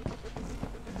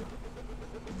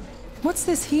 What's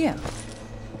this here?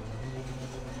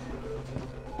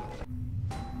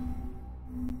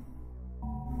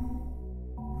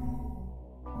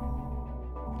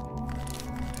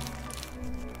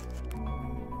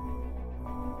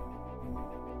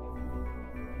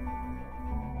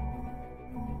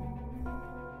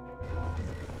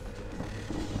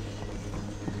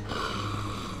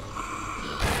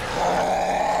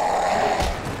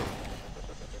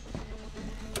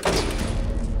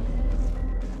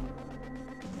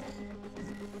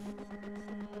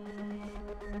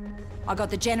 I got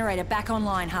the generator back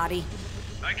online, Hardy.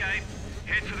 Okay,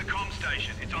 head for the comm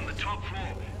station. It's on the top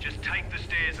floor. Just take the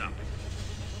stairs up.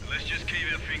 And let's just keep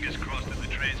our fingers crossed that the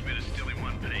transmitter's still in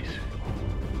one piece.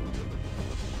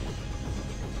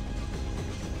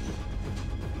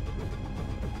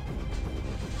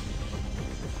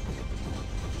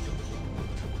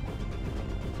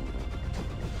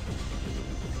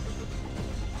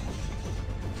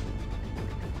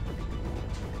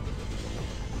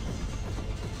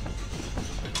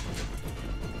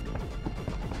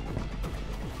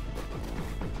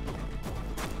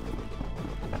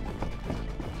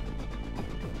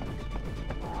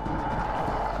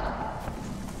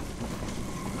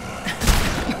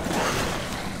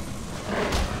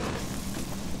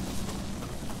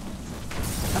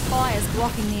 Fire's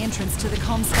blocking the entrance to the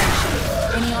comm station.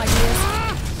 Any ideas?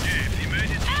 Yeah, if the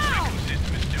emergency sprinkler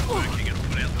system is still working, it'll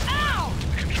put out the fire.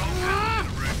 The control panel's in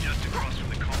a room just across from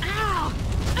the comm station.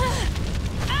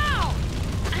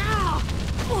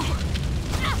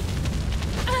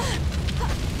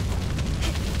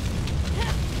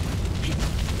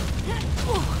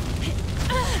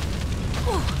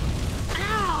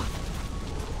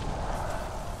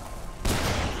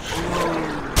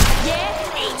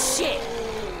 Yeah, eat shit!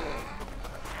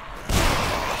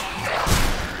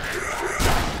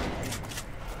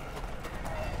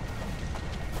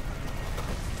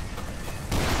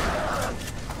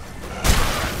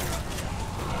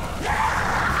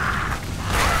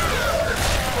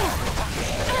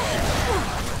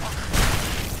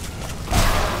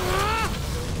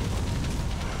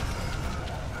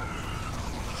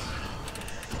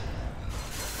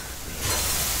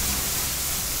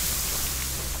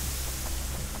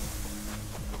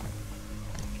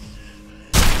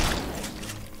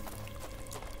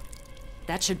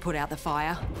 That should put out the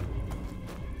fire.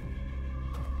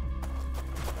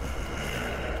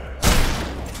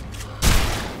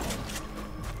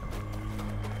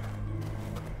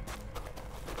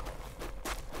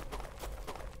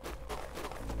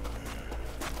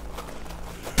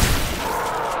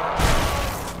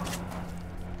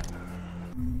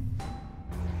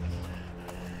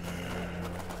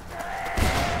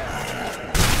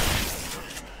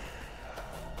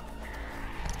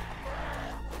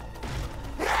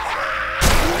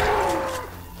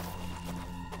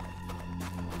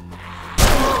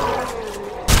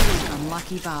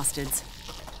 Unlucky bastards.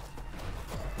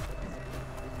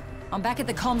 I'm back at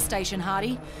the comm station,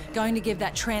 Hardy. Going to give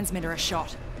that transmitter a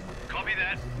shot. Copy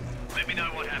that. Let me know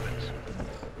what happens.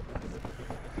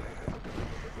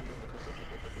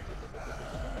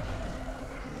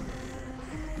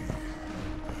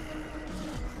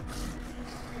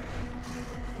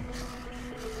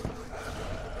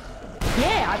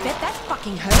 Yeah, I bet that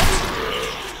fucking hurt.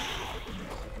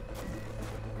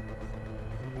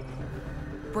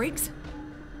 Briggs?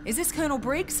 Is this Colonel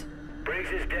Briggs? Briggs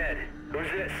is dead. Who's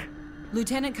this?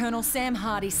 Lieutenant Colonel Sam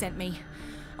Hardy sent me.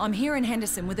 I'm here in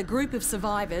Henderson with a group of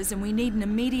survivors and we need an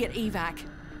immediate evac.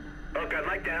 Look, I'd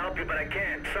like to help you, but I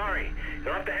can't. Sorry.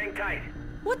 You'll have to hang tight.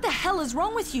 What the hell is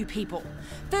wrong with you people?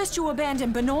 First you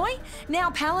abandoned Benoy, now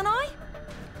Pal and I?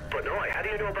 Benoy? How do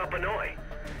you know about Benoy?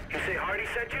 You say Hardy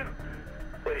sent you?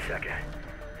 Wait a second.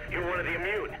 You're one of the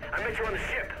immune. I met you on the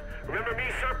ship. Remember me,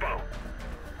 Serpo?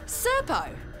 Serpo?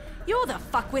 You're the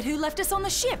fuckwit who left us on the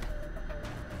ship.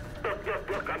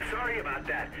 Look, I'm sorry about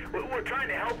that. We're trying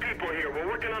to help people here. We're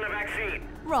working on a vaccine.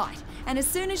 Right, and as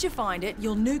soon as you find it,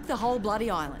 you'll nuke the whole bloody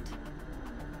island.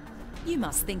 You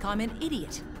must think I'm an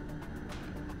idiot.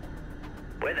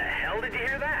 Where the hell did you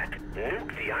hear that?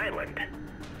 Nuke the island.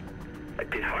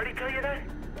 Did Hardy tell you that?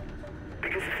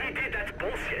 Because if he did, that's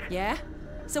bullshit. Yeah?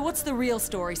 So what's the real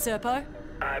story, Serpo?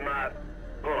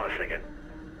 Hold on a second.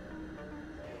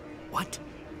 What?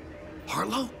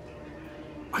 Harlow?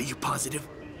 Are you positive?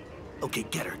 Okay,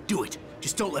 get her. Do it.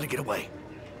 Just don't let her get away.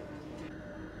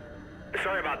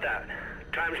 Sorry about that.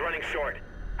 Time's running short.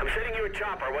 I'm sending you a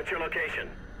chopper. What's your location?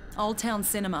 Old Town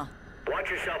Cinema. Watch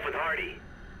yourself with Hardy.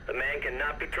 The man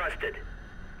cannot be trusted.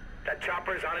 That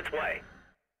chopper's on its way.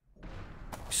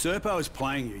 Serpo is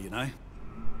playing you, you know.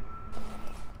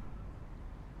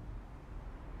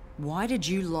 Why did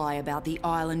you lie about the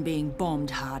island being bombed,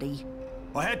 Hardy?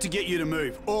 I had to get you to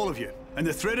move, all of you. And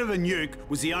the threat of a nuke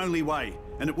was the only way.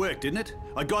 And it worked, didn't it?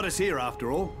 I got us here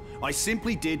after all. I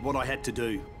simply did what I had to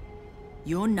do.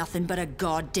 You're nothing but a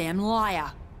goddamn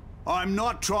liar. I'm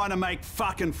not trying to make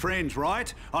fucking friends,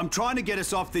 right? I'm trying to get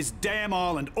us off this damn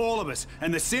island, all of us.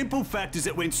 And the simple fact is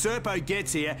that when Serpo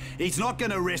gets here, he's not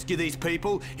gonna rescue these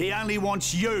people. He only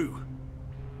wants you.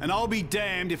 And I'll be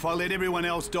damned if I let everyone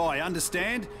else die,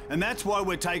 understand? And that's why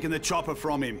we're taking the chopper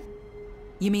from him.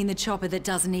 You mean the chopper that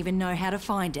doesn't even know how to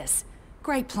find us?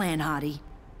 Great plan, Hardy.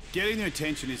 Getting their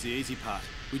attention is the easy part.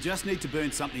 We just need to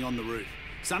burn something on the roof.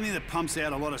 Something that pumps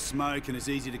out a lot of smoke and is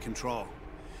easy to control.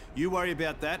 You worry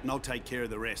about that and I'll take care of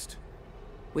the rest.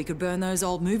 We could burn those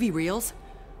old movie reels.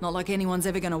 Not like anyone's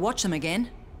ever gonna watch them again.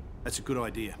 That's a good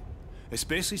idea.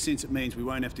 Especially since it means we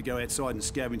won't have to go outside and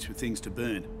scavenge for things to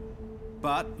burn.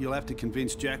 But you'll have to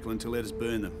convince Jacqueline to let us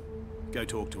burn them. Go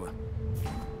talk to her.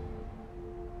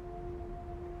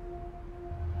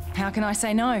 How can I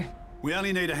say no? We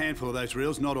only need a handful of those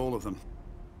reels, not all of them.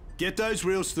 Get those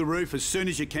reels to the roof as soon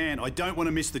as you can. I don't want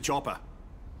to miss the chopper.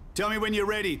 Tell me when you're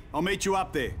ready. I'll meet you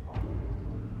up there.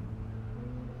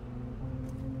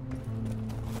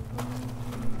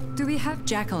 Do we have...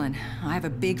 Jacqueline, I have a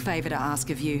big favor to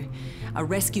ask of you. A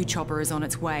rescue chopper is on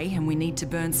its way, and we need to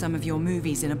burn some of your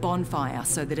movies in a bonfire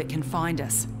so that it can find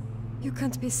us. You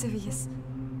can't be serious.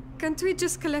 Can't we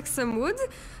just collect some wood?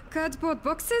 Cardboard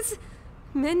boxes?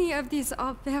 Many of these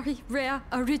are very rare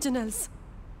originals.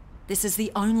 This is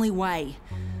the only way.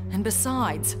 And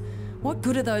besides, what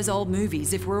good are those old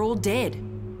movies if we're all dead?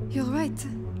 You're right.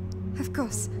 Of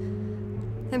course.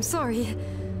 I'm sorry.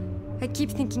 I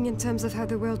keep thinking in terms of how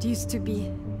the world used to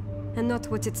be, and not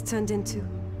what it's turned into.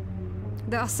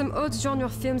 There are some old genre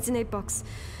films in a box.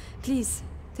 Please,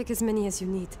 take as many as you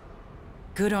need.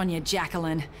 Good on you,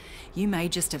 Jacqueline. You may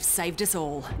just have saved us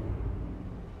all.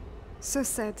 So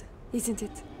sad, isn't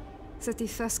it? That the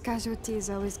first casualty is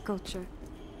always culture.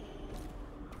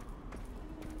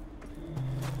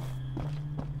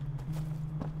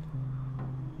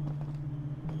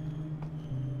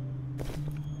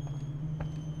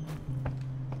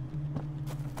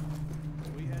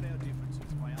 We had our differences,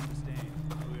 I understand.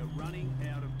 We are running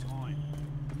out of time.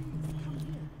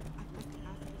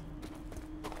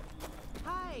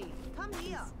 Hey, come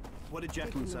here. What did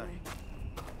Jacqueline say?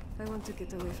 I want to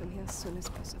get away from here as soon as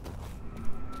possible.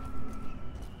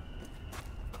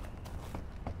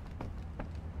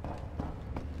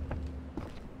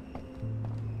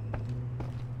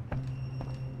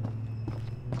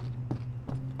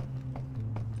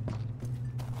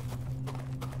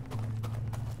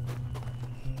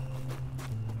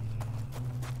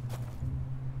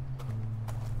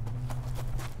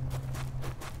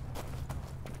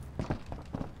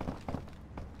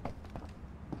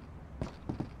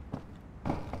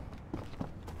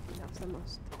 The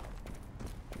most.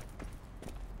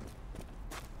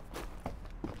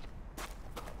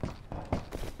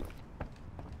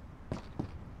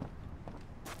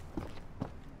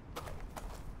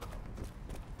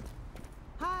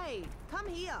 Hey, come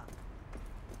here.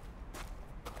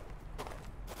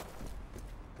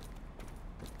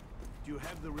 Do you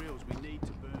have the reels we need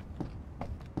to burn?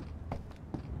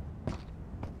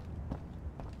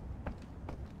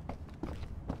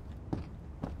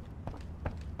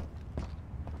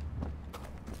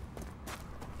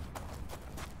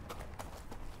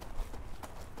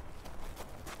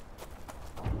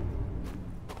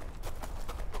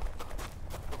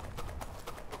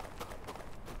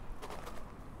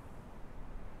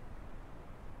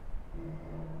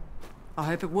 I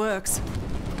hope it works.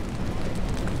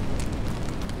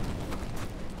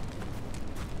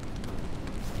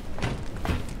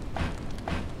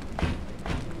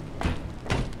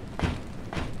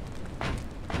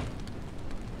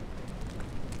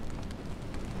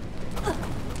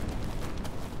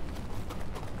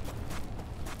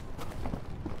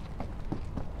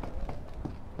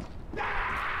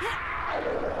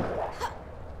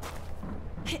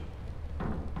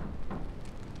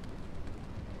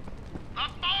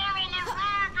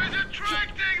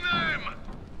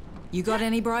 You got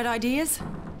any bright ideas?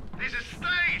 There's a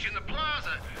stage in the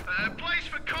plaza, a place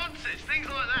for concerts, things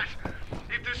like that.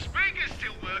 If the speakers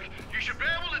still work, you should be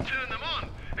able to turn them on.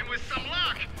 And with some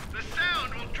luck, the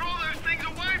sound will draw those things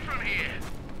away from here.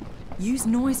 Use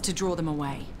noise to draw them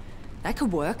away. That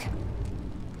could work.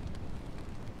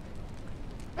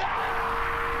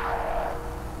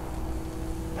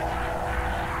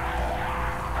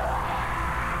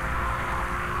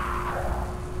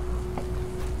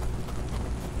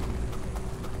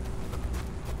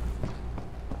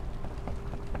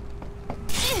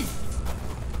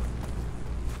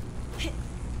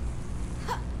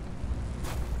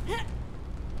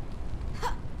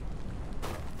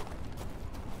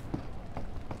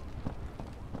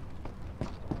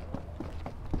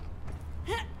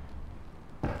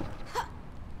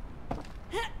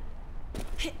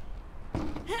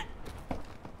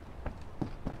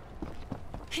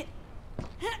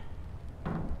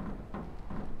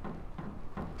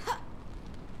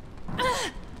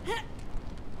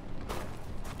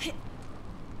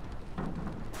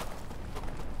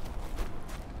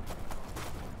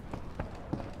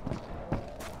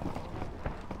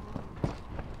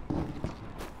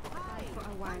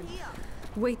 time.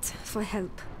 Wait for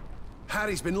help.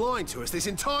 Hattie's been lying to us this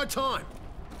entire time.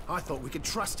 I thought we could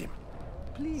trust him.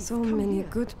 Please, So come many here.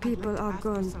 good people are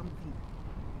gone.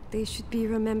 They should be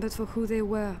remembered for who they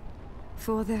were,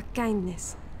 for their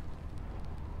kindness.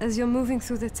 As you're moving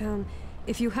through the town,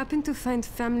 if you happen to find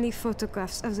family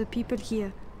photographs of the people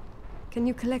here, can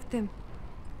you collect them?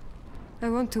 I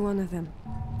want to honor them.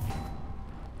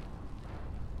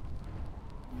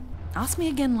 Ask me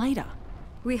again later.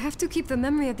 We have to keep the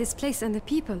memory of this place and the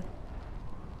people.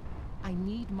 I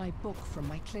need my book from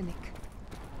my clinic.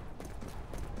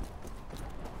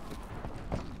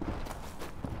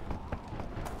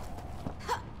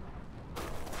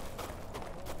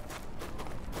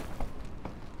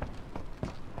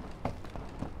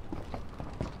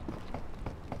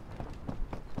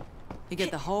 You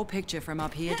get the whole picture from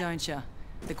up here, don't you?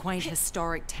 The quaint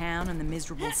historic town and the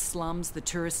miserable slums the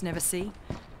tourists never see.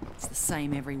 It's the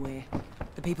same everywhere.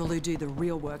 The people who do the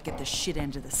real work get the shit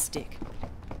end of the stick.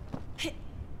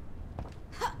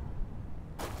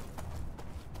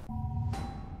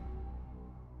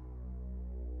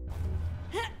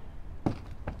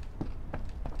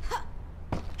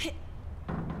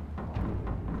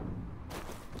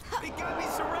 They got me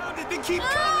surrounded! They keep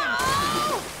coming!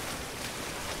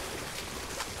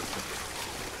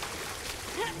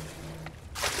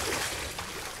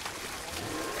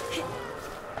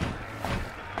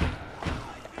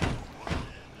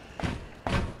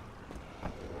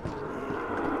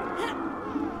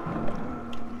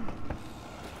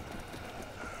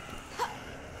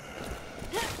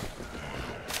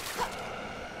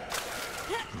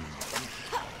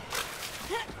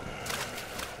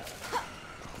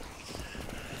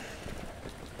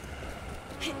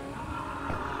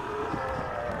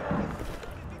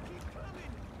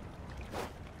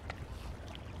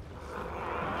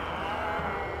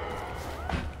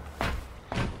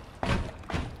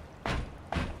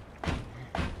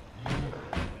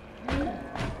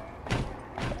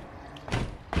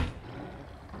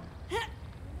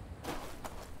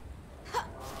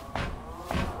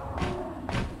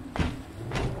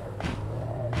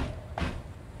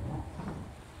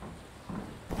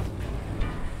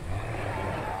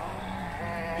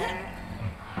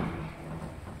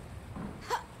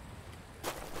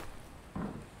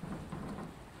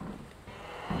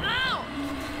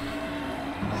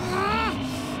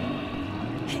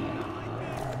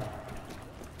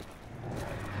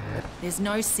 There's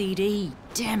no CD.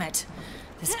 Damn it.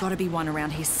 There's got to be one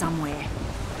around here somewhere.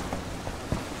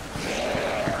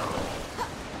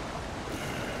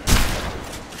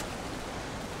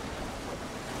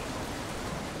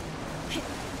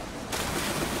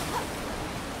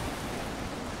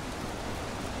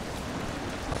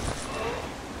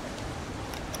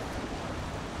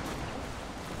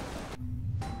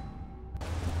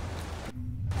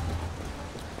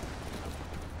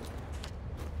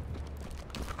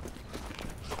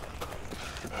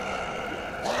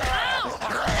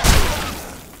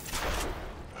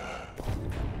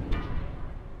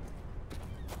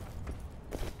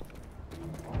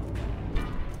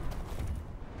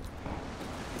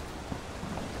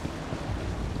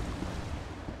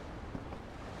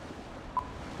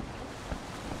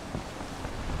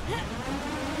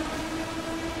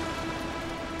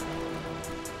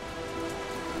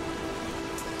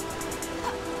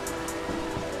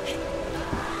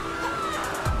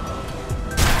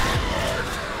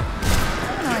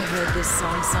 Heard this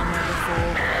song somewhere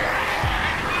before.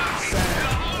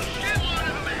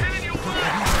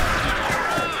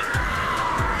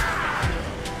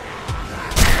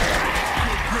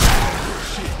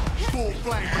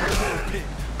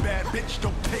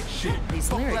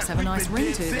 These lyrics have a nice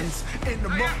ring to them. In the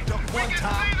mucked up one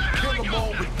time, kill them all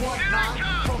with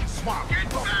 1-9 from the swamp,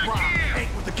 from the rhyme.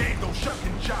 Ain't with the game, no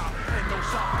shucking job, and no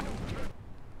song.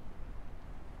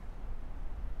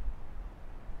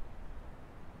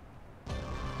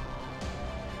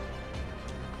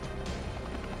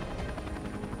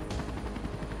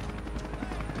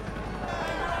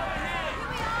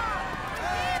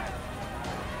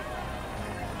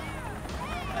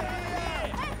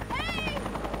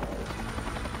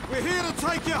 We're here to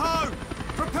take you home!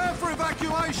 Prepare for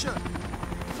evacuation!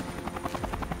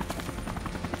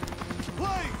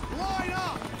 Please, line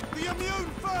up! The immune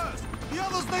first! The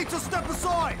others need to step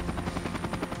aside!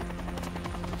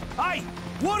 Hey!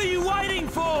 What are you waiting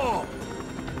for?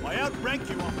 I outrank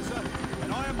you, officer,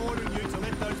 and I am ordering you to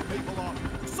let those people off.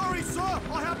 Sorry, sir!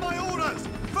 I have my orders!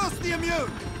 First the immune!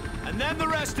 And then the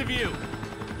rest of you!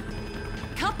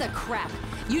 Cut the crap!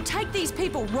 You take these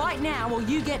people right now or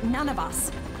you get none of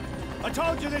us! I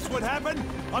told you this would happen!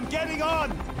 I'm getting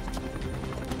on!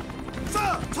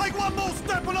 Sir! Take one more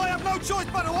step and I have no choice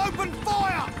but to open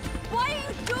fire! Why are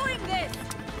you doing this?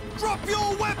 Drop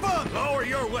your weapon! Lower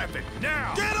your weapon,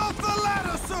 now! Get off the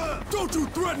ladder, sir! Don't you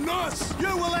threaten us!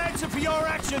 You will answer for your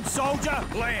actions, soldier!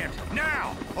 Land,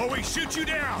 now, or we shoot you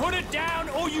down! Put it down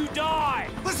or you die!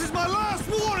 This is my last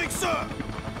warning, sir!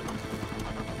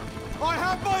 I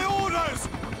have my orders!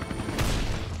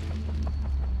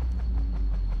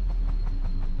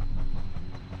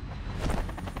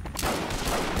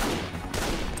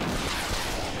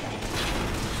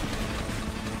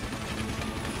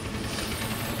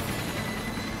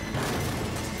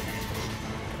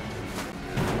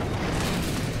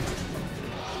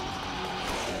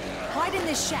 Hide in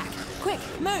this shack. Quick,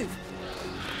 move.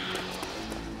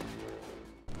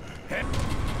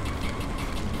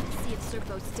 See if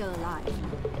Serpo's still alive.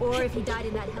 Or if he died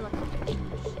in that helicopter.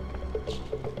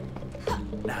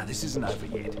 Nah, this isn't over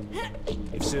yet.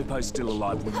 If Serpo's still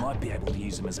alive, we might be able to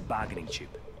use him as a bargaining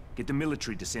chip. Get the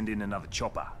military to send in another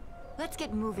chopper. Let's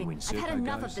get moving. When I've had Serpo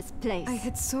enough goes, of this place. I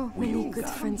had so many good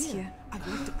friends here.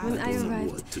 When I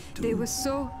arrived, they were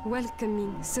so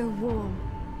welcoming, so warm.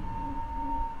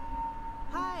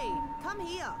 Hey, come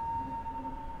here.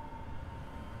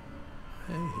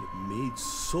 I have made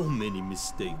so many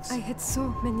mistakes. I had so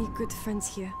many good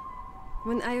friends here.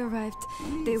 When I arrived,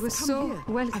 they were come so here.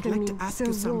 welcoming, I'd like to ask so you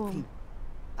warm. something.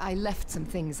 I left some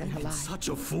things in her life. Such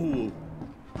a fool.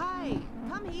 Hey,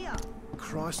 come here.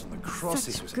 Christ on the cross,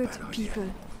 this Such was a good bad idea. people.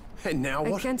 And now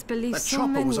what? I can't believe that so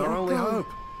chopper many was our are only gone. hope.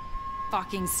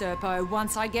 Fucking Serpo,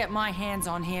 once I get my hands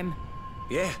on him.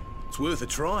 Yeah, it's worth a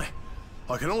try.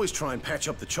 I can always try and patch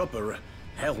up the chopper.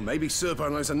 Hell, maybe Serpo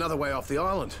knows another way off the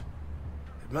island.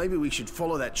 Maybe we should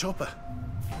follow that chopper.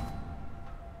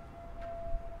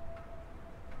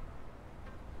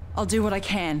 I'll do what I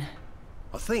can.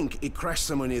 I think it crashed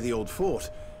somewhere near the old fort.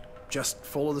 Just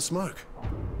follow the smoke.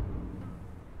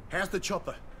 How's the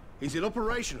chopper? Is it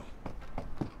operational?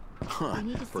 Huh,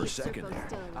 for a second there,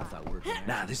 I thought we were...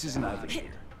 Nah, this isn't over yet.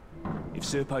 If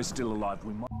Serpo's still alive,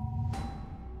 we might...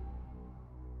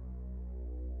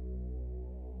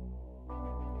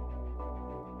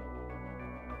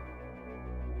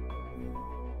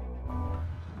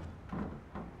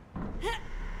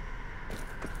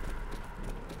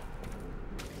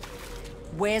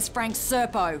 Where's Frank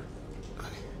Serpo?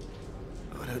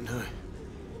 I don't know.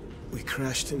 We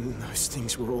crashed and those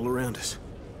things were all around us.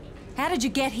 How did you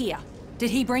get here? Did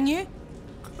he bring you?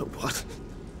 What?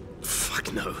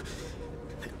 Fuck no.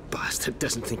 That bastard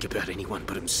doesn't think about anyone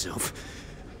but himself.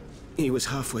 He was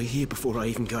halfway here before I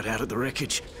even got out of the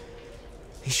wreckage.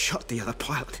 He shot the other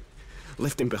pilot.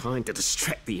 Left him behind to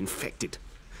distract the infected.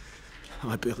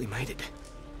 I barely made it.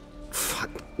 Fuck,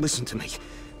 listen to me.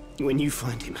 When you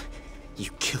find him, you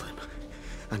kill him.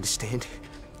 Understand?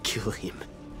 Kill him.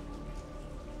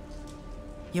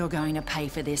 You're going to pay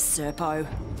for this, Serpo.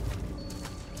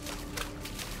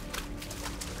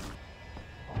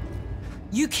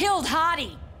 You killed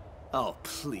Hardy! Oh,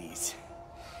 please.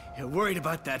 You're worried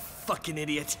about that fucking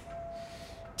idiot?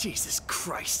 Jesus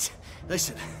Christ.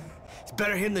 Listen, it's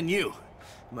better him than you.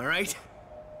 Am I right?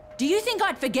 Do you think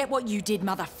I'd forget what you did,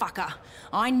 motherfucker?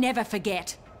 I never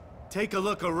forget. Take a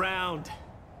look around.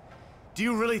 Do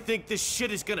you really think this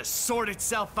shit is gonna sort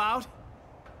itself out?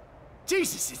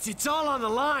 Jesus, it's all on the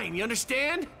line, you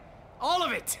understand? All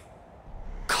of it!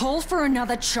 Call for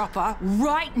another chopper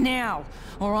right now,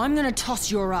 or I'm gonna toss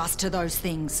your ass to those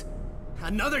things.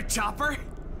 Another chopper?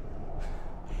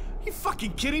 You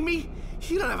fucking kidding me?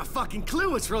 You don't have a fucking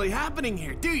clue what's really happening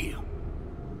here, do you?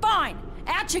 Fine,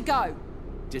 out you go.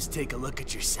 Just take a look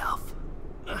at yourself.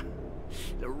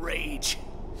 The rage.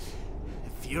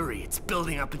 The fury, it's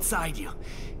building up inside you.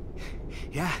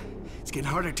 Yeah, it's getting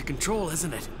harder to control,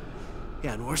 isn't it?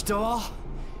 Yeah, and worst of all,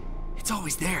 it's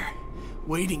always there,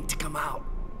 waiting to come out.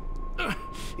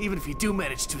 Even if you do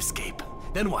manage to escape,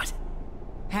 then what?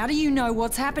 How do you know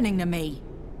what's happening to me?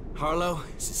 Harlow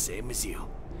is the same as you.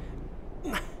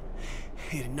 You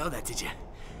didn't know that, did you?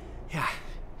 Yeah.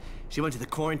 She went to the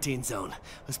quarantine zone.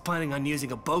 Was planning on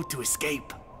using a boat to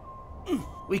escape.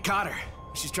 We caught her.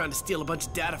 She's trying to steal a bunch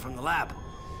of data from the lab.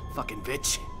 Fucking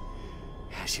bitch.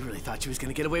 Yeah, she really thought she was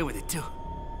gonna get away with it, too.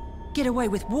 Get away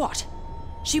with what?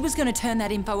 She was gonna turn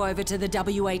that info over to the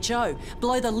WHO,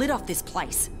 blow the lid off this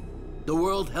place. The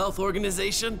World Health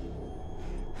Organization?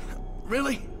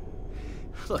 Really?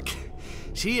 Look,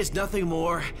 she is nothing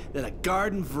more than a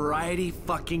garden variety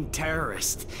fucking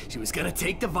terrorist. She was gonna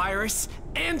take the virus,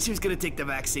 and she was gonna take the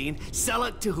vaccine, sell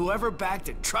it to whoever backed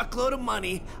a truckload of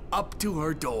money up to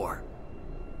her door.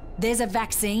 There's a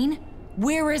vaccine?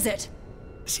 Where is it?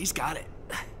 She's got it.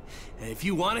 And if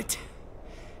you want it,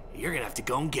 you're gonna have to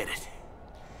go and get it.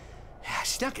 Yeah,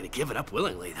 she's She's not gonna give it up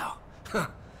willingly, though.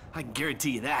 I can guarantee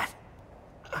you that.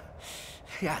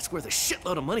 Yeah, it's worth a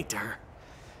shitload of money to her.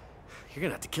 You're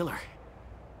gonna have to kill her.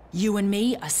 You and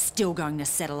me are still going to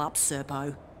settle up,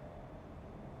 Serpo.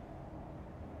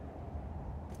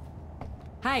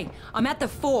 Hey, I'm at the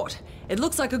fort. It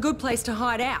looks like a good place to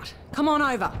hide out. Come on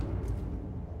over.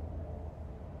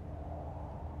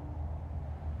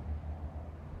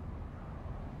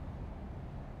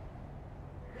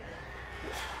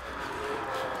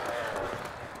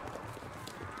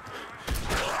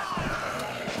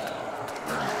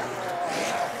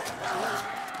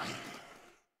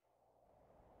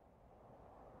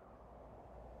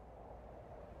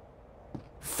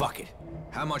 Fuck it.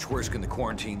 How much worse can the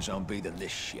quarantine zone be than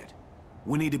this shit?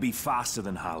 We need to be faster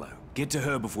than Harlow. Get to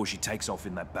her before she takes off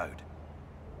in that boat.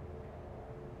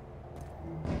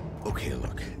 Okay,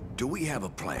 look. Do we have a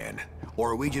plan?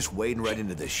 Or are we just wading right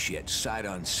into this shit, sight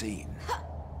unseen?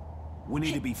 We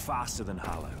need to be faster than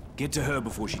Harlow. Get to her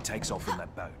before she takes off in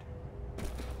that boat.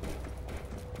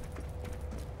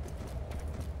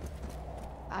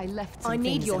 I left I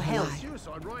need your help.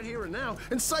 Suicide right here and now,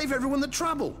 and save everyone the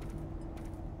trouble.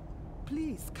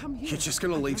 Please, come here. You're just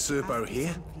gonna leave Serpo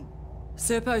here?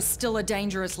 Serpo's still a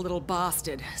dangerous little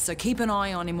bastard, so keep an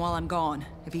eye on him while I'm gone.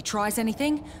 If he tries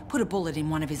anything, put a bullet in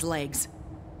one of his legs.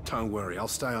 Don't worry, I'll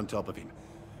stay on top of him.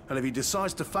 And if he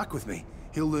decides to fuck with me,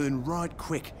 he'll learn right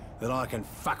quick that I can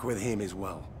fuck with him as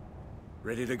well.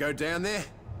 Ready to go down there?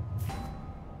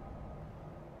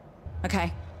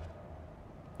 Okay.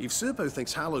 If Serpo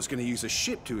thinks Harlow's gonna use a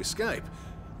ship to escape,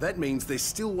 that means there's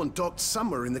still one docked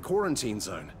somewhere in the quarantine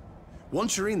zone.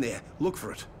 Once you're in there, look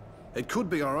for it. It could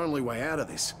be our only way out of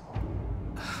this.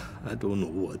 I don't know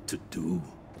what to do.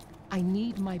 I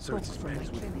need my books from my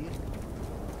clinic.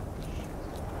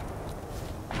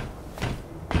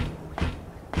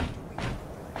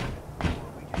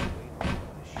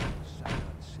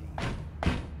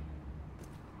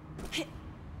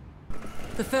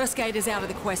 The first gate is out of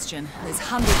the question. There's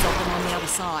hundreds of them on the other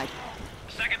side.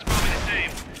 The second's probably the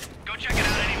same. Go check it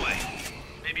out anyway.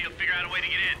 Maybe you'll figure out a way to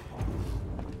get in.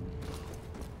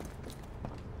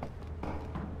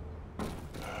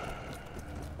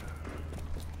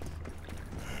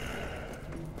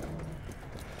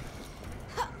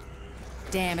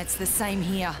 Damn, it's the same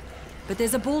here. But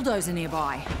there's a bulldozer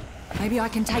nearby. Maybe I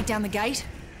can take down the gate?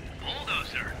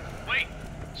 Bulldozer? Wait,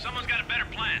 someone's got a better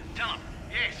plan. Tell him.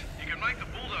 Yes, you can make the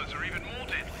bulldozer even more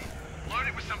deadly. Load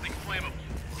it with something flammable.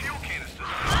 Fuel canisters.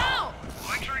 Ow!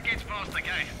 Make sure it gets past the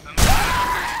gate.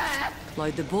 And...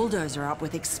 Load the bulldozer up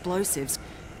with explosives.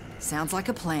 Sounds like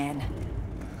a plan.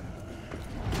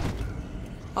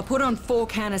 I'll put on 4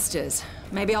 canisters.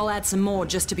 Maybe I'll add some more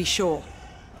just to be sure.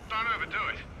 Don't overdo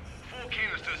it. 4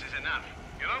 canisters is enough.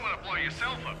 You don't want to blow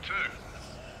yourself up, too.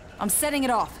 I'm setting it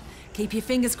off. Keep your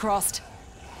fingers crossed.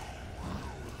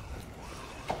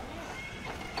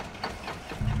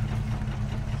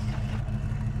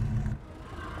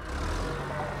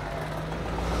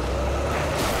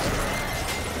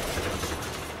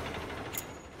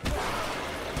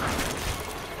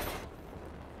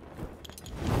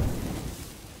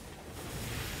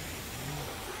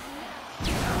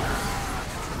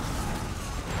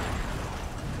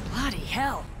 Bloody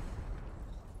hell.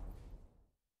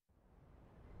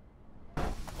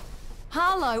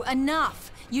 Harlow,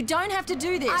 enough! You don't have to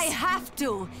do this! I have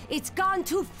to! It's gone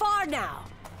too far now!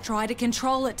 Try to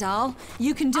control it, Dahl.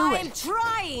 You can do it. I'm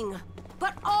trying!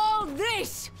 But all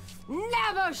this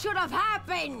never should have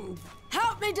happened!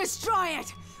 Help me destroy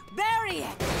it! Bury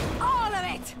it! All of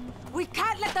it! We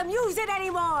can't let them use it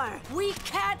anymore! We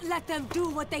can't let them do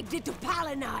what they did to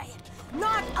Palanai!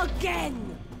 Not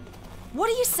again! What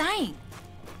are you saying?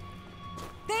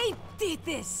 They did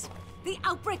this! The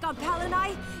outbreak on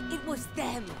Palanai, it was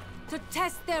them, to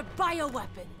test their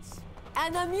bioweapons.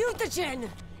 And the mutagen,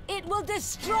 it will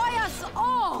destroy us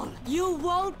all! You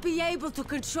won't be able to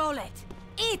control it.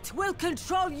 It will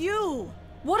control you!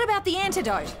 What about the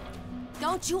antidote?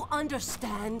 Don't you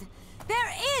understand?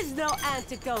 There is no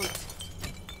antidote!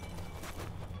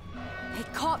 They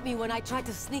caught me when I tried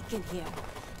to sneak in here.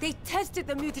 They tested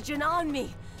the mutagen on me,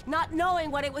 not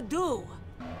knowing what it would do.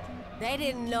 They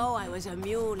didn't know I was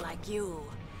immune like you.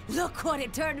 Look what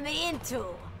it turned me into!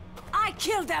 I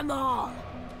killed them all!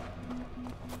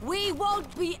 We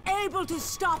won't be able to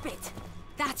stop it!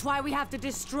 That's why we have to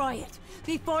destroy it,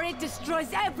 before it destroys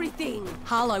everything!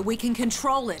 Harlow, we can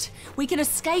control it. We can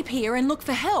escape here and look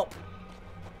for help.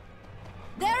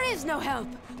 There is no help!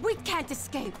 We can't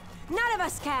escape! None of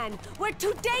us can! We're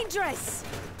too dangerous!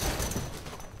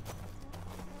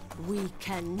 We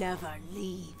can never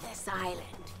leave this island.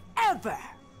 Ever!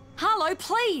 Harlow,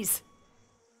 please!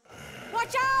 What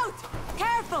Watch out!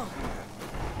 Careful!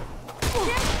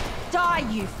 Die,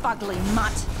 you fugly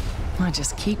mutt! I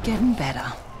just keep getting better.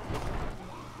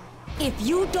 If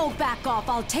you don't back off,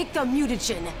 I'll take the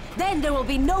mutagen. Then there will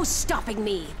be no stopping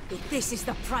me. If this is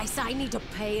the price I need to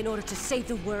pay in order to save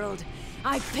the world,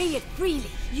 I pay it freely.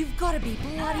 You've got to be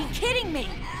bloody kidding me!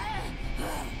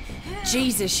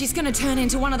 Jesus, she's gonna turn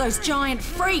into one of those giant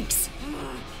freaks!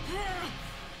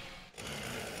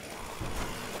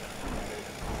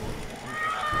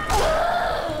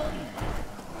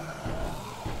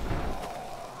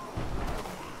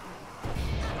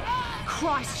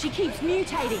 Christ, she keeps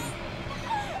mutating!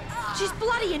 She's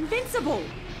bloody invincible!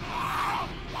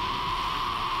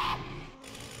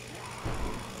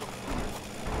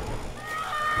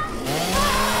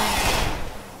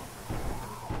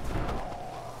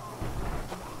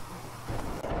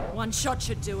 One shot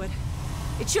should do it.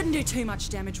 It shouldn't do too much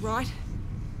damage, right?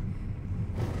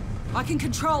 I can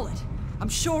control it. I'm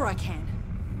sure I can.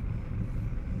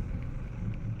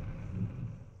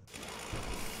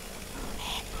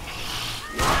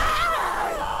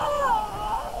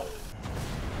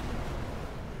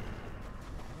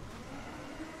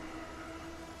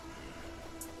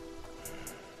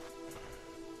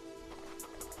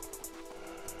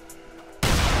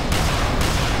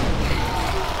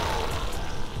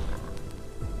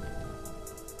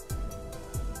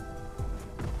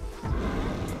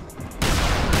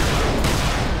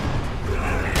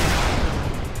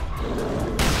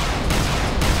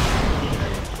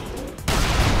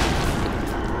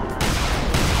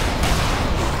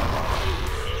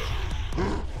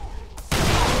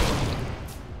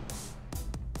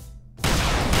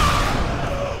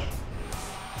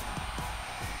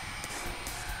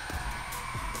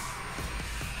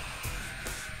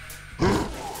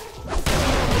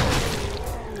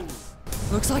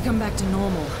 Looks like I'm back to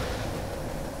normal.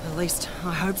 At least,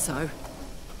 I hope so.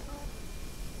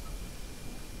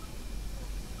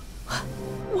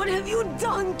 What have you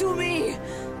done to me?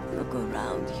 Look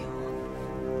around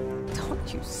you.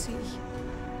 Don't you see?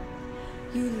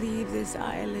 You leave this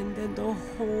island and the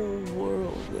whole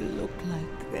world will look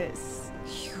like this.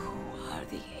 You are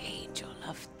the angel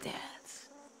of death.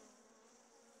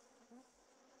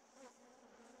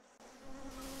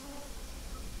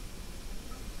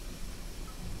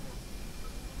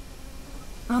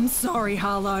 I'm sorry,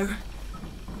 Harlow.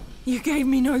 You gave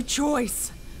me no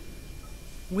choice.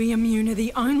 We immune are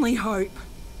the only hope.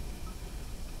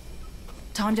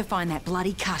 Time to find that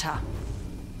bloody cutter.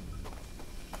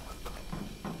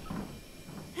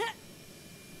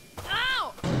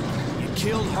 Ow! You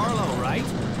killed Harlow, right?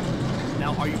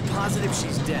 Now, are you positive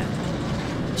she's dead?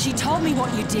 She told me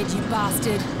what you did, you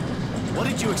bastard. What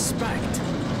did you expect?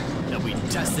 That we'd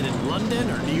test it in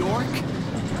London or New York?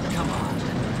 Come on.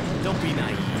 Don't be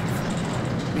naive.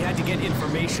 We had to get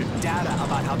information, data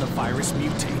about how the virus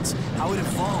mutates, how it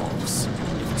evolves,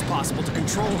 if it's possible to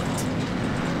control it.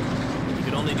 You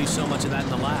could only do so much of that in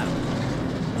the lab.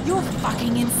 You're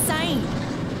fucking insane!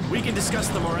 We can discuss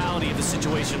the morality of the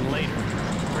situation later.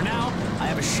 For now, I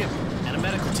have a ship and a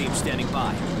medical team standing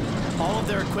by. All of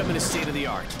their equipment is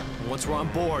state-of-the-art. And once we're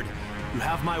on board, you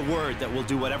have my word that we'll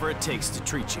do whatever it takes to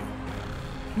treat you.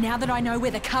 Now that I know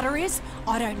where the cutter is,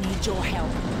 I don't need your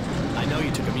help. I know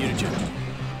you took a mutagen.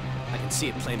 I can see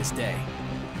it plain as day.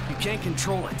 You can't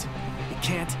control it. You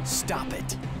can't stop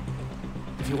it.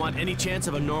 If you want any chance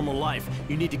of a normal life,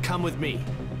 you need to come with me.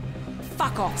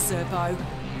 Fuck off, Serpo.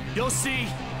 You'll see.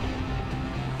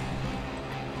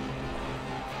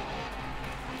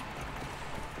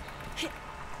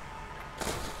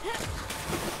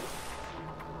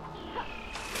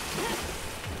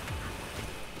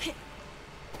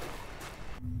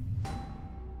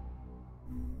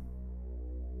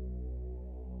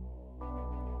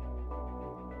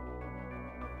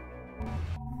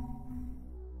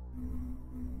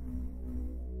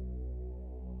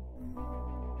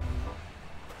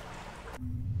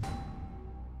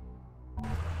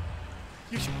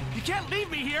 You can't leave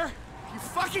me here! You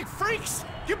fucking freaks!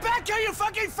 Get back here, you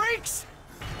fucking freaks!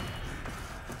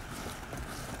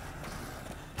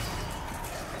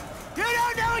 You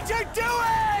don't know what you're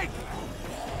doing!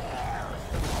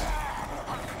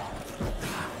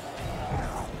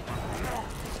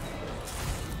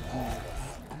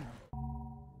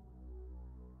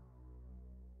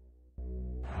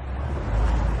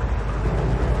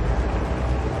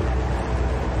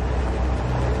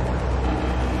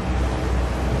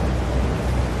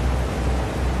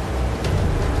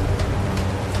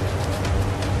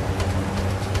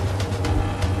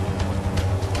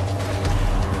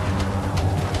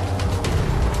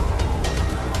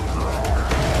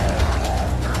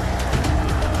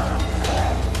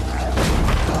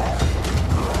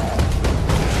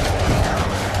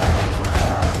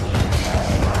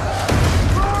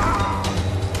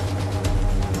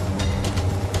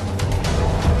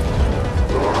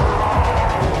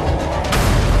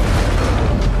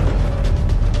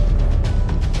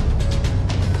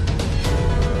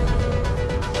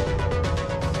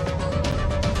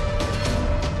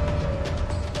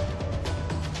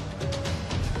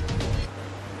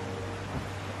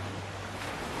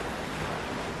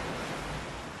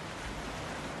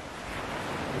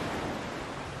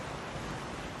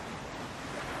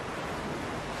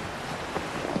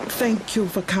 Thank you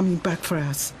for coming back for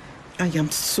us. I am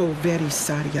so very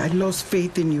sorry. I lost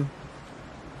faith in you.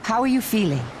 How are you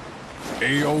feeling?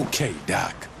 A-okay,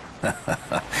 Doc.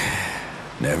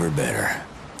 Never better.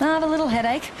 I have a little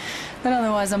headache, but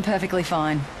otherwise I'm perfectly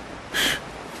fine.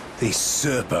 This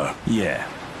Serpo. Yeah.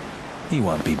 He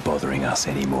won't be bothering us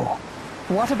anymore.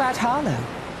 What about Harlow?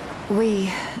 We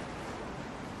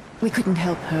couldn't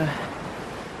help her.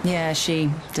 Yeah, she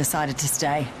decided to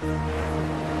stay.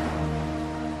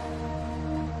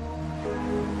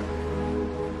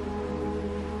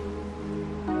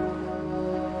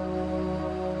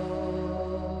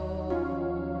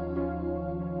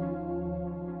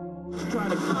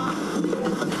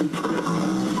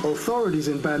 Authorities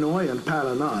in Banoi and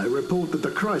Palanai report that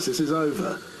the crisis is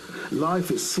over.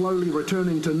 Life is slowly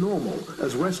returning to normal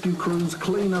as rescue crews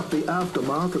clean up the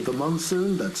aftermath of the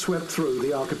monsoon that swept through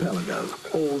the archipelago.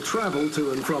 All travel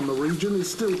to and from the region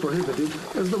is still prohibited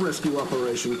as the rescue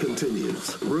operation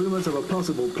continues. Rumors of a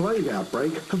possible plague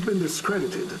outbreak have been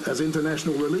discredited as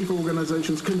international relief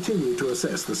organizations continue to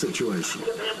assess the situation.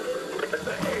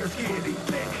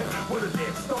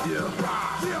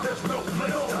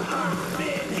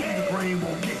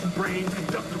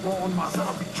 On my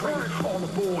zombie train, all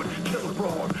aboard, kill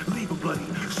abroad, leave a bloody,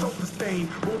 soak the stain,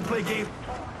 won't play game.